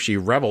believe she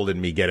reveled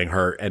in me getting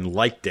her and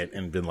liked it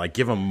and been like,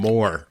 give him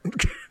more.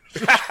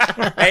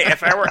 Hey, if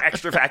there were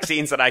extra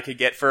vaccines that I could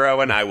get for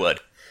Owen, I would.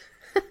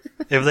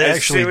 If they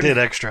actually did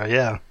extra,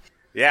 yeah.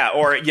 Yeah,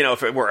 or,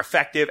 if it were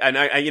effective, and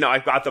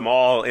I've got them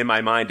all in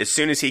my mind. As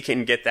soon as he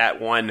can get that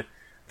one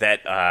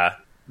that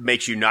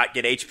makes you not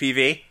get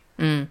HPV,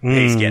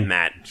 he's getting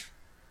that.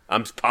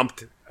 I'm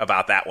pumped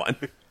about that one.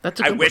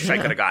 I wish I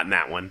could have gotten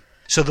that one.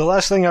 So the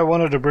last thing I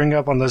wanted to bring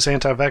up on this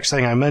anti-vax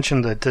thing, I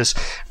mentioned that this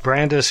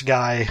Brandis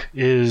guy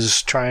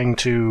is trying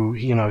to,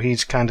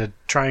 he's kind of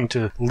trying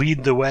to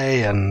lead the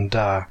way and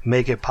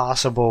make it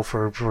possible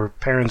for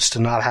parents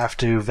to not have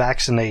to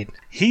vaccinate.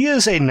 He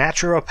is a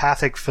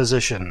naturopathic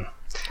physician.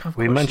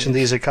 We mentioned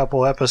these a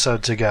couple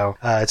episodes ago.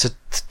 It's a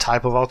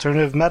type of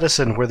alternative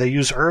medicine where they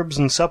use herbs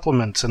and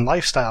supplements and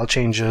lifestyle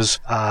changes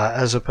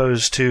as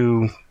opposed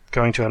to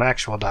going to an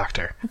actual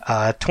doctor.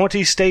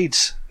 20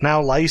 states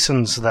now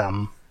license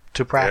them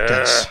to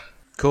practice.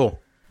 Cool.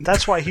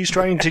 That's why he's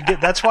trying to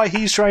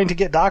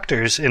get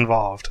doctors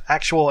involved,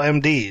 actual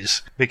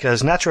MDs,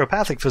 because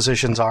naturopathic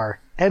physicians are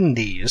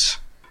NDs.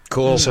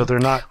 Cool. So they're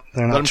not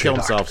Let them true kill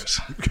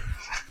doctors.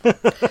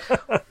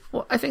 themselves.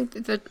 Well, I think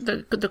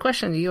the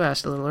question you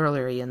asked a little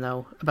earlier, Ian,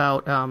 though,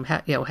 about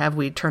have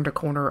we turned a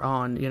corner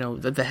on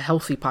the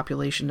healthy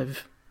population of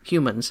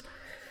humans,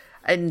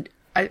 and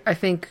I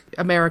think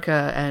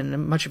America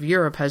and much of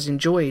Europe has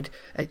enjoyed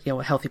a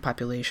healthy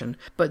population,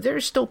 but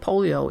there's still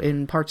polio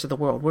in parts of the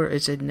world. Where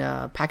it's in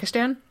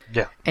Pakistan,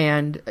 yeah,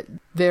 and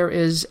there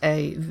is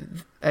a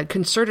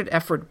concerted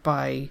effort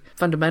by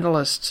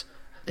fundamentalists,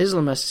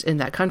 Islamists in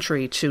that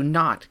country to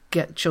not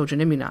get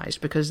children immunized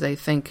because they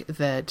think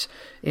that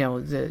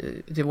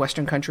the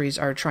Western countries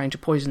are trying to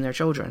poison their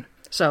children.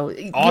 So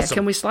awesome.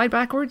 Can we slide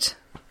backwards?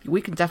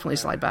 We can definitely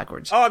slide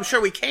backwards. Oh, I'm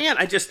sure we can.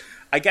 I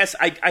guess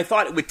I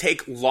thought it would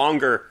take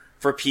longer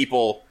for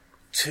people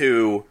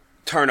to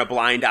turn a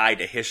blind eye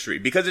to history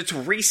because it's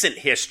recent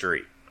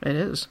history. It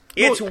is.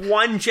 It's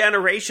one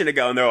generation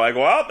ago, and they're like,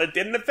 well, it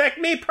didn't affect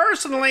me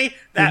personally.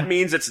 That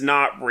means it's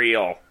not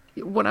real.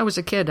 When I was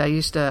a kid, I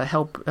used to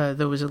help.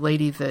 There was a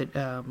lady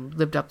that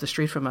lived up the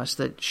street from us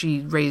that she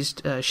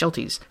raised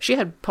Shelties. She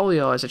had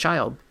polio as a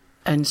child.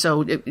 And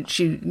so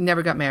she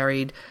never got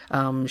married.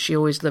 She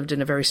always lived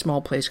in a very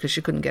small place because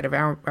she couldn't get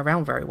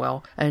around very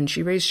well. And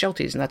she raised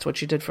Shelties, and that's what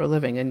she did for a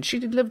living. And she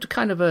lived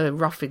kind of a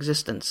rough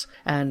existence,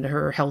 and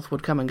her health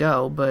would come and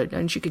go,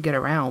 and she could get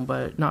around,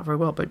 but not very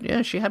well. But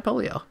yeah, she had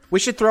polio.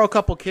 We should throw a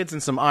couple kids in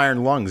some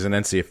iron lungs and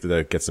then see if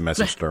that gets the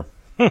message through.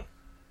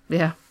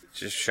 Yeah. It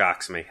just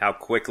shocks me how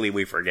quickly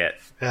we forget.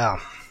 Yeah.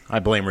 I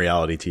blame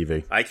reality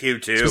TV. I do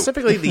too.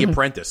 Specifically The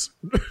Apprentice.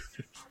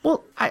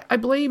 Well, I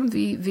blame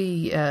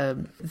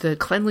the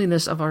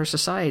cleanliness of our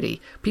society.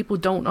 People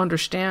don't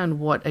understand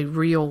what a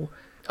real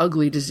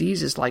ugly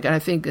disease is like. And I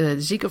think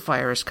Zika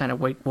virus kind of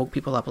woke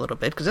people up a little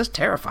bit because that's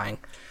terrifying.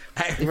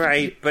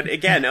 Right, but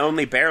again,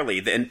 only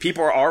barely. And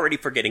people are already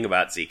forgetting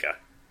about Zika.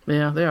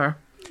 Yeah, they are.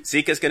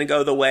 Zika's going to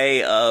go the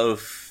way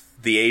of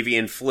the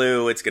avian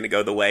flu. It's going to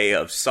go the way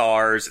of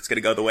SARS. It's going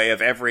to go the way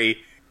of every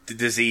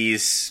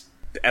disease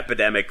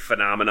epidemic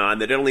phenomenon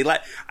that it only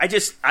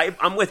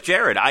I'm with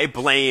Jared. I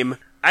blame...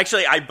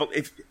 Actually,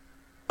 if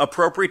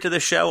appropriate to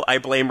the show, I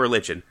blame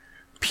religion.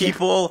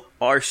 People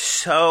are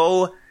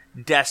so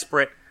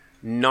desperate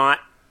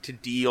not to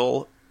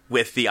deal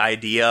with the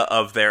idea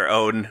of their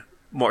own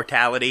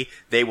mortality.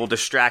 They will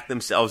distract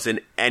themselves in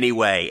any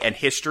way. And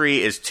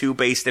history is too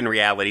based in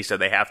reality, so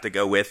they have to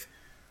go with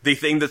the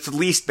thing that's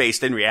least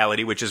based in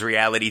reality, which is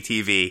reality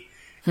TV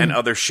and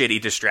other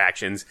shitty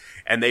distractions.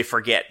 And they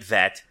forget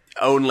that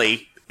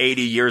only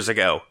 80 years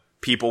ago,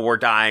 people were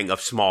dying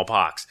of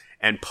smallpox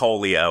and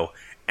polio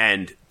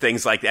and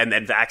things like that. And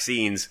then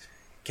vaccines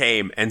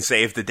came and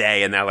saved the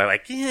day. And now they're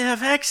like, yeah,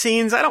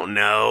 vaccines, I don't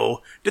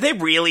know. Do they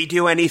really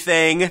do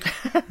anything?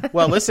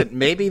 Well, listen,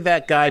 maybe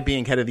that guy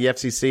being head of the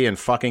FCC and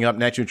fucking up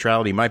net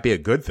neutrality might be a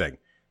good thing.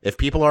 If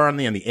people are on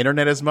the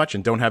internet as much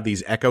and don't have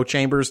these echo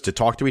chambers to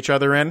talk to each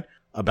other in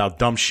about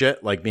dumb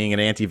shit like being an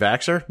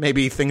anti-vaxxer,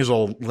 maybe things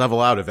will level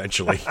out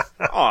eventually.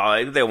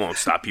 Oh, they won't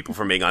stop people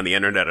from being on the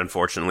internet,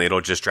 unfortunately.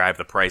 It'll just drive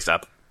the price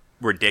up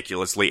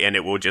ridiculously, and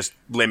it will just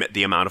limit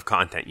the amount of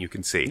content you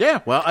can see.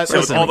 Yeah, well,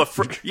 listen, all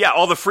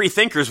the free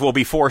thinkers will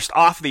be forced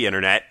off the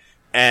internet,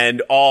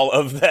 and all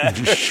of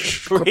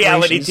the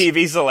reality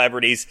TV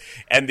celebrities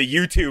and the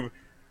YouTube,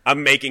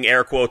 I'm making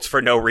air quotes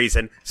for no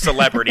reason,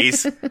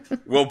 celebrities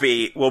will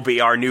be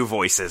our new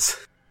voices.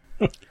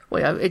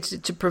 Well, yeah, it's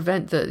to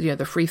prevent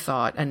the free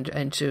thought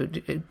and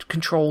to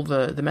control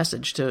the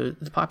message to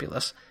the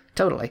populace.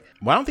 Totally.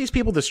 Why don't these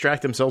people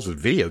distract themselves with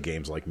video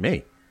games like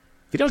me?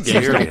 Video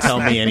games don't tell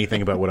me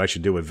anything about what I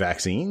should do with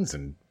vaccines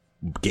and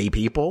gay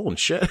people and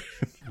shit.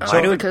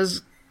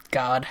 Because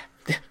God.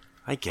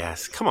 I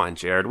guess. Come on,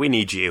 Jared. We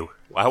need you.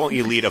 Why won't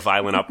you lead a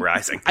violent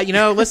uprising?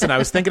 Listen, I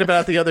was thinking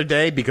about it the other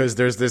day because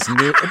there's this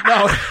new...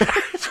 No.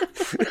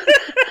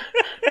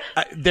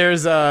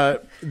 There's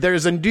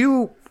a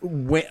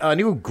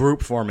new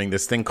group forming,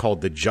 this thing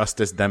called the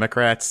Justice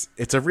Democrats.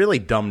 It's a really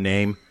dumb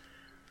name.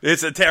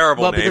 It's a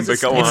terrible name,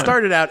 but go on. It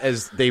started out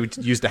as they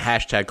used a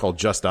hashtag called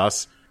Just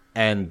Us,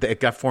 and it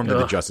got formed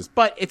into Justice.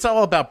 But it's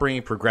all about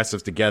bringing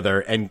progressives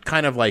together and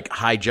kind of like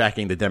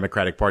hijacking the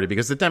Democratic Party,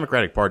 because the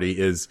Democratic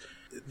Party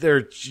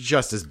they're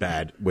just as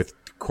bad with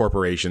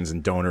corporations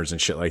and donors and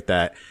shit like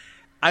that.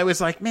 I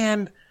was like,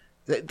 man,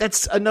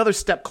 that's another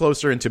step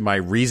closer into my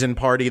Reason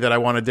Party that I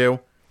want to do.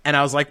 And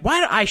I was like,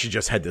 I should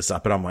just head this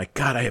up. And I'm like,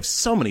 God, I have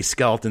so many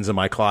skeletons in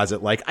my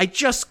closet. Like, I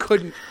just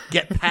couldn't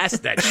get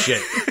past that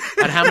shit.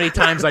 And how many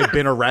times I've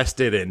been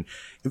arrested and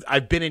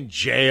I've been in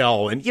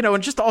jail and,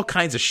 and just all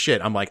kinds of shit.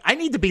 I'm like, I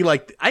need to be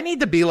like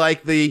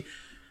the,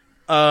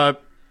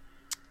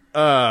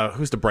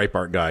 who's the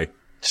Breitbart guy?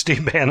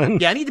 Steve Bannon.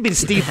 Yeah, I need to be the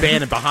Steve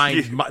Bannon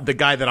behind the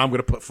guy that I'm going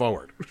to put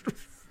forward.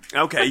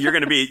 Okay, you're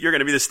gonna be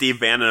the Steve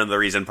Bannon of the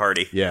Reason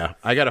Party. Yeah,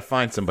 I got to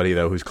find somebody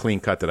though who's clean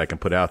cut that I can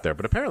put out there.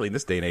 But apparently, in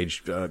this day and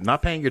age,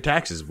 not paying your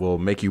taxes will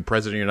make you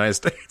president of the United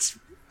States.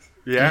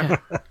 Yeah.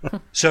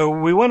 So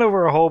we went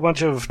over a whole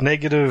bunch of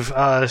negative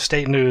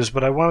state news,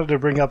 but I wanted to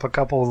bring up a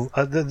couple.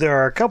 There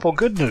are a couple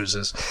good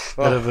newses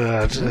that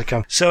have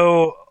come.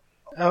 So.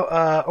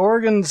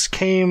 Oregon's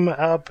came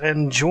up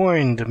and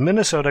joined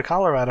Minnesota,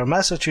 Colorado,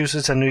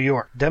 Massachusetts, and New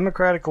York.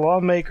 Democratic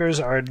lawmakers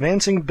are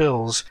advancing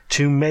bills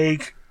to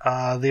make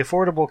the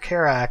Affordable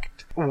Care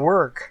Act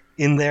work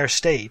in their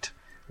state,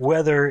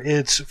 whether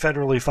it's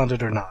federally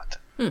funded or not.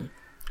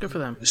 Good for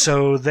them.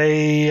 So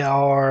they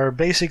are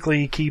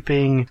basically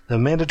keeping the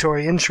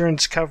mandatory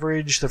insurance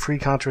coverage, the free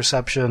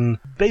contraception,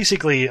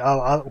 basically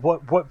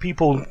what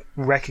people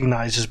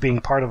recognize as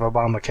being part of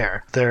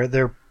Obamacare.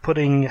 They're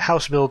putting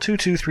House Bill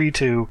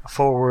 2232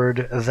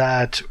 forward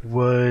that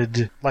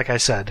would, like I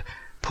said,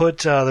 put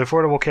the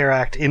Affordable Care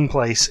Act in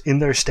place in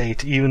their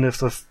state, even if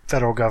the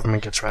federal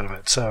government gets rid of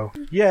it. So,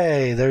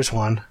 yay, there's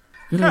one.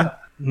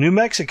 New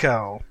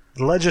Mexico.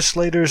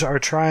 Legislators are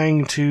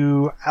trying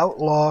to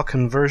outlaw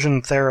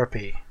conversion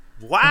therapy.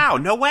 Wow,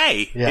 no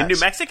way. Yes. In New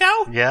Mexico?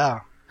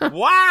 Yeah.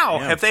 Wow.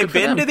 Have they for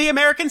been them. to the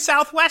American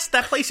Southwest?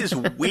 That place is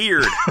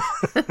weird.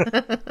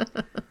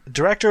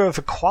 Director of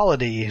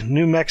Equality,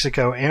 New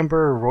Mexico,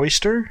 Amber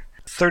Royster,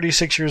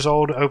 36 years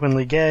old,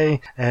 openly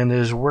gay, and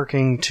is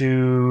working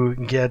to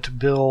get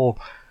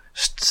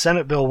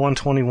Senate Bill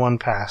 121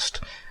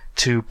 passed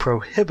to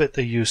prohibit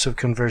the use of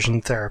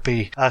conversion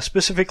therapy,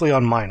 specifically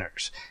on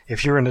minors.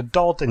 If you're an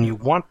adult and you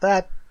want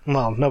that,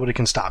 well, nobody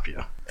can stop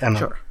you. And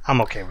Sure.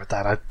 I'm okay with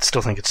that. I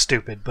still think it's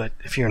stupid, but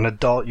if you're an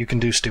adult, you can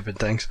do stupid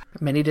things.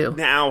 Many do.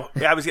 Now,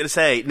 I was going to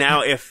say,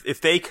 now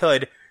if they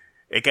could,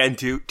 again,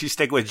 to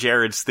stick with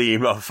Jared's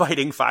theme of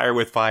fighting fire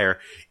with fire,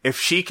 if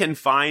she can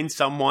find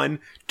someone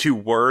to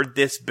word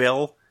this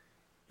bill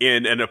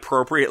in an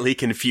appropriately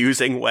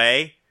confusing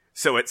way,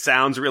 so it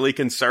sounds really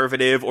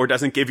conservative or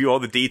doesn't give you all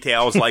the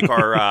details like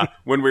our,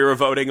 when we were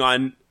voting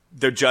on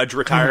the judge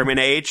retirement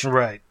age,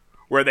 Right.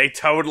 where they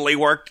totally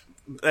worked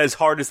as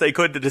hard as they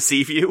could to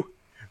deceive you.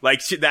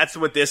 Like, that's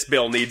what this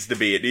bill needs to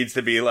be. It needs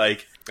to be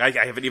like, I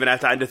haven't even had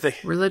time to think.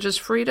 Religious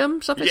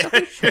freedom? Something?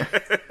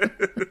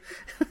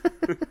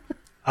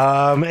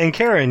 And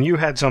Karen, you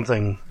had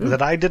something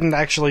that I didn't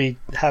actually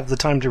have the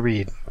time to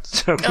read.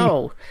 So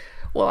Oh,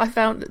 well, I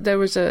found there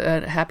was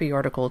a happy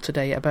article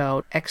today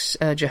about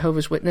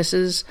ex-Jehovah's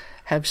Witnesses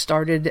have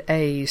started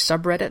a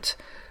subreddit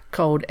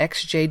called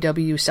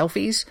XJW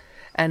Selfies,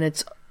 and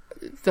it's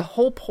the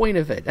whole point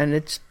of it, and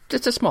it's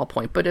a small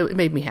point, but it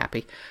made me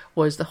happy,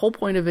 was the whole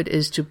point of it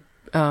is to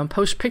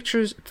post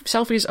pictures,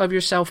 selfies of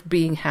yourself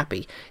being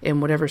happy in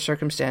whatever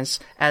circumstance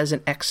as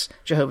an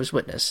ex-Jehovah's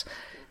Witness.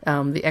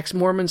 The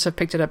ex-Mormons have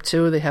picked it up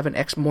too. They have an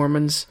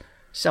ex-Mormons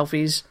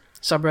selfies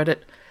subreddit.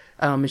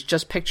 It's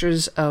just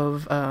pictures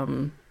of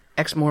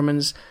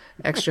ex-Mormons,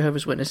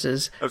 ex-Jehovah's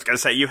Witnesses. I was going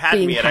to say, you had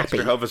being me at happy.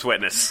 ex-Jehovah's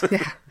Witness.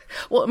 Yeah.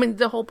 Well, I mean,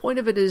 the whole point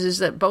of it is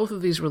that both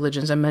of these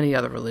religions and many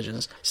other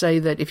religions say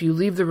that if you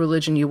leave the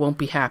religion, you won't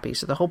be happy.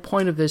 So the whole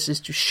point of this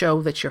is to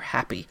show that you're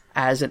happy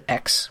as an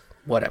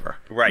ex-whatever.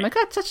 Right. I'm like,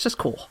 that's just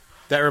cool.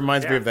 That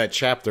reminds me of that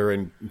chapter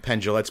in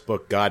Penn Jillette's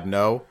book, God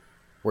No,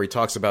 where he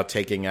talks about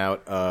taking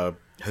out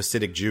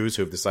Hasidic Jews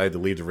who have decided to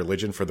leave the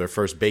religion for their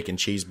first bacon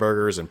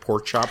cheeseburgers and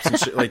pork chops and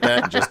shit like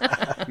that, and just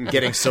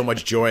getting so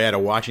much joy out of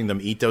watching them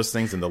eat those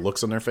things and the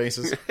looks on their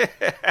faces.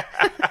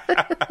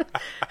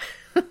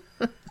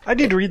 I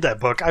need to read that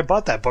book. I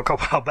bought that book a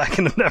while back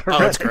and I've never read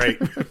Oh, that's it.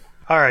 great.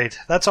 All right,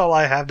 that's all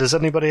I have. Does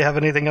anybody have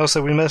anything else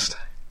that we missed?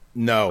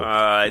 No.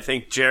 I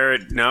think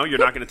Jared, no, you're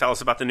not going to tell us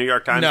about the New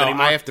York Times No,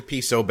 anymore? I have to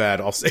pee so bad,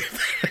 I'll save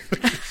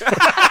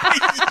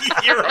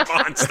that. You're a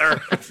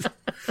monster.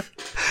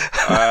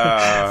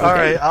 All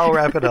right, I'll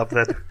wrap it up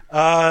then.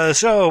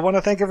 So, I want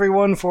to thank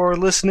everyone for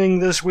listening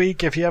this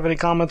week. If you have any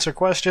comments or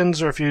questions,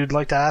 or if you'd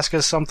like to ask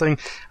us something,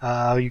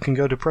 you can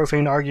go to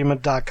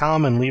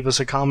profaneargument.com and leave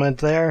us a comment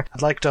there.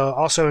 I'd like to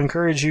also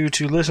encourage you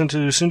to listen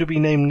to Soon to Be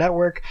Named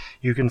Network.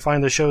 You can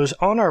find the shows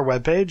on our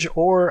webpage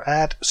or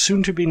at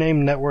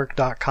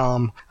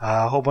soontobenamednetwork.com.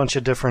 A whole bunch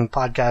of different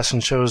podcasts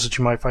and shows that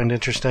you might find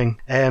interesting.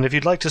 And if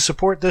you'd like to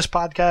support this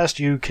podcast,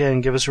 you can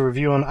give us a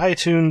review on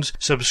iTunes,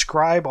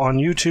 subscribe on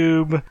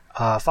YouTube,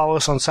 follow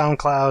us on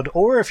SoundCloud,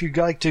 or if you'd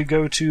like to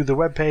go to the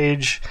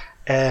webpage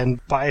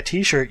and buy a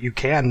t-shirt, you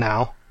can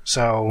now.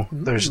 So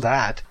there's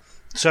that.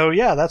 So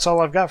yeah, that's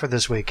all I've got for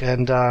this week.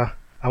 And I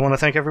want to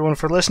thank everyone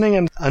for listening.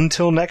 And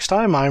until next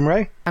time, I'm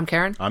Ray. I'm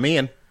Karen. I'm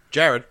Ian.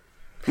 Jared.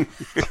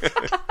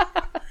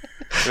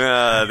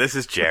 This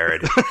is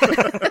Jared.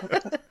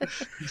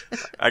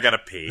 I gotta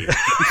pee.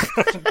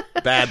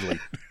 Badly.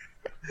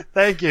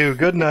 Thank you.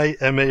 Good night,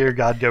 and may your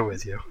God go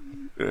with you.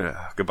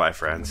 Goodbye,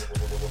 friends.